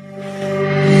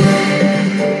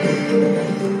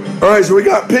 All right, so we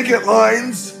got picket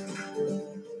lines.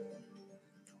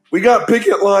 We got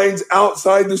picket lines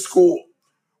outside the school.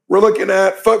 We're looking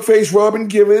at fuckface Robin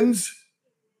Givens.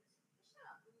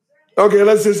 Okay,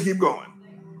 let's just keep going.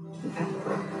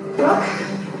 Brooke,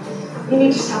 you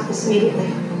need to stop this immediately.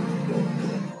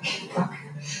 Brooke,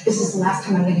 this is the last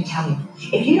time I'm going to tell you.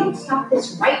 If you don't stop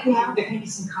this right now, there are going to be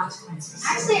some consequences.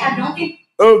 Actually, I don't think.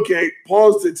 Okay,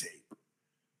 pause the tape.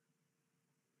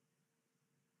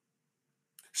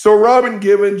 So Robin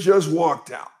Givens just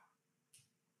walked out.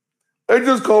 I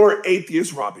just call her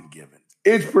atheist Robin Givens.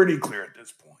 It's pretty clear at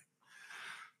this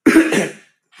point.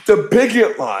 The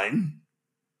picket line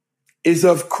is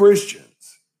of Christians.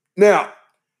 Now,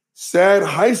 sad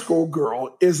high school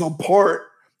girl is a part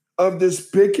of this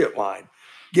picket line.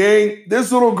 Gang,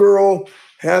 this little girl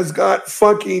has got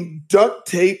fucking duct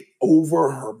tape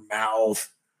over her mouth.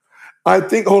 I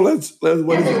think, what Yes, does it it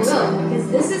will, say?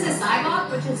 because this is a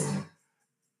sidewalk, which is.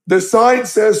 The sign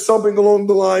says something along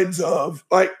the lines of,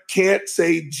 like, can't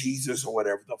say Jesus or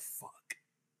whatever the fuck.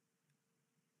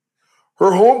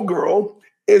 Her homegirl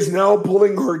is now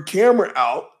pulling her camera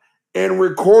out and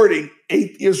recording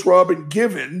atheist Robin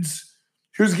Givens,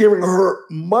 who's giving her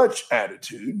much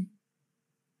attitude.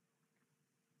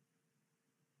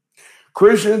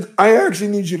 Christians, I actually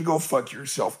need you to go fuck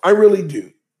yourself. I really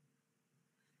do.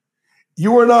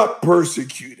 You are not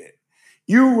persecuted.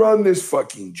 You run this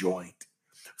fucking joint.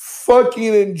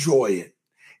 Fucking enjoy it.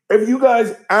 If you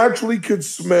guys actually could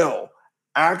smell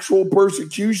actual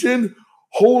persecution,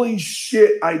 holy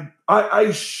shit,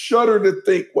 I shudder to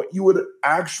think what you would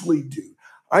actually do.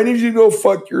 I need you to go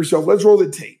fuck yourself. Let's roll the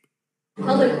tape.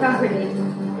 Public property.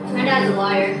 My dad's a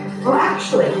lawyer. Well,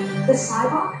 actually, the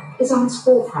sidewalk is on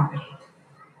school property.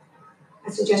 I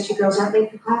suggest you girls aren't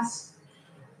late for class.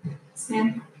 Yes,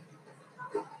 ma'am.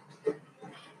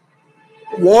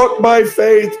 Walk by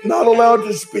faith, not allowed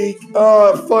to speak.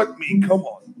 Fuck me, come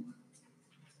on.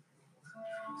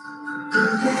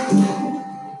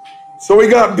 So we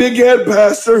got Big Head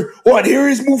Pastor. What, here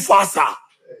is Mufasa.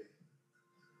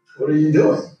 What are you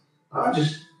doing?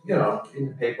 Just, reading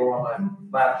the paper while my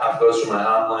laptop goes for my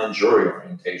online jury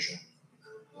orientation.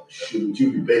 Shouldn't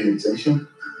you be paying attention?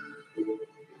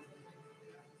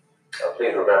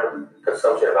 Please remember,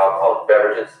 consumption of alcoholic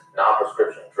beverages,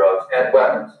 non-prescription drugs, and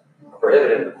weapons are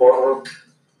prohibited in the courtroom.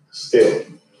 Still,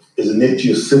 isn't it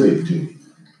your civic duty?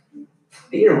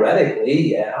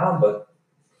 Theoretically, yeah, but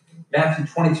Matthew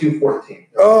 22:14.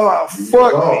 Oh,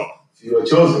 fuck me. You are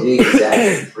chosen.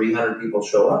 Exactly. 300 people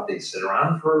show up. They sit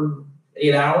around for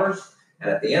 8 hours, and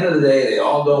at the end of the day, they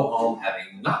all go home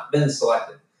having not been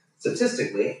selected.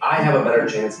 Statistically, I have a better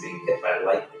chance of being hit by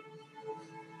lightning.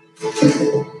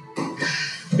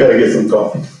 Gotta get some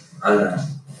coffee. I know.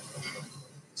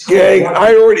 Gang,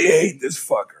 I already hate this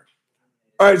fucker.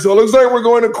 All right, so it looks like we're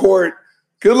going to court.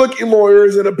 Good-looking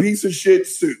lawyers in a piece of shit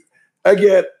suit.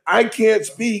 Again, I can't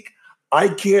speak. I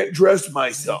can't dress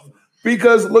myself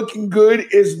because looking good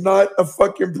is not a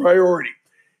fucking priority.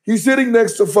 He's sitting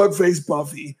next to fuckface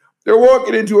Buffy. They're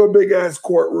walking into a big-ass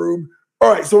courtroom.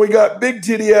 All right, so we got big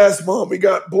titty-ass mom. We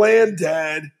got bland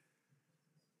dad.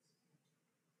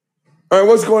 All right,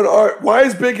 what's going on? All right, why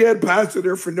is Big Head Pastor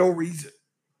there for no reason?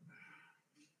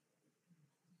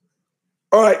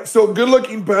 All right, so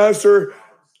good-looking pastor,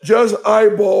 just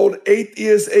eyeballed,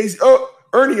 atheist,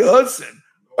 Ernie Hudson.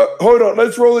 Hold on,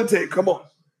 let's roll the tape. Come on.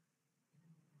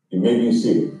 You may be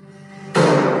seated.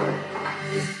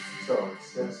 So it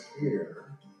says here,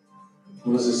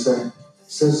 what does it say? It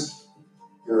says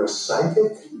you're a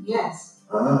psychic? Yes.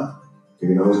 Do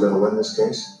you know who's going to win this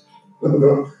case? No,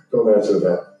 don't answer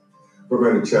that. We're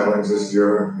going to challenge this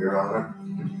juror, Your Honor.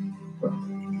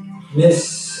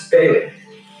 Miss Bailey.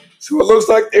 So it looks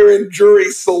like they're in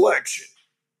jury selection.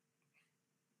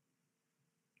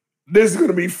 This is going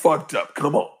to be fucked up.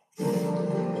 Come on.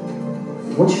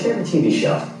 What's your favorite TV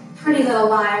show? Pretty Little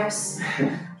Liars.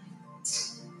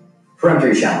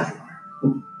 Peremptory challenge.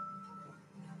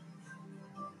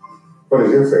 What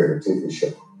is your favorite TV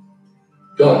show?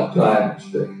 Duck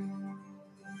Dynasty.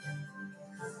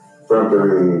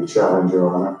 Peremptory challenge,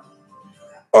 Your Honor.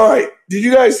 All right, did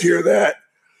you guys hear that?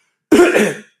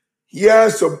 Yeah,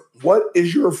 so what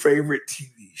is your favorite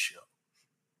TV show?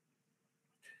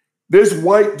 This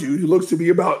white dude who looks to be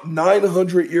about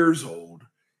 900 years old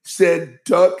said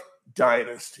Duck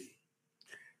Dynasty.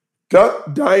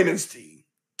 Duck Dynasty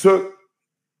they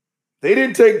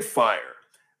didn't take fire.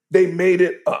 They made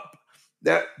it up.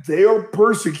 That they are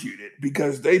persecuted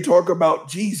because they talk about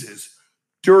Jesus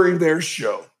during their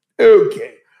show.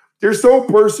 Okay. They're so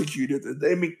persecuted that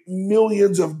they make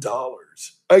millions of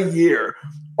dollars a year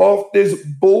off this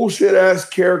bullshit ass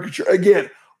caricature.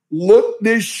 Again, look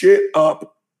this shit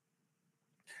up.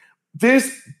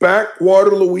 This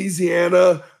backwater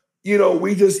Louisiana,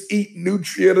 we just eat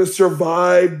nutria to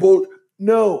survive.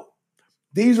 No,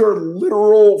 these are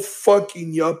literal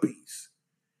fucking yuppies.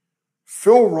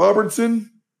 Phil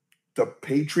Robertson, the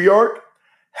patriarch,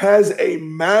 has a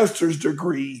master's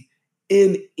degree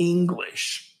in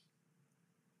English.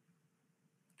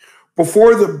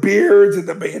 Before the beards and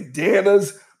the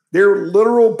bandanas, there are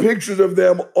literal pictures of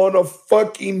them on a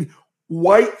fucking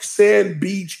white sand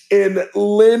beach in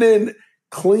linen,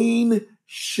 clean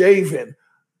shaven.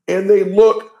 And they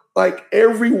look like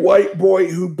every white boy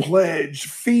who pledged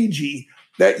Fiji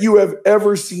that you have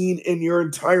ever seen in your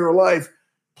entire life.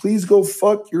 Please go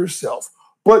fuck yourself.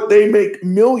 But they make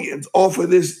millions off of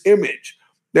this image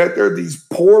that they're these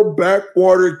poor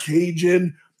backwater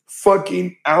Cajun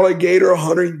fucking alligator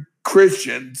hunting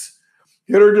Christians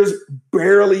that are just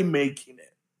barely making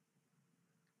it.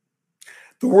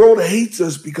 The world hates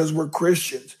us because we're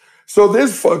Christians. So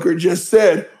this fucker just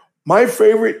said, my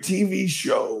favorite TV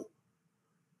show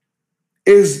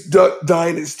is Duck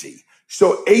Dynasty.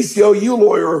 So ACLU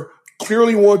lawyer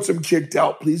clearly wants him kicked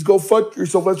out. Please go fuck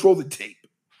yourself. Let's roll the tape.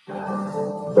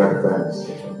 Duck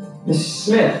Dynasty. Miss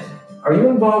Smith, are you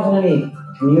involved in any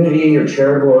community or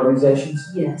charitable organizations?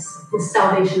 Yes, the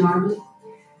Salvation Army.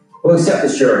 We'll accept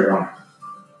this jury, Your Honor.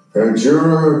 And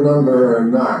juror number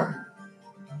 9.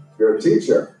 You're a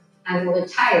teacher. I'm a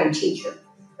retired teacher.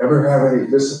 Ever have any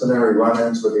disciplinary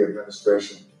run-ins with the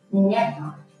administration?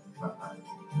 Never.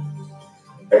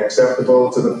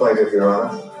 Acceptable to the plaintiff, Your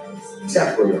Honor?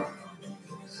 Acceptable, Your Honor.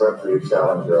 Peremptory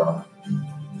challenge, Your Honor.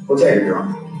 We'll take it, Your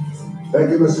Honor.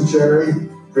 Thank you, Mr. Cherry.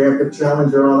 preemptive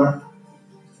challenge, Your Honor?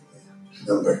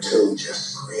 Number 2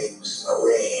 just screams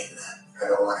Marine. I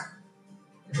don't want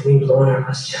it. We lawyer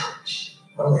must challenge.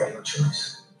 Well, we have no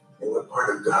choice. And what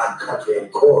part of God, country,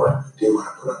 and core do you want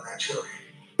to put on that jury?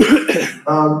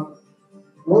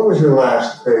 What was your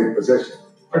last paid position?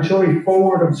 Artillery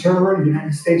forward observer,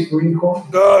 United States Marine Corps.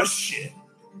 Oh, shit.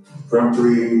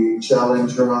 Peremptory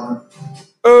challenge, Your Honor?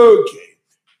 Okay.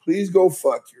 Please go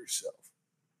fuck yourself.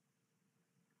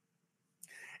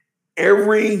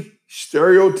 Every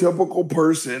stereotypical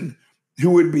person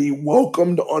who would be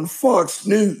welcomed on Fox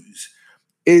News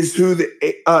is who the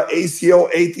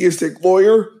ACL atheistic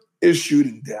lawyer is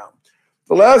shooting down.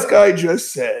 The last guy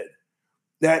just said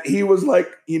that he was like,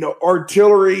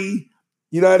 artillery,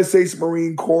 United States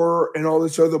Marine Corps, and all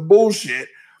this other bullshit.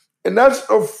 And that's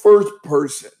the first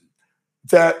person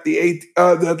that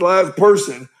that last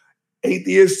person,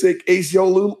 atheistic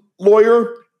ACL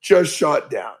lawyer, just shot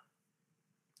down.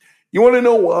 You want to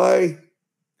know why?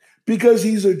 Because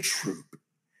he's a troop.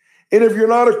 And if you're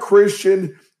not a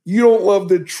Christian, you don't love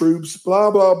the troops, blah,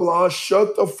 blah, blah.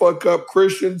 Shut the fuck up,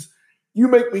 Christians. You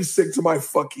make me sick to my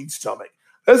fucking stomach.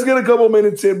 Let's get a couple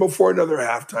minutes in before another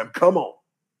halftime. Come on.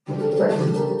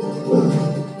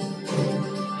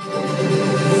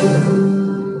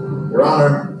 Your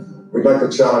Honor, we'd like to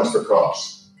challenge for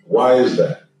cause. Why is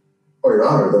that? Oh, Your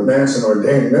Honor, the Manson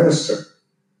ordained minister.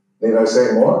 Need I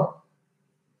say more?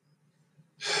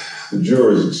 The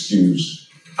juror is excused.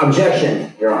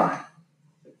 Objection, Your Honor.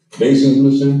 Basin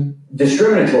listen?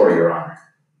 Discriminatory, Your Honor.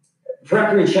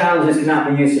 Peremptory challenges cannot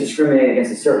be used to discriminate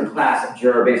against a certain class of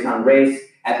juror based on race,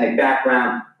 ethnic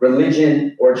background,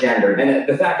 religion, or gender. And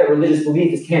the fact that religious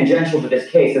belief is tangential to this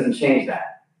case doesn't change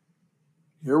that.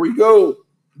 Here we go.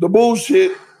 The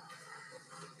bullshit.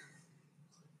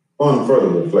 On further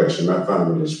reflection, I find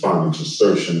the respondent's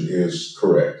assertion is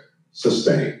correct.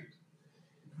 Sustained.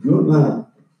 You're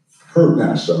not her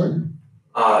pastor,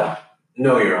 are you?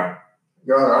 No, Your Honor.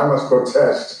 Your Honor, I must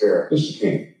protest here. Mr.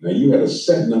 King, now you had a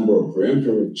set number of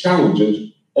peremptory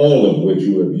challenges, all of which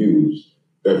you have used.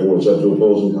 Therefore, it's up to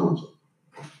opposing counsel.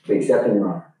 We accept them, Your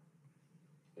Honor.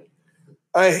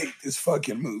 I hate this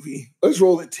fucking movie. Let's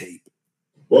roll the tape.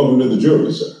 Welcome to the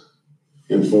jury, sir.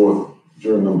 Henceforth,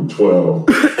 juror number 12.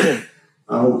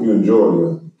 I hope you enjoy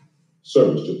your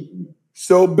service to the community.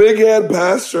 So, Big Head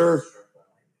Pastor,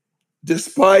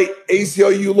 despite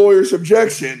ACLU lawyer's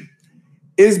objection,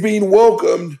 is being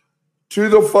welcomed to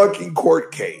the fucking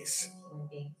court case.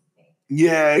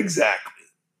 Yeah, exactly.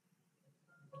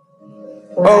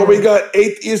 Oh, we got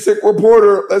atheistic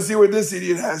reporter. Let's see what this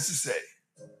idiot has to say.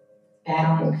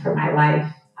 Battling for my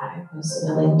life, I was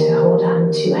willing to hold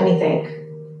on to anything,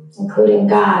 including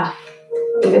God,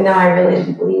 even though I really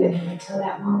didn't believe in him until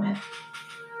that moment.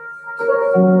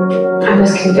 I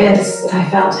was convinced that I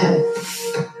felt him.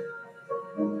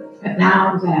 But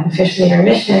now that I'm officially in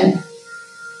remission,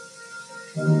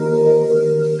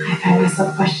 I find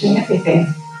myself questioning everything.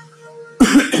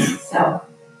 So,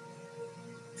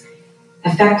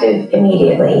 effective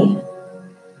immediately,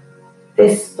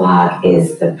 this blog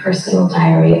is the personal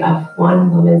diary of one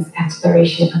woman's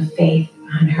exploration of faith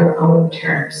on her own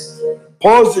terms.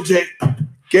 Pause the tape.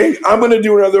 Gang, I'm going to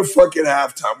do another fucking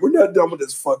halftime. We're not done with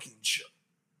this fucking show.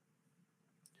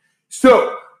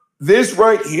 So, this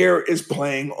right here is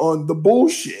playing on the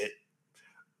bullshit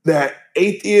that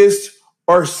atheists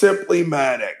are simply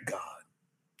mad at God.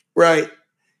 Right?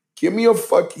 Give me a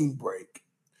fucking break.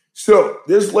 So,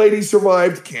 this lady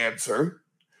survived cancer.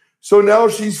 So now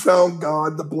she's found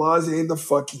God, the blase, and the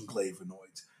fucking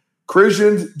flavonoids.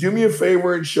 Christians, do me a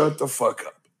favor and shut the fuck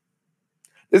up.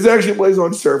 This actually plays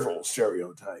on several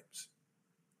stereotypes.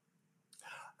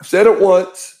 I've said it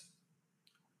once.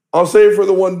 I'll say it for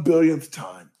the 1 billionth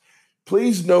time.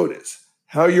 Please notice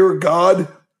how your God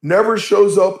never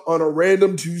shows up on a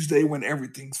random Tuesday when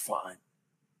everything's fine.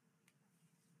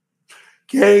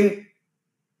 Gang,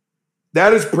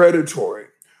 that is predatory.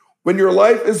 When your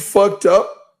life is fucked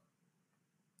up,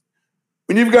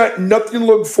 when you've got nothing to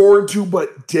look forward to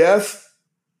but death,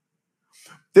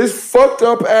 this fucked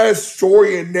up ass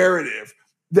story and narrative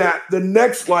that the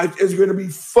next life is going to be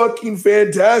fucking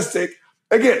fantastic.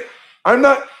 Again, I'm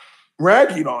not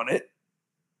ragging on it.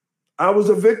 I was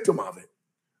a victim of it.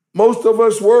 Most of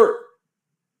us were.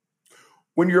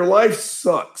 When your life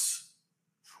sucks,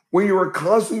 when you are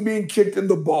constantly being kicked in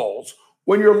the balls,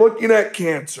 when you're looking at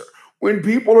cancer, when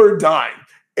people are dying,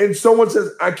 and someone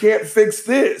says, I can't fix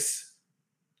this.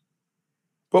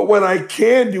 But what I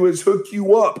can do is hook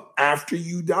you up after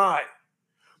you die.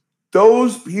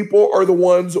 Those people are the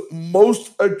ones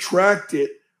most attracted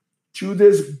to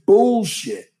this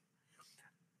bullshit.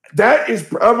 That is,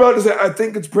 I'm about to say, I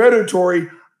think it's predatory.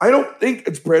 I don't think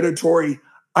it's predatory.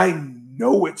 I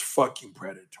know it's fucking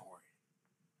predatory.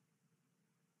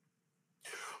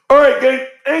 All right, gang.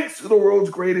 Thanks to the world's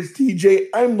greatest TJ.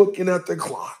 I'm looking at the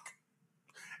clock.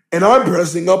 And I'm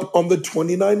pressing up on the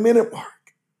 29-minute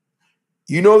mark.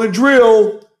 You know the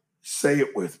drill. Say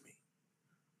it with me.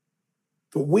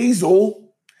 The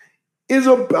weasel is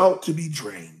about to be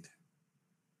drained.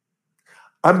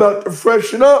 I'm about to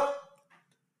freshen up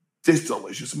this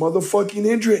delicious motherfucking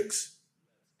Hendrix.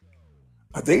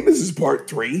 I think this is part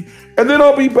 3. And then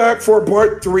I'll be back for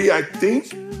part 3, I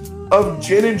think, of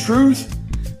Gin and Truth.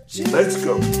 Let's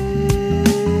go.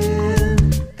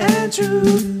 And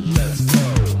Truth. Let's go.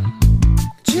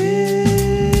 Gin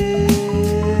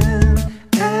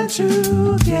and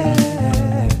Truth,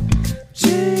 yeah.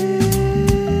 Gin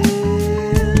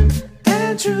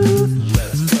and Truth.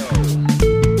 Let's go.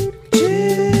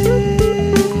 Gin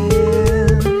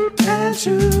and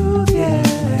Truth, yeah.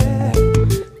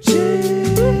 Gin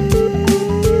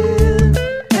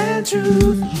and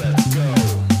Truth. Let's go.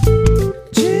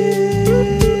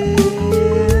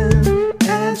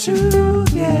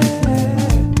 Truth, yeah.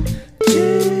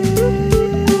 Gin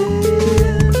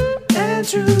and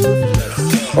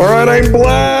Truth. All right, I'm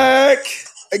Black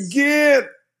again.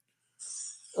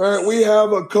 All right, we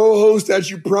have a co-host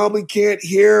that you probably can't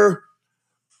hear.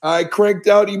 I cranked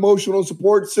out emotional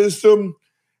support system.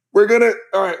 We're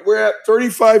at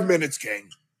 35 minutes, gang.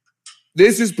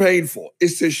 This is painful.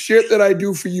 It's the shit that I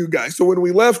do for you guys. So when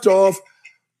we left off,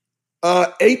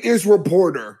 Atheist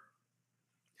Reporter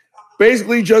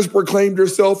basically just proclaimed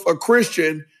herself a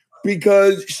Christian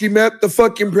because she met the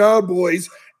fucking Proud Boys,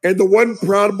 and the one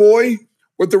Proud Boy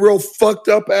with the real fucked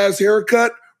up ass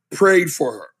haircut prayed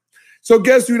for her. So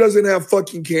guess who doesn't have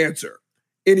fucking cancer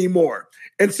anymore?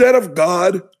 Instead of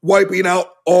God wiping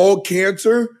out all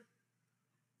cancer,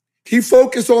 he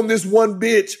focused on this one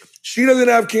bitch. She doesn't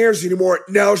have cancer anymore.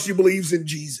 Now she believes in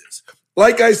Jesus.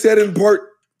 Like I said in part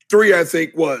 3, I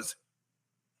think was,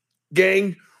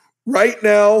 gang, right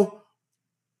now,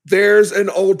 there's an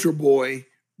altar boy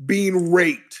being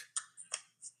raped.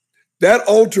 That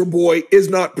altar boy is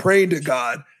not praying to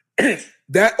God.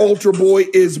 That altar boy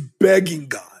is begging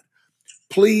God,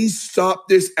 please stop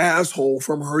this asshole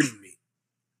from hurting me.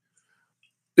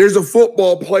 There's a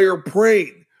football player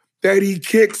praying that he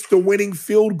kicks the winning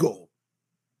field goal.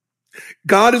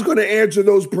 God is going to answer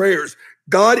those prayers.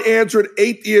 God answered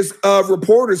Atheist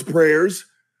Reporter's prayers,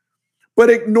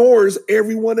 but ignores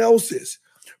everyone else's.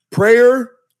 Prayer,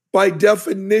 by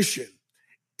definition,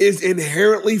 is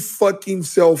inherently fucking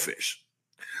selfish.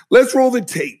 Let's roll the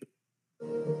tape.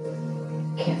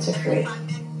 Cancer-free.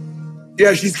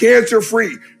 Yeah, she's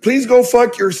cancer-free. Please go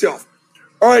fuck yourself.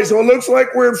 All right, so it looks like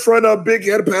we're in front of Big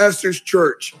Head Pastor's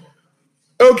church.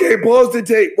 Okay, pause the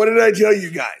tape. What did I tell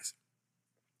you guys?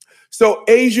 So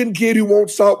Asian kid who won't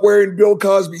stop wearing Bill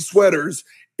Cosby sweaters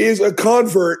is a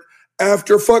convert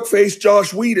after fuckface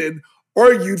Josh Whedon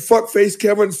argued fuckface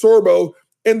Kevin Sorbo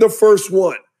in the first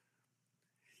one.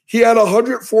 He had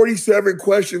 147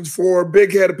 questions for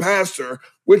Big Head Pastor,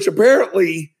 which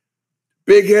apparently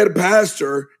Big Head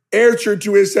Pastor answered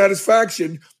to his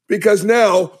satisfaction, because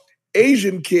now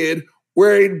Asian kid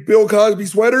wearing Bill Cosby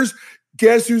sweaters,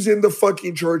 guess who's in the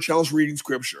fucking church house reading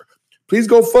scripture? Please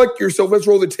go fuck yourself. Let's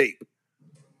roll the tape.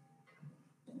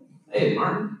 Hey,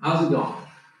 Martin, how's it going?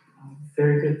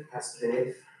 Very good, Pastor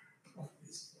Dave.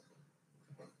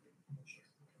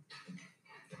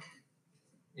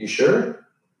 You sure?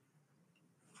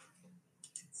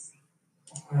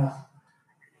 Well,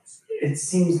 it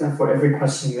seems that for every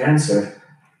question you answer,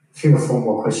 3 or 4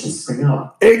 more questions spring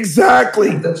up.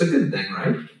 Exactly. That's a good thing,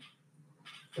 right?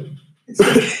 It's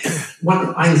like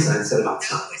what Einstein said about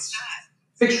science.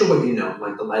 Picture what you know,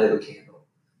 like the light of a candle.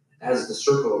 As the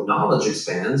circle of knowledge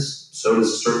expands, so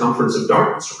does the circumference of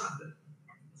darkness around it.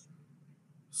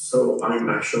 So I'm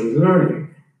actually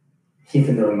learning,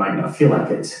 even though it might not feel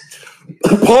like it.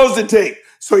 Pause the tape.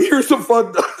 So here's the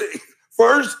fucked up thing.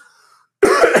 First,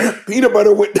 peanut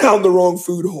butter went down the wrong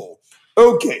food hole.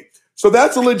 Okay, so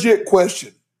that's a legit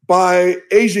question by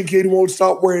Asian kid who won't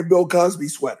stop wearing Bill Cosby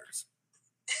sweaters.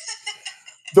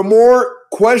 The more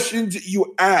questions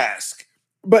you ask,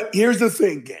 but here's the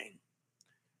thing, gang.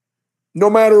 No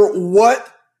matter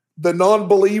what the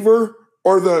non-believer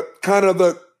or the kind of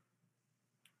the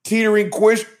teetering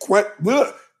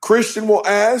Christian will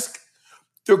ask,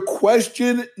 the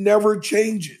question never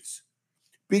changes.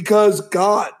 Because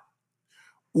God,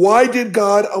 why did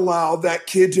God allow that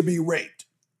kid to be raped?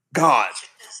 God.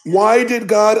 Why did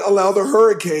God allow the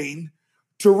hurricane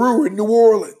to ruin New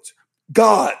Orleans?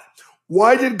 God.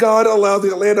 Why did God allow the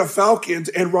Atlanta Falcons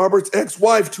and Robert's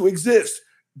ex-wife to exist?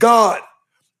 God.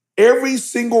 Every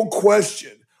single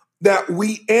question that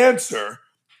we answer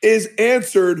is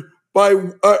answered by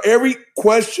every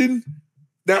question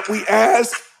that we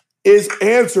ask is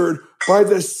answered by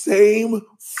the same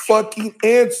fucking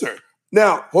answer.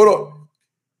 Now, hold on.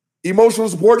 Emotional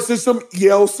support system,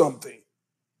 yell something.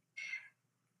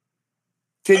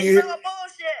 Can you hear?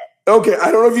 Okay,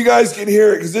 I don't know if you guys can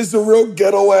hear it because this is a real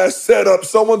ghetto ass setup.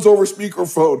 Someone's over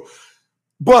speakerphone.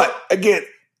 But again,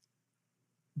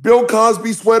 Bill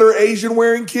Cosby sweater, Asian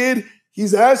wearing kid,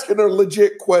 he's asking a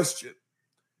legit question.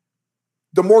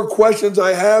 The more questions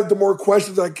I have, the more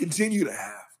questions I continue to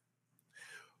have.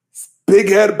 Big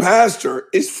head pastor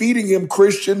is feeding him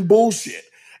Christian bullshit.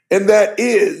 And that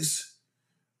is,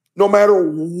 no matter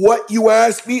what you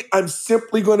ask me, I'm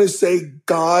simply going to say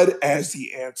God as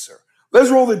the answer. Let's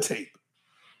roll the tape.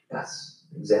 Yes,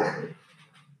 exactly.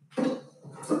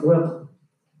 Well,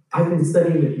 I've been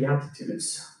studying the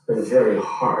Beatitudes. They're very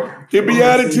hard. The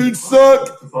Beatitudes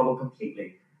suck. To follow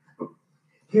completely.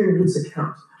 Here in Luke's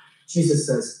account, Jesus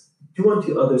says, "Do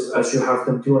unto others as you have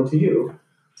them do unto you."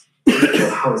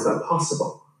 Well, how is that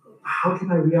possible? How can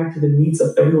I react to the needs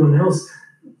of everyone else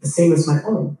the same as my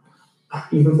own,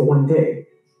 even for one day,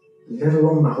 let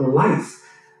alone my whole life?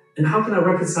 And how can I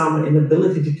reconcile my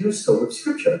inability to do so with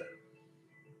Scripture?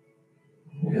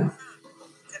 Yeah.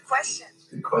 Good question.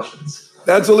 Good questions.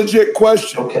 That's a legit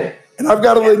question. Okay. And I've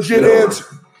got a legit answer.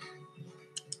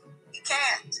 You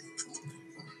can't.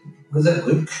 Was that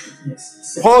Luke?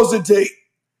 Yes. Pause the tape.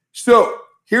 So,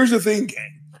 here's the thing,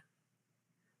 gang.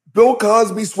 Bill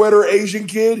Cosby sweater Asian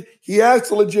kid, he asked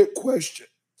a legit question.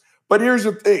 But here's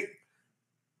the thing.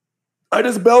 I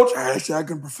just belch,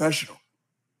 hashtag unprofessional.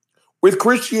 With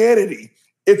Christianity,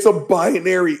 it's a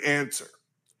binary answer.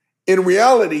 In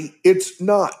reality, it's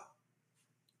not.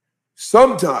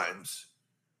 Sometimes,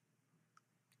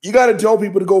 you got to tell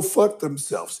people to go fuck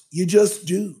themselves. You just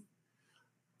do.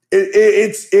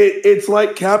 It's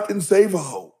like Captain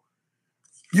Save-A-Ho.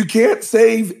 You can't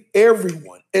save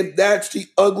everyone. And that's the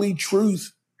ugly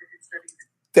truth.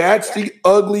 That's the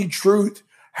ugly truth.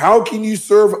 How can you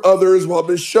serve others while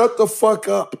just shut the fuck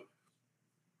up?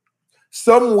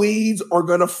 Some weeds are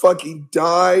going to fucking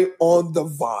die on the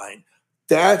vine.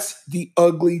 That's the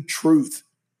ugly truth.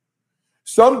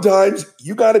 Sometimes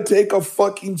you got to take a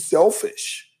fucking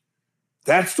selfish.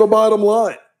 That's the bottom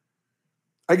line.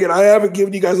 Again, I haven't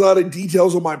given you guys a lot of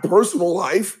details on my personal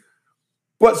life,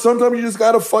 but sometimes you just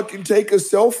got to fucking take a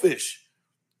selfish.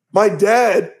 My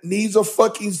dad needs a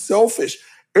fucking selfish.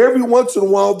 Every once in a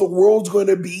while, the world's going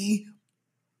to be,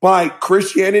 by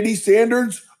Christianity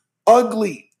standards,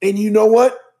 ugly. And you know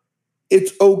what?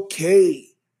 It's okay.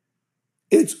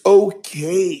 It's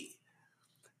okay.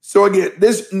 So again,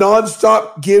 this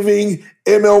nonstop giving,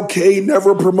 MLK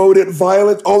never promoted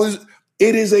violence, all this,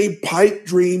 it is a pipe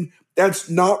dream. That's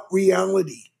not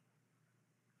reality.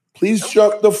 Please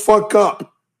shut the fuck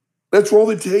up. Let's roll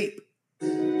the tape.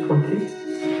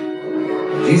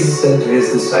 Jesus said to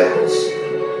his disciples,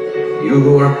 "You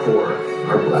who are poor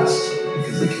are blessed,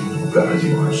 because the kingdom of God is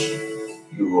yours.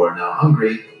 You who are now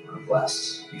hungry are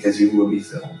blessed, because you will be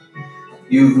filled.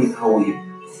 You who now weep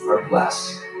are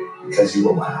blessed, because you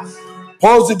will laugh."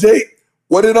 Pause the tape.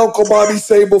 What did Uncle Bobby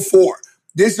say before?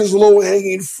 This is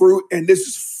low-hanging fruit, and this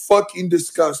is fucking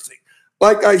disgusting.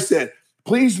 Like I said,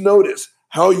 please notice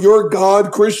how your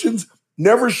God, Christians,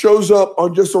 never shows up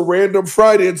on just a random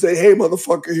Friday and say, "Hey,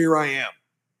 motherfucker, here I am."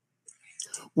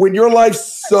 When your life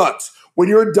sucks, when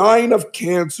you're dying of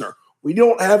cancer, when you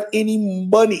don't have any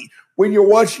money, when you're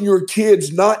watching your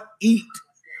kids not eat,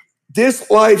 this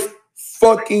life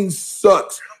fucking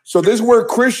sucks. So this is where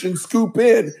Christians scoop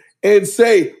in and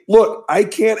say, look, I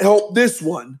can't help this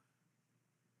one,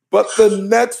 but the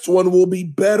next one will be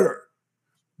better.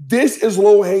 This is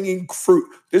low-hanging fruit.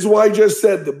 This is why I just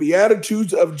said the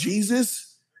Beatitudes of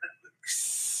Jesus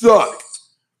suck,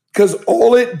 because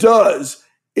all it does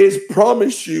is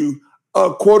promise you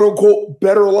a quote-unquote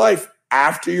better life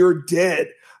after you're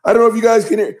dead. I don't know if you guys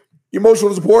can hear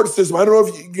emotional support system. I don't know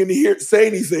if you can say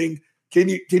anything. Can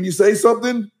you say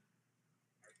something?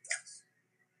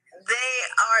 They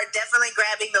are definitely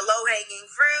grabbing the low-hanging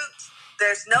fruit.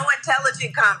 There's no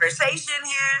intelligent conversation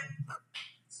here.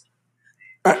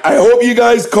 I hope you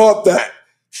guys caught that.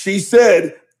 She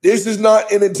said, this is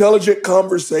not an intelligent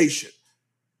conversation.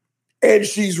 And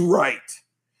she's right.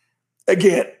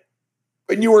 Again,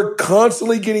 when you are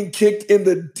constantly getting kicked in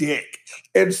the dick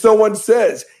and someone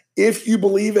says, if you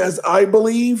believe as I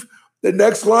believe, the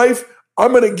next life,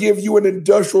 I'm going to give you an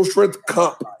industrial strength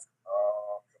cup.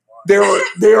 They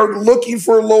are looking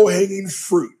for low-hanging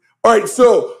fruit. All right,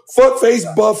 so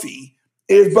fuckface Buffy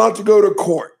is about to go to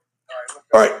court.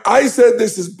 All right, I said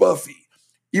this is Buffy.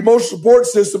 Emotional support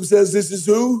system says this is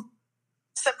who?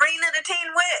 Sabrina the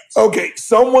Teen Witch. Okay,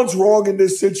 someone's wrong in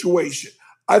this situation.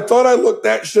 I thought I looked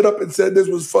that shit up and said this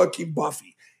was fucking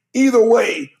Buffy. Either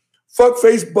way,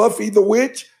 fuckface Buffy the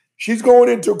Witch, she's going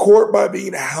into court by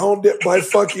being hounded by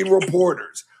fucking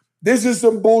reporters. This is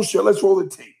some bullshit. Let's roll the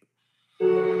tape.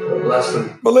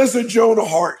 Melissa Joan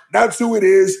Hart. That's who it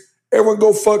is. Everyone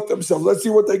go fuck themselves. Let's see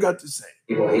what they got to say.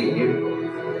 People hate you,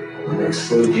 and they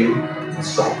exclude you,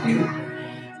 insult you,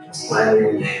 and slander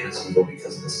your name as evil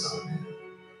because of this stuff.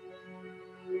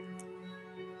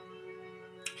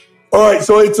 All right,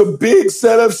 so it's a big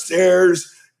set of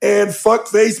stairs, and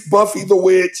fuckface Buffy the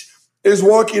Witch is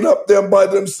walking up them by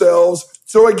themselves.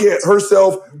 So again,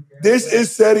 herself, this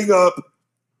is setting up.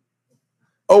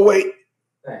 Oh, wait.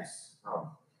 Thanks.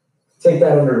 Take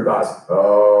that under advisement.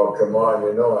 Oh, come on,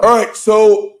 you know it. All right,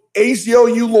 so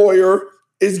ACLU lawyer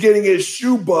is getting his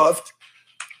shoe buffed,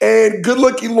 and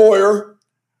good-looking lawyer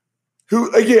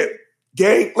who, again,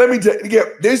 gang, let me tell you, again,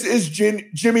 this is Jimmy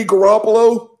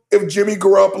Garoppolo if Jimmy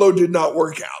Garoppolo did not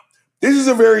work out. This is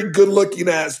a very good-looking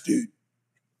ass dude.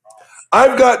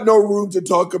 I've got no room to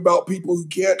talk about people who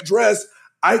can't dress.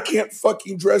 I can't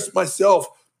fucking dress myself.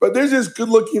 But there's this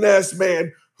good-looking ass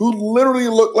man who literally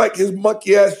looked like his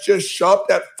monkey ass just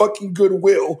shopped at fucking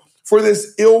Goodwill for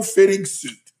this ill-fitting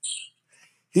suit.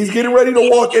 He's getting ready to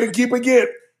walk in and keep again.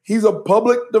 He's a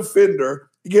public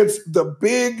defender against the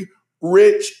big,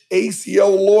 rich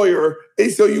ACLU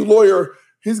lawyer.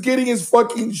 He's getting his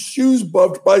fucking shoes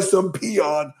buffed by some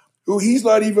peon who he's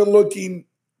not even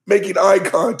making eye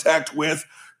contact with.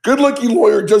 Good-looking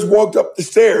lawyer just walked up the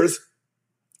stairs.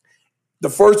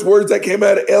 The first words that came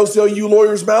out of ACLU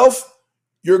lawyer's mouth,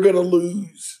 you're going to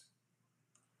lose.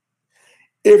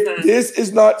 If this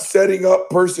is not setting up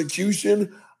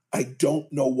persecution, I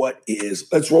don't know what is.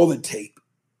 Let's roll the tape.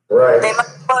 Right.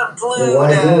 Why do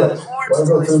it? Why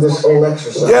go through this whole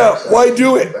exercise? Yeah, why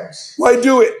do it? Why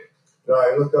do it? No,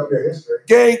 I looked up your history.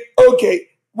 Gang, okay,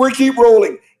 we keep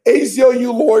rolling.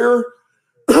 ACLU lawyer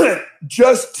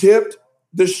just tipped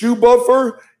the shoe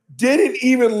buffer, didn't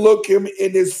even look him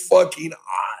in his fucking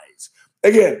eyes.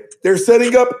 Again, they're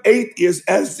setting up atheists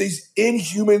as these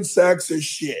inhuman sacks of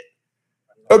shit.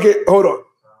 Okay, hold on.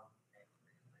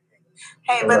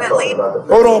 Hey, but at least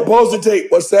Hold on, pause the tape.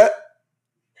 What's that?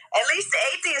 At least the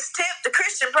atheist tipped. The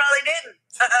Christian probably didn't.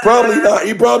 Probably not.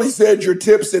 He probably said your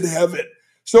tip's in heaven.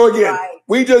 So again,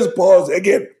 we just pause.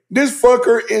 Again, this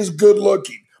fucker is good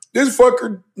looking. This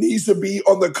fucker needs to be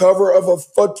on the cover of a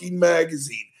fucking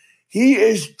magazine. He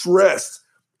is dressed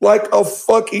like a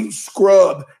fucking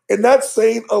scrub. And that's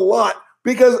saying a lot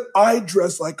because I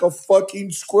dress like a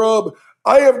fucking scrub.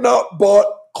 I have not bought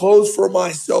clothes for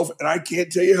myself, and I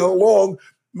can't tell you how long,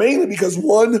 mainly because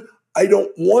one, I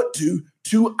don't want to.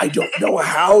 Two, I don't know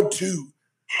how to.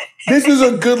 This is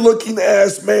a good-looking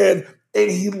ass man,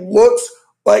 and he looks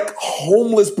like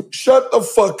homeless. Shut the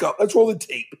fuck up. Let's roll the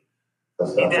tape.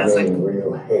 That's not really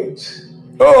real hate.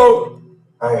 Oh.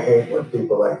 I hate when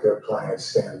people like your clients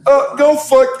stand for Go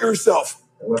fuck yourself.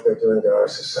 and what they're doing to our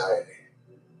society.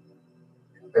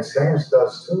 And Sanders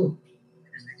does too.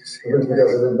 Even if he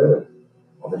doesn't admit it.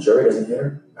 Well, the jury doesn't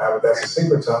hear. But that's a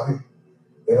secret, Tommy.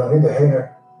 They don't need to hate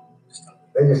her.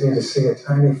 They just need to see a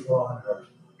tiny flaw in her.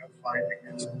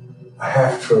 A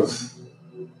half-truth.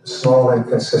 A small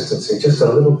inconsistency. Just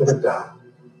a little bit of doubt.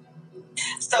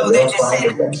 So they're just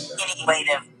saying any way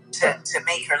to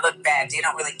make her look bad. They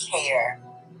don't really care.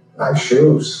 Nice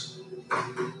shoes.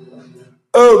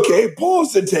 Okay,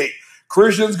 pause the tape.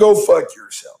 Christians, go fuck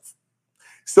yourself.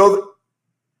 So the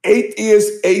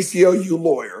atheist ACLU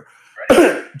lawyer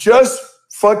just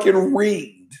fucking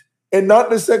reamed, and not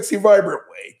in a sexy, vibrant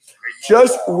way,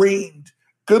 just reamed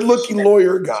good-looking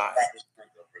lawyer guy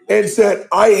and said,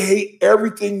 I hate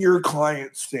everything your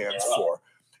client stands for.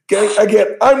 Okay,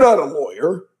 again, I'm not a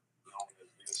lawyer,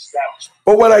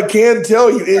 but what I can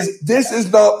tell you is this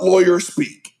is not lawyer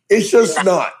speak. It's just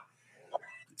not.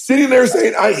 Sitting there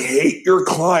saying, I hate your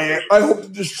client, I hope to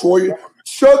destroy you.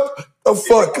 Shut the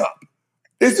fuck up.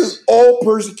 This is all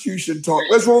persecution talk.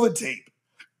 Let's roll the tape.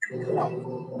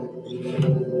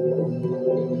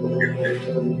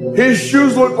 His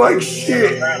shoes look like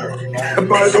shit,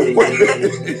 by the way.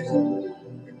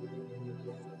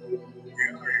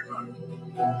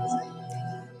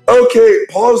 Okay,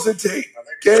 pause the tape.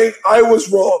 Gang, I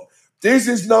was wrong. This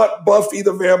is not Buffy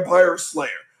the Vampire Slayer.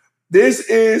 This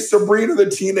is Sabrina the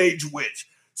Teenage Witch.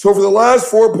 So for the last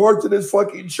 4 parts of this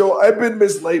fucking show, I've been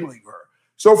mislabeling her.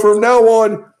 So from now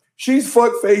on, she's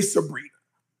fuckface Sabrina.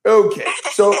 Okay,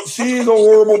 so she's a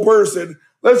horrible person.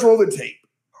 Let's roll the tape.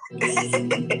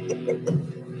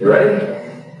 You ready?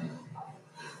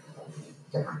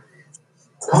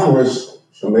 Congress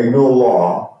shall make no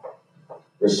law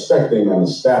respecting an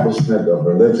establishment of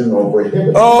religion or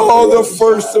prohibiting the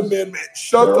First Amendment.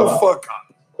 Shut the fuck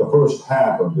up. The first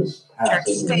half of this passage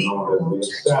is known as the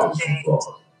Establishment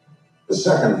Clause. The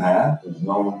second half is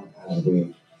known as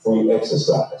the Free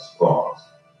Exercise Clause.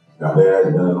 Now, there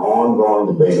has been an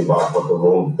ongoing debate about what the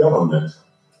role of government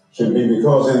should be,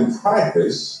 because in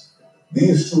practice,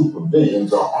 these two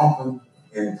provisions are often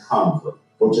in conflict,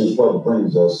 which is what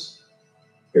brings us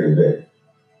here today.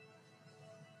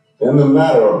 In the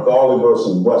matter of Gawley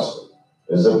versus Wesley,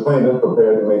 is the plaintiff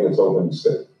prepared to make its opening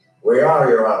statement? We are,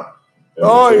 Your Honor.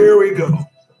 Oh, here we go.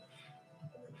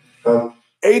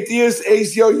 Atheist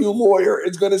ACLU lawyer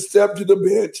is going to step to the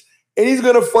bench and he's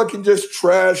going to fucking just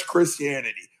trash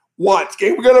Christianity. Watch.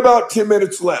 Okay, we got about 10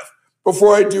 minutes left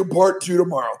before I do part 2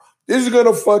 tomorrow. This is going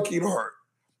to fucking hurt.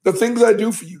 The things I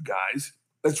do for you guys.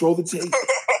 Let's roll the tape.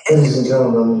 Ladies and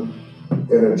gentlemen,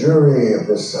 in a jury of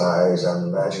this size, I'm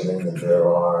imagining that there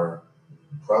are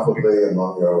probably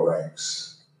among your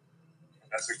ranks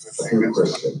a few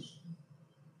Christians.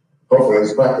 Hopefully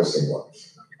he's practicing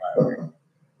ones.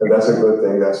 And that's a good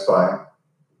thing, that's fine.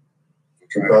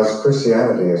 Because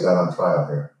Christianity is not on trial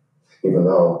here, even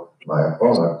though my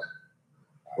opponent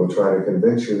will try to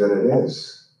convince you that it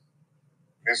is.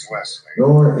 Miss Wesley.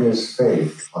 Nor is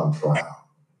faith on trial.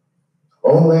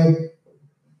 Only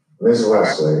Ms.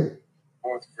 Wesley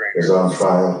is on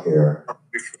trial here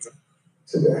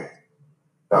today.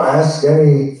 Now ask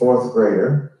any fourth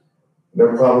grader,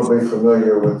 they're probably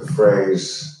familiar with the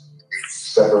phrase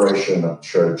separation of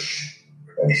church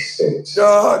and state.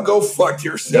 Go fuck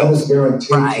yourself. That is guaranteed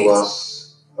to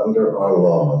us under our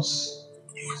laws.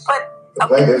 The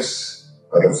plaintiffs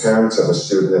are the parents of a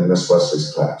student in Miss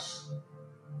Wesley's class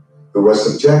who was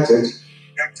subjected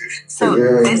to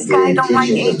hearing the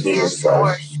teachings of Jesus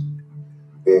Christ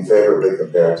being favorably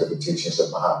compared to the teachings of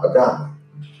Mahatma Gandhi.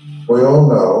 We all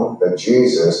know that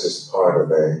Jesus is part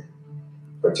of a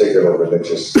particular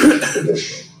religious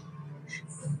tradition.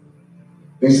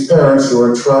 These parents who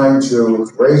are trying to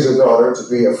raise a daughter to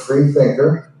be a free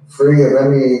thinker, free of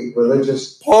any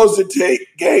religious... Pause the tape.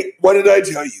 Okay, what did I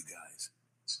tell you guys?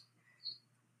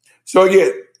 So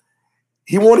again,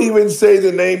 he won't even say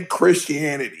the name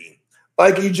Christianity,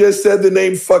 like he just said the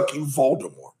name fucking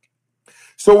Voldemort.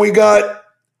 So we got,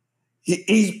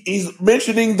 he's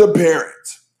mentioning the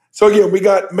parents. So again, we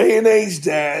got mayonnaise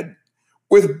dad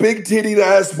with big titted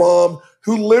ass mom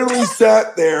who literally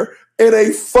sat there in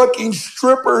a fucking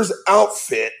stripper's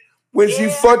outfit when she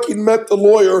fucking met the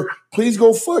lawyer. Please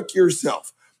go fuck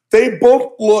yourself. They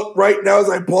both look right now, as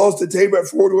I pause the tape at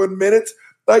 41 minutes,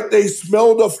 like they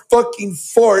smelled a fucking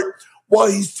fart while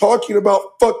he's talking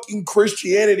about fucking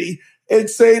Christianity and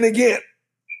saying again,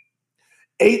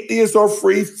 atheists are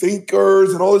free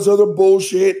thinkers and all this other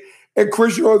bullshit, and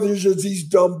Christians are just these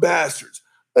dumb bastards.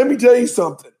 Let me tell you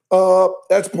something.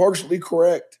 That's partially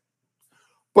correct.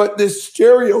 But this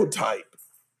stereotype,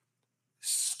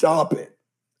 stop it.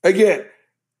 Again,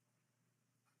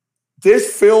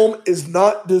 this film is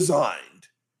not designed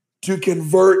to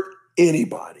convert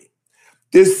anybody.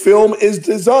 This film is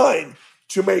designed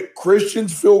to make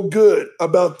Christians feel good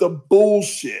about the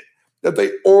bullshit that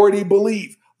they already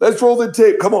believe. Let's roll the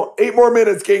tape. Come on, 8 more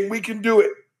minutes, King. We can do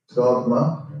it.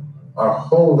 Dogma are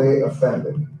wholly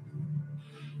offended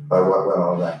by what went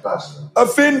on in that classroom.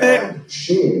 Offended. And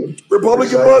she,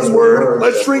 Republican buzzword.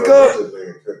 Let's shrink up.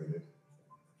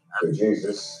 To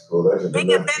Jesus, who allegedly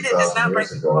lived 2,000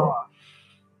 years ago,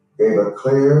 gave a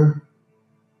clear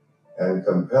and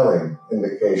compelling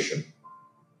indication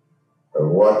of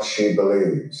what she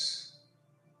believes,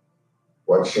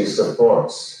 what she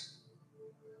supports,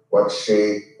 what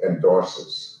she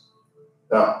endorses.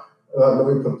 Now, let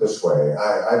me put it this way.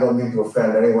 I don't mean to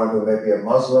offend anyone who may be a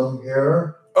Muslim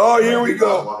here. Oh, here we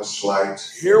go. I want to slight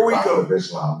here we go. Of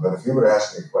Islam. But if you were to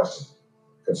ask me a question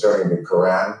concerning the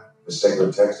Quran, the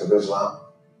sacred text of Islam,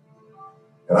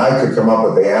 and I could come up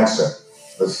with the answer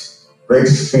with great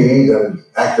speed and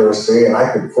accuracy, and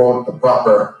I could quote the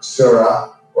proper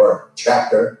surah or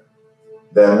chapter,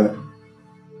 then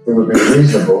it would be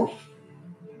reasonable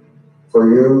for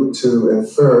you to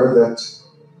infer that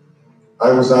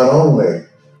I was not only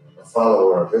a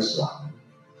follower of Islam,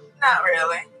 not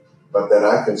really, but that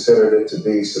I considered it to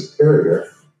be superior.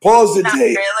 Pause the Not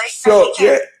tape. really. So,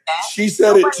 yeah, she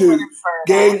said it too.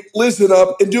 Gang, listen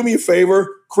up and do me a favor.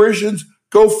 Christians,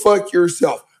 go fuck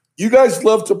yourself. You guys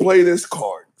love to play this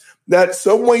card that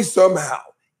some way, somehow,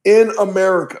 in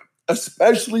America,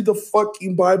 especially the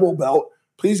fucking Bible Belt,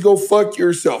 please go fuck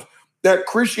yourself, that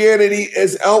Christianity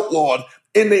is outlawed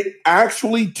and they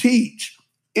actually teach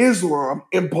Islam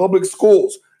in public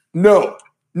schools. No,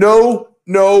 no,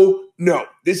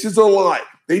 This is a lie.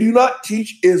 They do not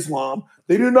teach Islam.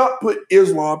 They do not put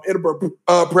Islam in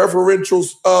a preferential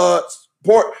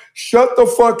support. Shut the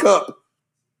fuck up.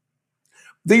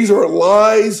 These are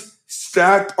lies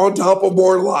stacked on top of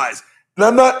more lies. And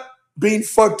I'm not being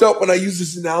fucked up when I use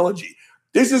this analogy.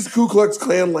 This is Ku Klux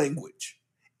Klan language.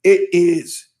 It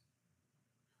is.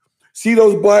 See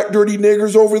those black dirty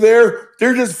niggers over there?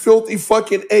 They're just filthy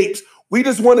fucking apes. We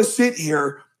just want to sit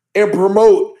here and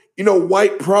promote,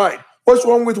 white pride. What's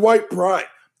wrong with white pride?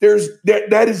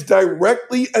 That is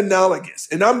directly analogous.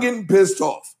 And I'm getting pissed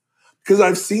off because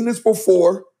I've seen this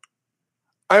before.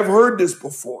 I've heard this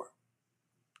before.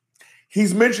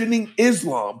 He's mentioning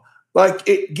Islam like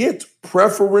it gets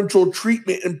preferential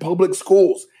treatment in public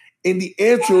schools. And the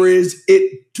answer is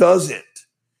it doesn't.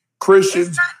 Christians.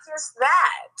 It's not just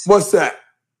that. What's that?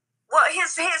 Well,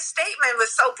 his statement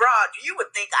was so broad, you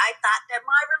would think I thought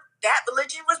that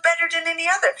religion was better than any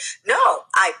other. No,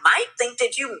 I might think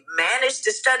that you managed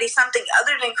to study something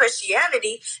other than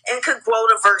Christianity and could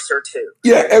quote a verse or two.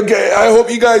 Yeah, okay. I hope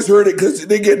you guys heard it because,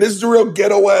 again, this is a real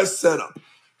ghetto-ass setup.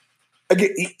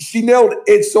 Again, she nailed it.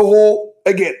 It's the whole,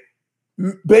 again,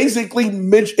 basically,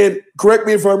 and correct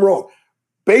me if I'm wrong,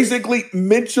 basically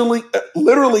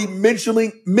literally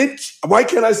mentioning, why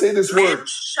can't I say this word?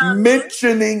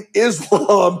 Mentioning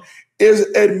Islam is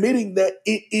admitting that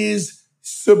it is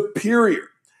superior.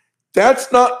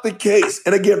 That's not the case.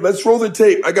 And again, let's roll the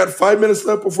tape. I got 5 minutes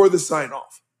left before the sign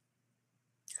off.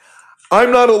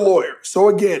 I'm not a lawyer. So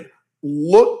again,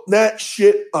 look that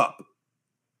shit up.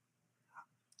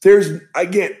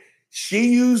 She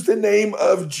used the name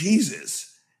of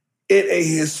Jesus in a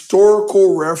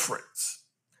historical reference.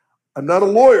 I'm not a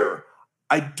lawyer.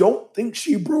 I don't think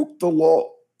she broke the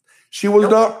law. She was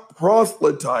not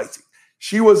proselytizing.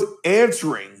 She was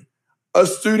answering a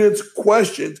student's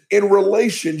questions in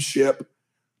relationship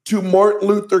to Martin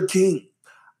Luther King.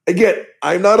 Again,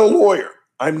 I'm not a lawyer.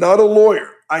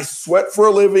 I sweat for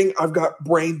a living. I've got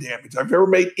brain damage. I've never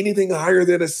made anything higher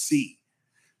than a C.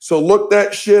 So look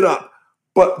that shit up.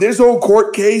 But this whole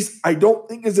court case, I don't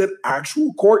think is an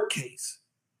actual court case.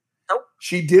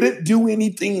 She didn't do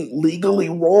anything legally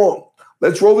wrong.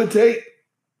 Let's roll the tape.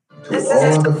 To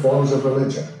all other forms of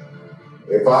religion.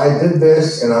 If I did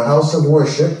this in a house of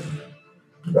worship,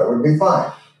 that would be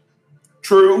fine.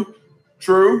 True.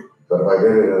 But if I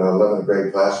did it in an 11th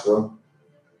grade classroom,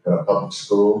 in a public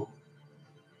school,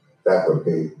 that would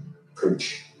be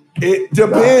preaching. It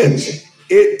depends.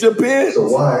 So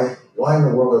why in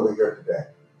the world are we here today?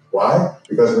 Why?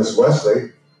 Because Miss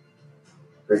Wesley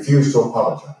refused to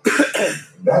apologize.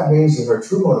 That means that her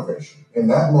true motivation in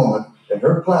that moment in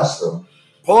her classroom.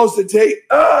 Pause the tape.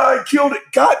 I killed it.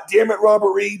 God damn it,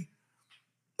 Robert Reed.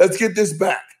 Let's get this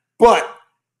back. But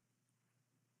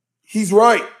he's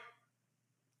right.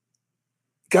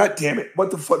 God damn it. What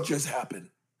the fuck just happened?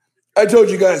 I told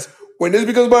you guys, when this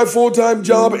becomes my full-time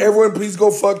job, everyone please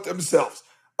go fuck themselves.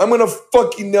 I'm going to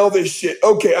fucking nail this shit.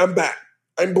 Okay, I'm back.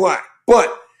 I'm black.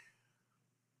 But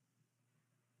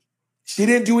she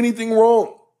didn't do anything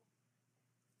wrong.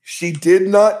 She did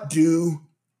not do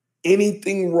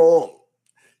anything wrong.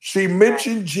 She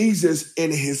mentioned Jesus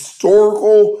in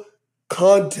historical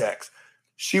context.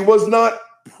 She was not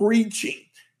preaching.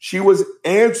 She was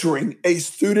answering a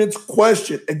student's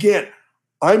question. Again,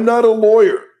 I'm not a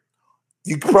lawyer.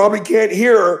 You probably can't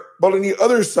hear her, but on the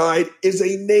other side is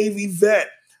a Navy vet.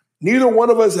 Neither one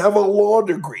of us have a law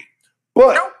degree.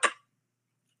 But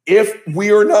if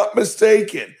we are not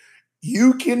mistaken,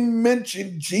 you can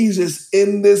mention Jesus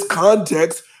in this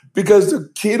context because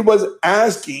the kid was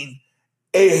asking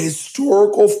a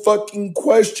historical fucking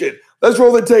question. Let's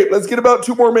roll the tape. Let's get about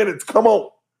 2 more minutes. Come on.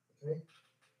 An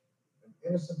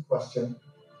innocent question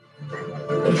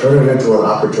and turn it into an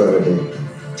opportunity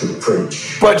to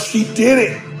preach. But she did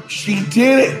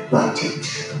it. Not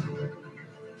teach.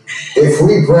 If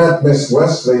we grant Miss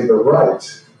Wesley the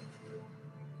right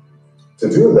to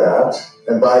do that,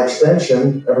 and by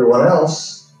extension, everyone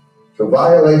else, to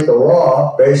violate the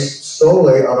law based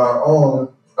solely on our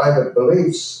own private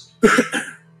beliefs,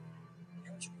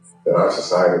 then our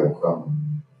society will crumble.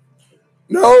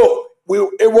 No,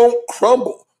 it won't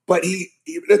crumble. But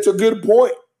that's a good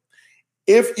point.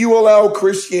 If you allow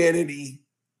Christianity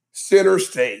center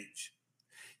stage,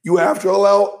 you have to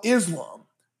allow Islam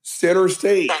center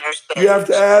stage. You have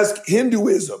to ask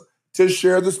Hinduism to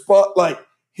share the spotlight.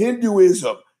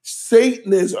 Hinduism,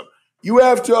 Satanism. You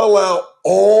have to allow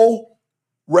all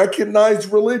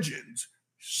recognized religions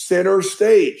center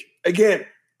stage. Again,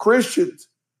 Christians,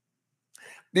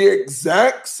 the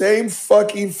exact same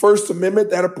fucking First Amendment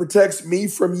that protects me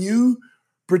from you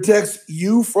protects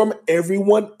you from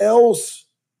everyone else.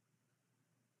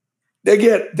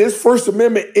 Again, this First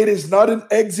Amendment, it is not an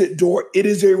exit door. It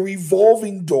is a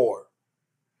revolving door.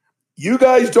 You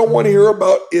guys don't want to hear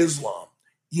about Islam.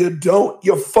 You don't.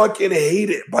 You fucking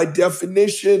hate it by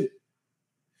definition.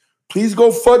 Please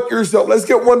go fuck yourself. Let's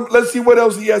see what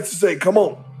else he has to say. Come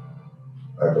on.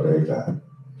 I believe that.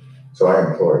 So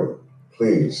I implore you,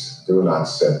 please do not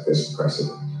set this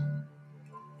precedent.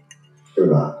 Do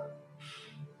not.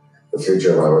 The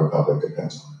future of our republic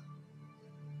depends on it.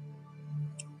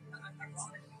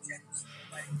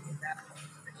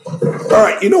 All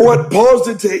right, you know what? Pause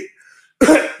the tape.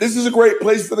 This is a great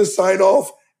place for the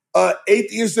sign-off.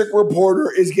 Atheistic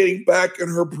reporter is getting back in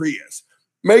her Prius.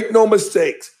 Make no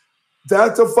mistakes.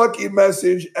 That's a fucking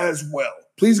message as well.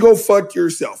 Please go fuck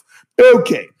yourself.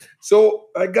 Okay, so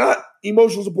I got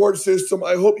emotional support system.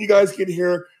 I hope you guys can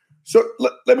hear. So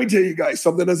let me tell you guys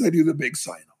something as I do the big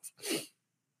sign-off.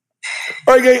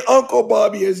 All right, gang, Uncle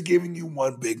Bobby has given you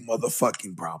one big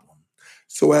motherfucking problem.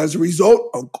 So as a result,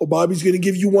 Uncle Bobby's going to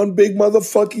give you one big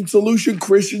motherfucking solution.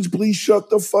 Christians, please shut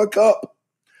the fuck up.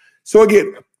 So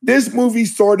again, this movie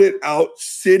started out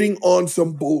sitting on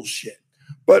some bullshit.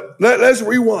 But let's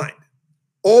rewind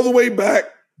all the way back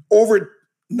over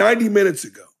 90 minutes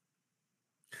ago.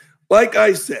 Like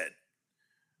I said,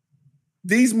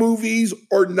 these movies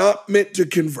are not meant to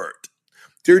convert.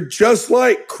 They're just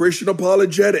like Christian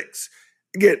apologetics.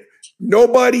 Again,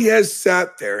 nobody has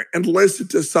sat there and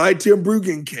listened to Cy Tim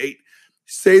Bruggencate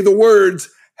say the words,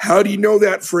 "How do you know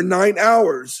that?" for 9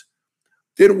 hours,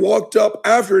 then walked up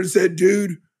after and said,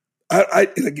 dude, I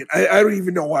don't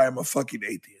even know why I'm a fucking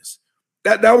atheist.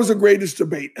 That was the greatest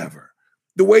debate ever.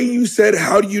 The way you said,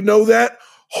 "How do you know that?"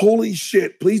 Holy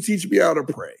shit, please teach me how to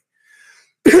pray.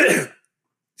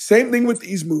 Same thing with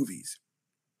these movies.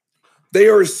 They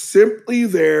are simply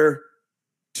there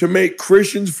to make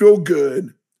Christians feel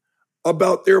good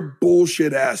about their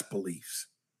bullshit ass beliefs.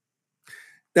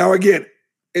 Now, again,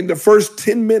 in the first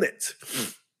 10 minutes,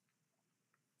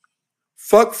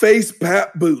 fuckface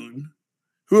Pat Boone,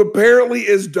 who apparently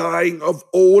is dying of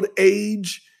old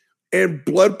age and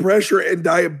blood pressure and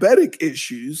diabetic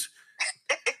issues,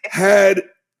 had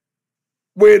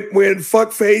when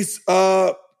fuckface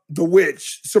the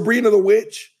witch, Sabrina the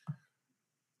witch,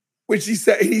 which he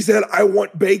said, "I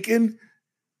want bacon."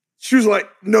 She was like,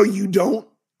 "No, you don't.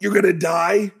 You're going to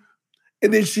die."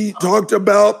 And then she talked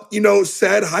about,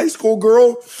 sad high school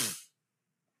girl.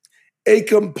 A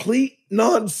complete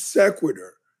non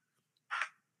sequitur.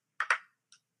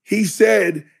 He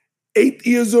said,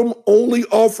 atheism only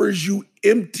offers you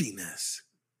emptiness.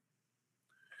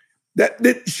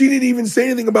 That she didn't even say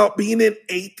anything about being an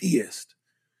atheist.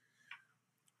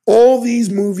 All these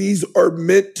movies are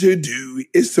meant to do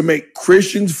is to make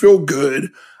Christians feel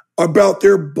good about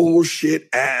their bullshit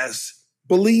ass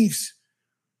beliefs.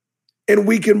 And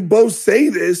we can both say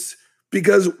this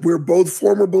because we're both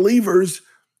former believers.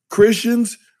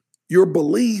 Christians, your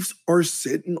beliefs are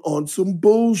sitting on some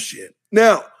bullshit.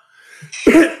 Now,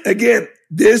 again,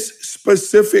 this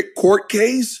specific court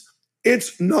case,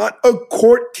 it's not a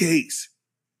court case.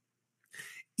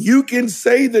 You can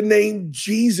say the name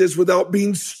Jesus without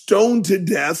being stoned to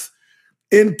death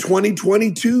in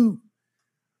 2022.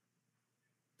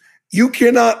 You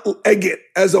cannot, again,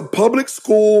 as a public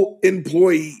school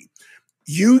employee,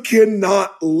 you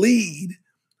cannot lead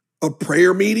a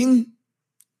prayer meeting,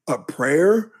 a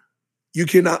prayer. You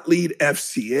cannot lead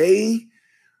FCA.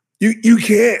 You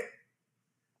can't.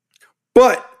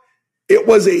 But it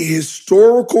was a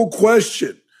historical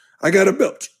question. I got to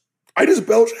belch. I just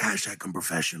belched. #I'm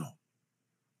professional.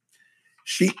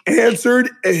 She answered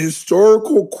a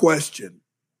historical question,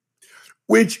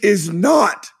 which is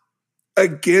not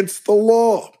against the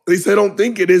law. At least I don't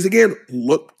think it is. Again,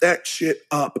 look that shit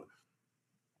up.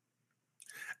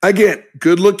 Again,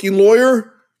 good-looking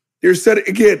lawyer. They said it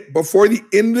again, before the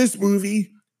end of this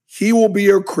movie, he will be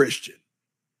a Christian.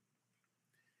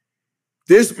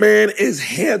 This man is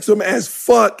handsome as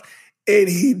fuck, and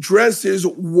he dresses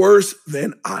worse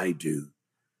than I do.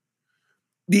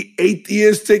 The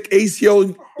atheistic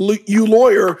ACLU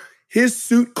lawyer, his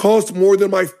suit costs more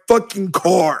than my fucking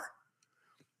car.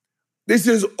 This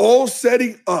is all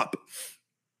setting up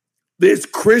this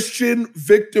Christian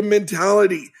victim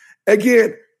mentality.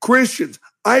 Again, Christians,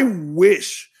 I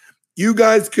wish you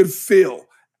guys could feel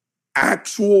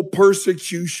actual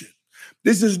persecution.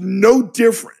 This is no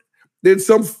different than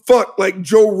some fuck like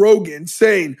Joe Rogan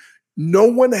saying, no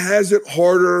one has it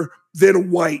harder than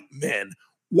white men.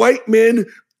 White men,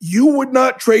 you would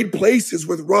not trade places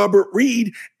with Robert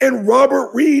Reed, and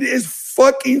Robert Reed is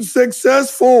fucking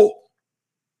successful.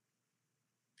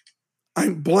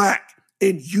 I'm black,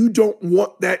 and you don't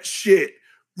want that shit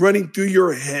running through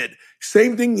your head.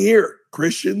 Same thing here,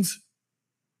 Christians.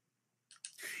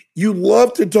 You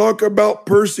love to talk about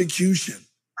persecution.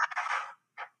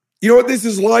 You know what this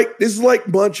is like? This is like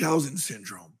Munchausen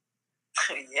syndrome.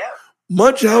 Yeah.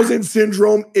 Munchausen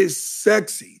syndrome is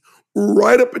sexy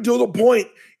right up until the point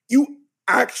you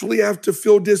actually have to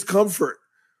feel discomfort.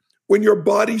 When your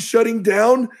body's shutting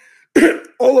down,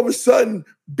 all of a sudden,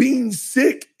 being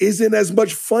sick isn't as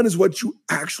much fun as what you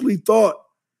actually thought.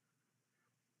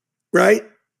 Right?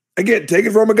 Again, take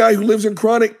it from a guy who lives in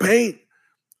chronic pain.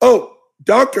 Oh,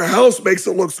 Dr. House makes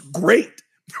it look great,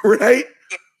 right?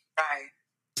 Right.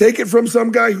 Take it from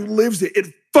some guy who lives it.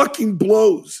 It fucking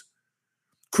blows.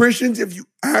 Christians, if you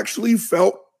actually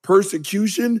felt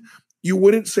persecution, you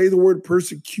wouldn't say the word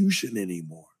persecution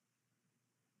anymore.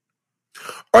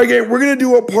 All right, gang, we're going to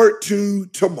do a part 2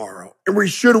 tomorrow, and we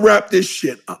should wrap this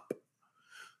shit up.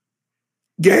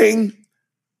 Gang,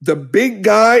 the big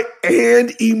guy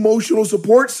and emotional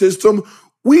support system,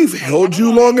 we've held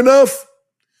you long enough.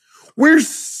 We're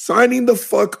signing the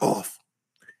fuck off.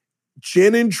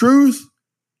 Jen and Truth,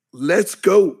 let's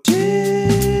go.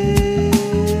 Jen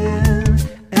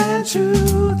and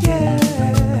Truth,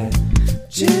 yeah.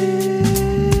 Jen